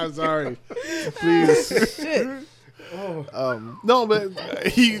sorry. Please. Shit. No, but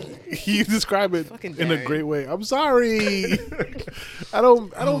he described it Fucking in a Darren. great way. I'm sorry. I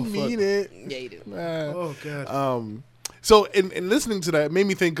don't mean it. Yeah, you do. Oh God. So in listening to that, it made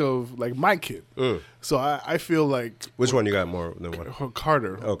me think of like my kid. So I feel like Which one you got more than one?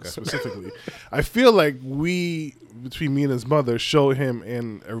 Carter Okay. specifically. I feel like we, between me and his mother, show him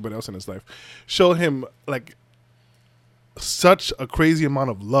and everybody else in his life, show him like such a crazy amount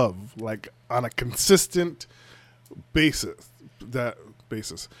of love, like on a consistent basis.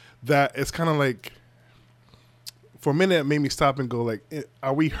 That it's kind of like, for a minute, it made me stop and go like,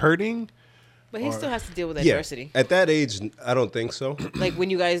 are we hurting? But he still has to deal with Yeah. adversity. At that age, I don't think so. Like when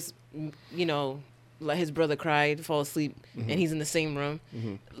you guys, let his brother cried, fall asleep, and he's in the same room.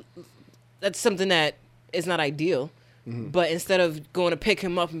 That's something that is not ideal. But instead of going to pick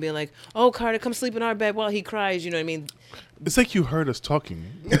him up and being like, "Oh, Carter, come sleep in our bed while he cries," you know what I mean? It's like you heard us talking,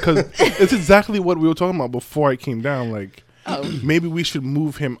 because it's exactly what we were talking about before I came down. Like, maybe we should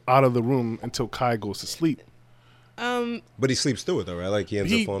move him out of the room until Kai goes to sleep. But he sleeps through it though, right? Like he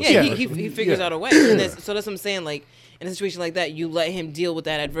ends up falling Yeah, asleep. he figures out a way. And so that's what I'm saying. Like in a situation like that, you let him deal with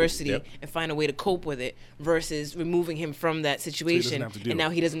that adversity and find a way to cope with it, versus removing him from that situation. have to deal And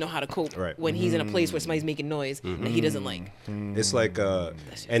now he doesn't know how to cope when he's in a place where somebody's making noise that he doesn't like. It's like,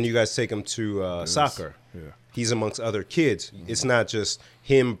 and you guys take him to soccer. Yeah. He's amongst other kids. It's not just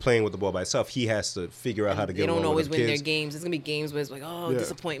him playing with the ball by himself. He has to figure out how to They get don't along always with win kids. their games. There's gonna be games where it's like, oh, Yeah.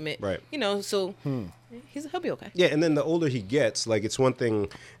 disappointment. Right. So he'll be okay. Yeah, and then the older he gets, like it's one thing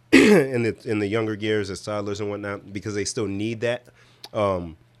in the younger years as toddlers and whatnot, because they still need that,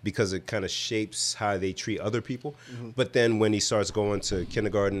 because it kind of shapes how they treat other people. But then when he starts going to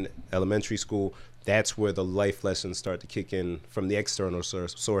kindergarten, elementary school, that's where the life lessons start to kick in from the external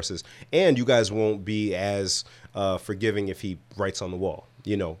sources. And you guys won't be as forgiving if he writes on the wall.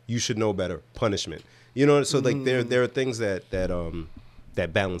 You should know better. Punishment. So like there are things that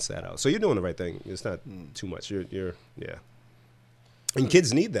balance that out. So you're doing the right thing. It's not too much. You're yeah. And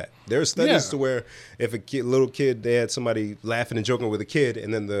kids need that. There are studies to where if a little kid, they had somebody laughing and joking with a kid,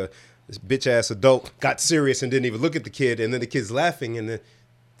 and then this bitch ass adult got serious and didn't even look at the kid, and then the kid's laughing, and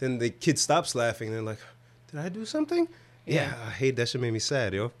then the kid stops laughing, and they're like, "Did I do something?" Yeah, I hate that shit. Made me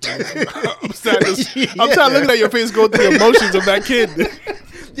sad, yo. I'm sad. I'm tired looking at your face, going through the emotions of that kid.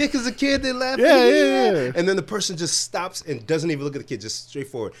 Yeah, because the kid, they laugh. Yeah. And then the person just stops and doesn't even look at the kid, just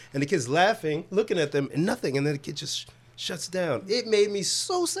straightforward. And the kid's laughing, looking at them, and nothing. And then the kid just shuts down. It made me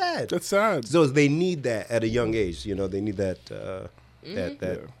so sad. That's sad. So they need that at a young age. They need that,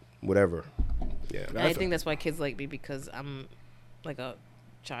 whatever. Yeah. And I think that's why kids like me, because I'm like a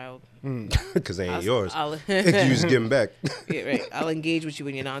child. Because they ain't yours. I'll You just give them back. Yeah, right. I'll engage with you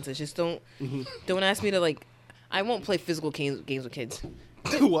in your nonsense. Just don't ask me to like. I won't play physical games with kids.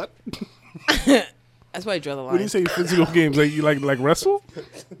 What? That's why I draw the line. When you say physical games, like you like wrestle?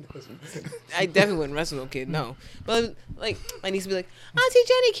 I definitely wouldn't wrestle with a kid. No, but like my niece would be like, "Auntie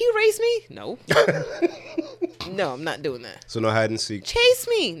Jenny, can you race me?" No, no, I'm not doing that. So no hide and seek. Chase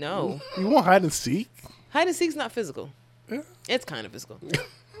me? No. You want hide and seek? Hide and seek's not physical. Yeah. It's kind of physical,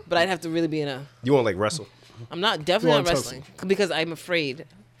 but I'd have to really be in a. You want like wrestle? I'm not definitely You not want wrestling because I'm afraid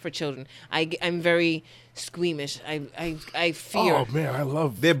for children. I'm very squeamish. I fear. Oh man, I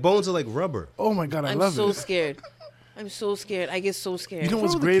love. Their bones are like rubber. Oh my god, I I'm love so it. scared. I'm so scared. I get so scared. You know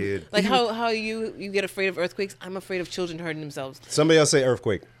what's Throw the great? kid. like how you get afraid of earthquakes? I'm afraid of children hurting themselves. Somebody else say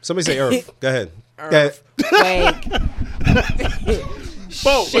earthquake. Somebody say earth. Go ahead. Go ahead. Earthquake.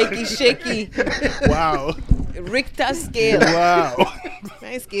 Shaky, shaky. Wow, Richter scale. wow, I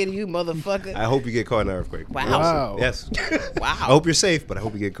ain't scared of you, motherfucker. I hope you get caught in an earthquake. wow. Yes. Wow. I hope you're safe, but I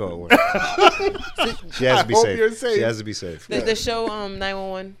hope you get caught. She has to be hope safe. you're safe. She has to be safe. The show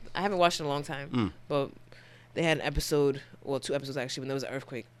 911. I haven't watched it in a long time, but they had an episode, well, 2 episodes actually, when there was an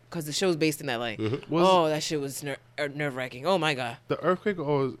earthquake. Because the show's based in LA. Oh, that shit was nerve wracking. Oh my god, The earthquake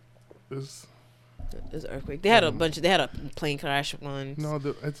or is there's an earthquake. They had a bunch. They had a plane crash once. no?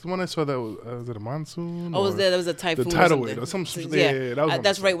 It's the one I saw that was it a monsoon? Oh, was or- there? There was a typhoon. The tidal or wave something. or some. Yeah, that was one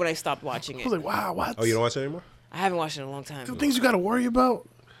that's I right when I stopped watching I it. was like, wow, what? Oh, you don't watch it anymore? I haven't watched it in a long time. The things you got to worry about.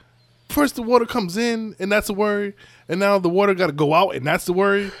 First, the water comes in, and that's a worry. And now the water got to go out, and that's the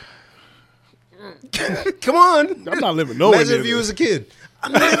worry. Come on. I'm not living nowhere Imagine near if you this. was a kid.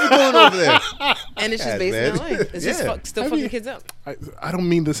 I'm never going over there. And it's just God, based man. in LA. It's just Yeah. still I fucking mean- kids up. I don't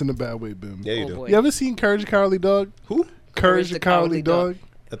mean this in a bad way, Bim. Yeah, you Oh, do. boy. You ever seen Courage the Cowardly Dog? Who? Courage the Cowardly Dog.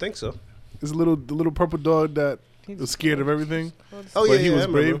 I think so. It's the little purple dog that was scared of everything, Oh, but yeah, he yeah, was I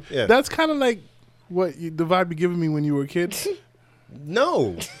remember. brave. Yeah. That's kind of like the vibe you giving me when you were a kid.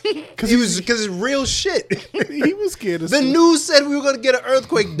 No, because it's real shit. He was scared. The news said we were going to get an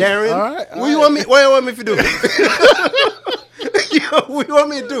earthquake, Darren. All right, What do you want me? What do you want me to do? What do you want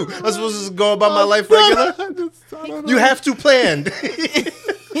me to do? I'm supposed to just go about my life regular? You have to plan.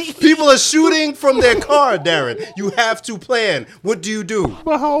 People are shooting from their car, Darren. You have to plan. What do you do?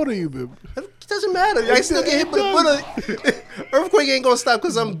 But how old are you, babe? It doesn't matter. I still get hit with a bullet. Earthquake ain't gonna stop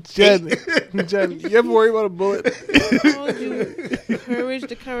because I'm Jen, you ever worry about a bullet? Called you Courage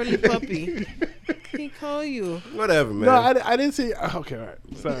the Cowardly Puppy. He called you. Whatever, man. No, I didn't say. Okay, all right.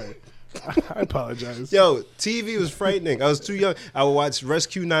 Sorry. I apologize. Yo, TV was frightening. I was too young. I would watch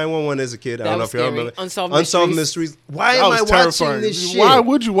Rescue 911 as a kid. I don't know if y'all remember. Unsolved Mysteries. Why That am was I terrifying. watching this shit? Why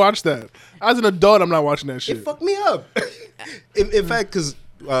would you watch that? As an adult, I'm not watching that shit. It fucked me up. In fact, because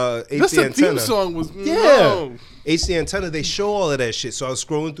Just HD the theme Antenna. song was Yeah. HD Antenna, they show all of that shit. So I was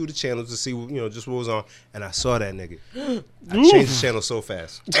scrolling through the channels to see, just what was on, and I saw that nigga. I changed the channel so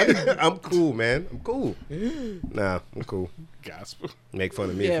fast. I'm cool, man. I'm cool. Nah, I'm cool. Gasp. Make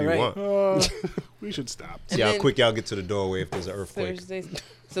fun of me Yeah, if you right. want. We should stop. And See how then quick y'all get to the doorway if there's an earthquake. Thursdays.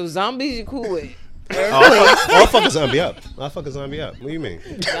 So zombies you cool with. I'll fuck a zombie up. What do you mean?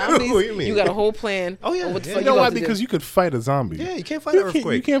 Zombies, What do you mean? you got a whole plan. Oh, yeah. on what the Yeah, fuck You know about why? to do. Because you could fight a zombie. Yeah, you can't fight an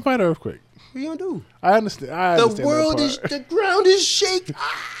earthquake. You can't fight an earthquake. What are you gonna do? I understand. The world is, the ground is shaking.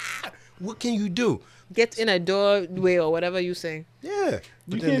 Ah! What can you do? Get in a doorway or whatever you say. Yeah. You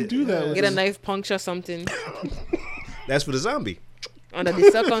But then can't do that. Get a knife, puncture something. That's for the zombie. Under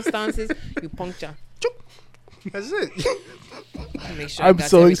the circumstances, you puncture. That's it. Make sure I I'm got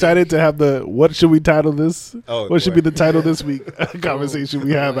so everything. excited to have the. What should we title this? Oh, what should boy. be the title this week? Conversation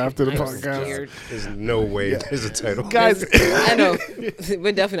we have after the I'm podcast. scared. There's no way there's a title. Guys, I know.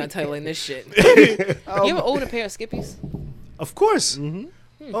 We're definitely not titling this shit. You ever own a pair of Skippies? Of course.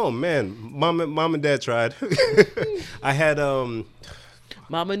 Oh man, mom and dad tried. I had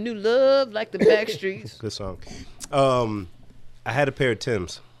Mama knew love like the back streets. good song. I had a pair of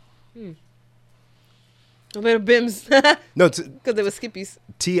Tims. A pair of Bims. Because No, they were Skippies.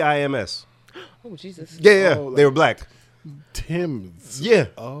 TIMS. Oh, Jesus. Yeah, Oh, they were black. Tim's. Yeah,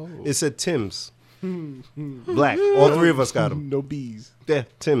 Oh. it said Tims. Black. All three of us got them. No bees. Yeah,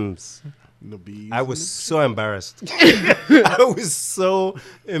 Tims. No bees. I was so embarrassed. I was so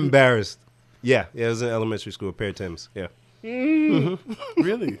embarrassed. Yeah, it was in elementary school. A pair of Tims. Yeah,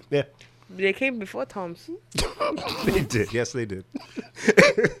 really. yeah. They came before Tom's. They did. Yes, they did.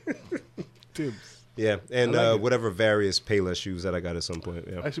 Tim's. Yeah, and I like it. whatever various Payless shoes that I got at some point.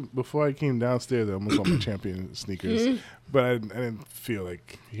 Yeah. Actually, before I came downstairs, I almost bought my Champion sneakers, but I didn't feel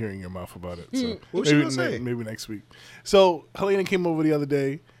like hearing your mouth about it. So What was she maybe, gonna say? maybe next week. So Helena came over the other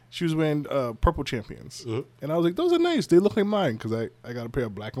day. She was wearing purple Champions, and I was like, "Those are nice. They look like mine because I got a pair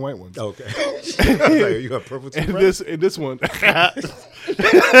of black and white ones." Okay. I was like, you got purple And toothbrush? this one, That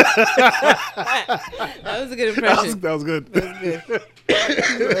was a good impression. that was good.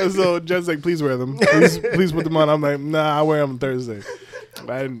 And so Jen's like, "Please wear them. Please put them on." I'm like, "Nah, I wear them Thursday." But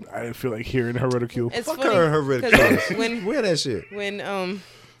I didn't feel like hearing her ridicule. It's Fuck funny her and her 'cause ridiculous. when Wear that shit.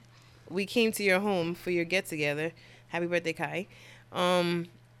 we came to your home for your get together, happy birthday, Kai.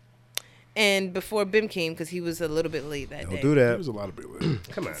 And before Bim came, because he was a little bit late that Don't day. do There that. was a lot of people.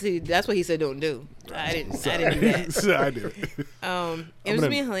 Come on. See, that's what he said don't do. I didn't do that. I did. It was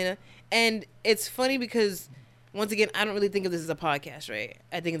me and Helena. And it's funny because, once again, I don't really think of this as a podcast, right?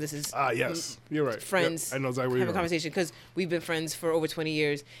 I think of this as Yes, you're right. friends Yep, I know exactly where have you're a going. conversation because we've been friends for over 20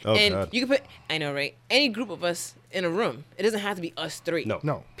 years. Oh, and God. you can put, I know, right? Any group of us in a room. It doesn't have to be us three.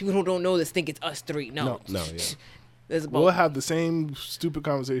 No. People who don't know this think it's us three. No. No, yeah. There's We'll about, have the same stupid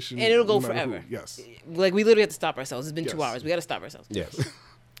conversation, and it'll go no matter who. forever. Yes. Like, we literally have to stop ourselves. It's been 2 Yes. hours. We got to stop ourselves. Yes.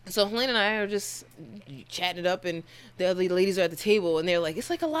 So Helena and I are just chatting it up, and the other ladies are at the table, and they're like, it's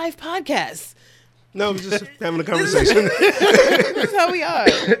like a live podcast. No, we're just having a conversation. That's how we are.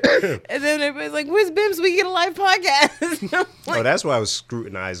 And then everybody's like, where's Bim so we can get a live podcast? I'm like, Oh, that's why I was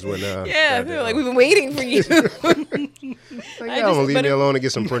scrutnized when. yeah, they're like, we've been waiting for you. I'm gonna leave me alone and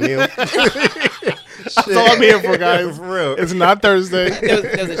get some Pernil. That's all I'm here for, guys. For real. It's not Thursday.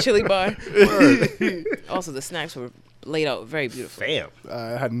 There was a chili bar. Also, the snacks were laid out very beautiful. Bam.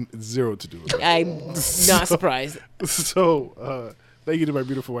 I had zero to do with it. I'm not surprised. So, thank you to my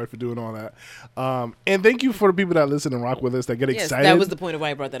beautiful wife for doing all that. And thank you for the people that listen and rock with us, that get Yes, excited. that was the point of why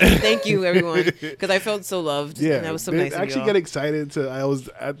I brought that up. Thank you, everyone, because I felt so loved. Yeah, and that was so they nice of actually y'all. get excited. I was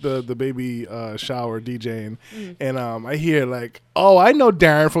at the baby shower DJing, Mm. and I hear like, "Oh, I know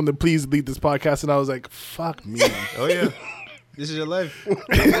Darren from the Please Lead This podcast," and I was like, "Fuck me." Oh yeah. This is your life.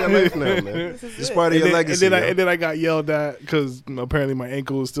 This is your life now, man. This is part of your legacy. And then I got yelled at because apparently my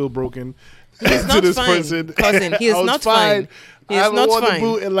ankle is still broken. He's not fine, cousin. He is not fine. He I is haven't not worn the fine.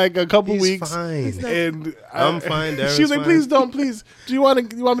 boot in like a couple He's weeks. fine. And I'm fine. Darren's she was like, fine. "Please don't, please. Do you want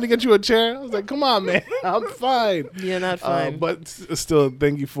me to get you a chair?" I was like, "Come on, man, I'm fine." You're not fine. But still,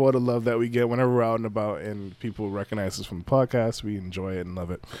 thank you for the love that we get whenever we're out and about, and people recognize us from the podcast. We enjoy it and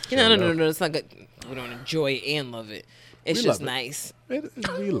love it. No. It's not good. We don't enjoy and love it. It's We just love it. nice.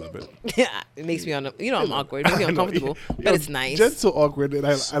 We love it. Yeah, it makes me I'm awkward. It makes me uncomfortable, but it's nice. Jen's so awkward, and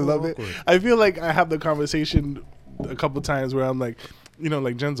I love it. awkward. I feel like I have the conversation a couple times where I'm like,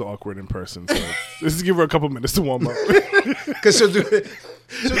 like Jen's awkward in person, so let's just give her a couple minutes to warm up. Because she'll do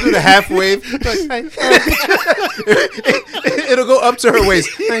the half wave. It'll go up to her waist.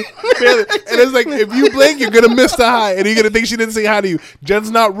 And it's like, if you blink, you're gonna miss the hi, and you're gonna think she didn't say hi to you.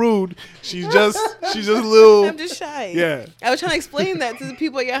 Jen's not rude. She's just a little. I'm just shy. Yeah. I was trying to explain that to the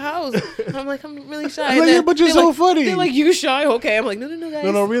people at your house. I'm like, I'm really shy. I'm And like, then yeah, but you're they're so like- funny. They're like, you shy? Okay. I'm like, no, guys.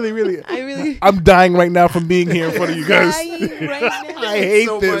 No, really. I really. I'm dying right now from being here in front of you guys. Dying right now. I hate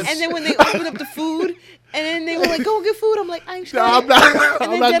So this. much. And then when they opened up the food, and then they were like, "Go get food," I'm like, "I'm shy." No, I'm not. And I'm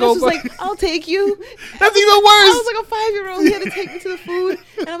then not Dennis going. was like, "I'll take you." That's even I worse. was like a 5-year-old. He had to take me to the food,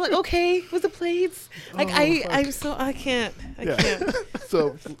 and I'm like, "Okay, with the plates." Like I can't. I can't.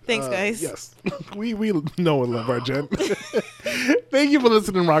 So Thanks, guys. Yes, we know and love our Jen. Thank you for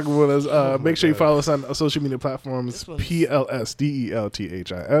listening and rocking with us. Make sure you follow us on social media platforms, This one's-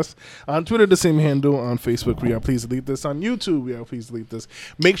 PLSDELTHIS. On Twitter, the same handle. On Facebook, we are Please Delete This. On YouTube, we are Please Delete This.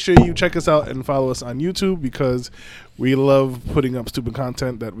 Make sure you check us out and follow us on YouTube because we love putting up stupid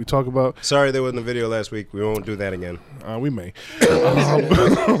content that we talk about. Sorry there wasn't a video last week. We won't do that again. We may.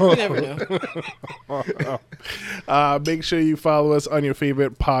 You never know. Make sure you follow us on your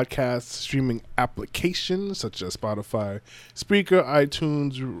favorite podcast streaming applications such as Spotify, Spreaker,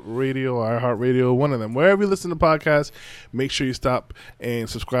 iTunes, Radio, iHeartRadio, one of them. Wherever you listen to podcasts, make sure you stop and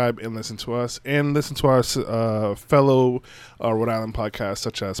subscribe and listen to us and listen to our fellow Rhode Island podcasts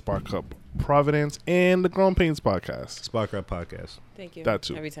such as Spark Up Providence and the Grown Pains podcast. Spark Up Podcast. Thank you. That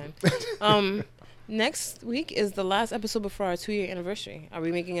too. Every time. Next week is the last episode before our 2-year anniversary. Are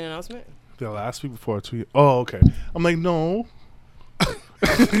we making an announcement? The last week before 2 years. Oh, okay. I'm like, no. I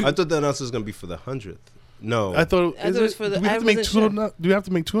thought the announcement was going to be for the 100th. No. I thought it was for the. Do we have I to make wasn't two? sure. Do you have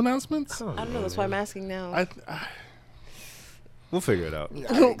to make two announcements? I don't know. That's why I'm asking now. We'll figure it out.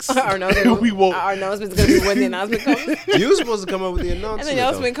 Our announcement, We won't. Our announcement's gonna be when the announcement comes. You were supposed to come up with the announcement. And then the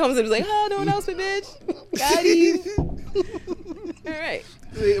announcement comes and it's like, "Oh, no announcement, bitch. Got you." All right.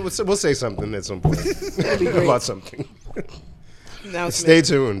 We'll say something at some point about something. Announcement. Stay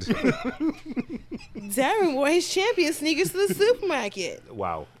tuned. Darren wore his champion sneakers to the supermarket.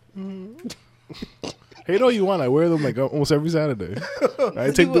 Wow. Hate all you want. I wear them like almost every Saturday. When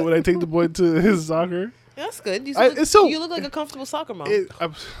I take the boy to his soccer. That's good. You you look like a comfortable soccer mom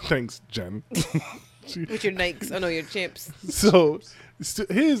Thanks, Jen. with your Nikes. Oh no, your chimps. So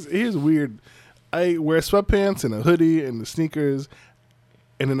here's weird. I wear sweatpants and a hoodie and the sneakers,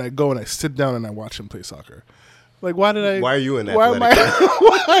 and then I go and I sit down and I watch him play soccer. Like, why are you in athletic?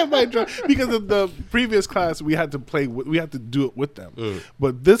 Why am I because of the previous class we had to we had to do it with them.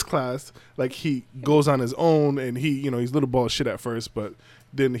 But this class, like, he goes on his own and he's little ball shit at first, but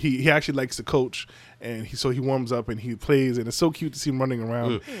then he actually likes to coach and he warms up and he plays and it's so cute to see him running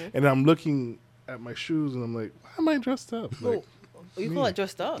around. And I'm looking at my shoes and I'm like, why am I dressed up? Like, You call it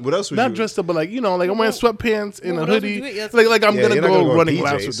dressed up? What else would not you? dressed up, but like I'm wearing sweatpants and a what else would hoodie. you do? Yes. Like I'm Yeah, gonna you're not go gonna go in running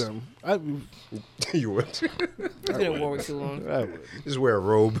laps with PJs. them. You would. It's been in Warwick too long. I would. Just wear a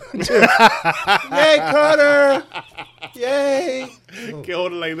robe. Yay, Carter! Yay! Can't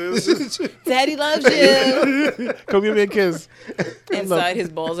hold it like this. Daddy loves you. Come give me a kiss. Inside his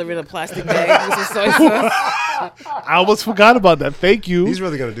balls are in a plastic bag with some soy sauce. I almost forgot about that. Thank you. He's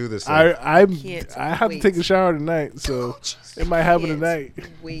really gonna do this. Thing. I Can't have to wait. take a shower tonight, so it might happen tonight.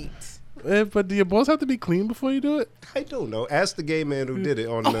 Wait. But do your balls have to be clean before you do it? I don't know. Ask the gay man who did it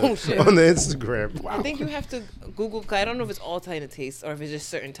on shit. on the Instagram. I think you have to Google. 'Cause I don't know if it's all kind of tastes or if it's just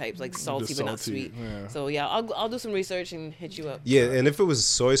certain types, like salty Just but not salty, sweet. yeah. So yeah, I'll do some research and hit you up. Yeah, and if it was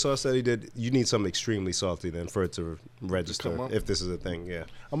soy sauce that he did, you need something extremely salty then for it to register. Come up. If this is a thing, yeah.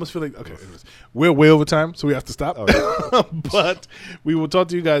 I almost feel like anyways, we're way over time, so we have to stop. Oh, But we will talk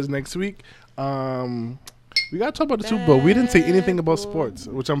to you guys next week. We gotta talk about the Super Bowl. We didn't say anything about sports,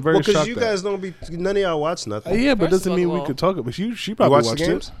 which I'm very Well, because shocked. you at. guys don't be none of y'all watch nothing. Yeah, but it First doesn't of mean we all- could talk about. She You probably watch the watched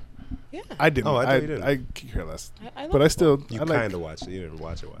games? it. Yeah. I didn't. Oh, I thought you didn't. I could care less. I love But I still. You I like, kind of watched it. You didn't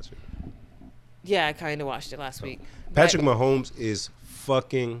watch it. Yeah, I kind of watched it last week. Patrick Mahomes is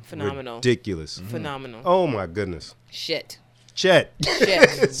fucking Phenomenal. ridiculous. Phenomenal. Oh my goodness. Shit. Chet.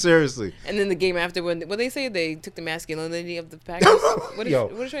 Chet. Seriously. And then the game after, when what they say, they took the masculinity of the Packers. What did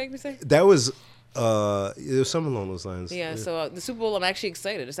Sean say? That was it was something along those lines. Yeah. So the Super Bowl, I'm actually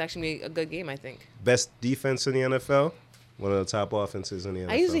excited. It's actually a good game, I think. Best defense in the NFL. One of the top offenses in the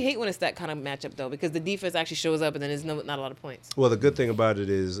NFL. I usually hate when it's that kind of matchup though, because the defense actually shows up and then there's not a lot of points. Well, the good thing about it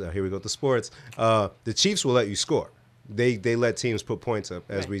is, here we go to sports. The Chiefs will let you score. They let teams put points up,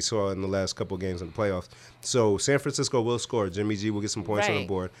 as we saw in the last couple of games in the playoffs. So San Francisco will score. Jimmy G will get some points on the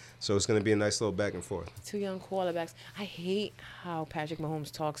board. So it's going to be a nice little back and forth. Two young quarterbacks. I hate how Patrick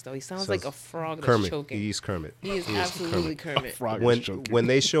Mahomes talks though. He sounds like a frog that's Kermit. choking. He's Kermit. He is absolutely Kermit. Frog When is choking. when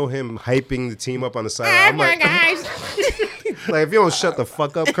they show him hyping the team up on the sideline, I'm like, guys. like, if you don't shut the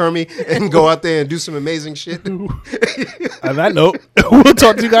fuck up, Kermit, and go out there and do some amazing shit. On that note, we'll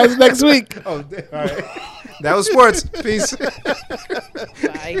talk to you guys next week. Oh, all right. That was sports. Peace.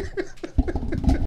 Bye.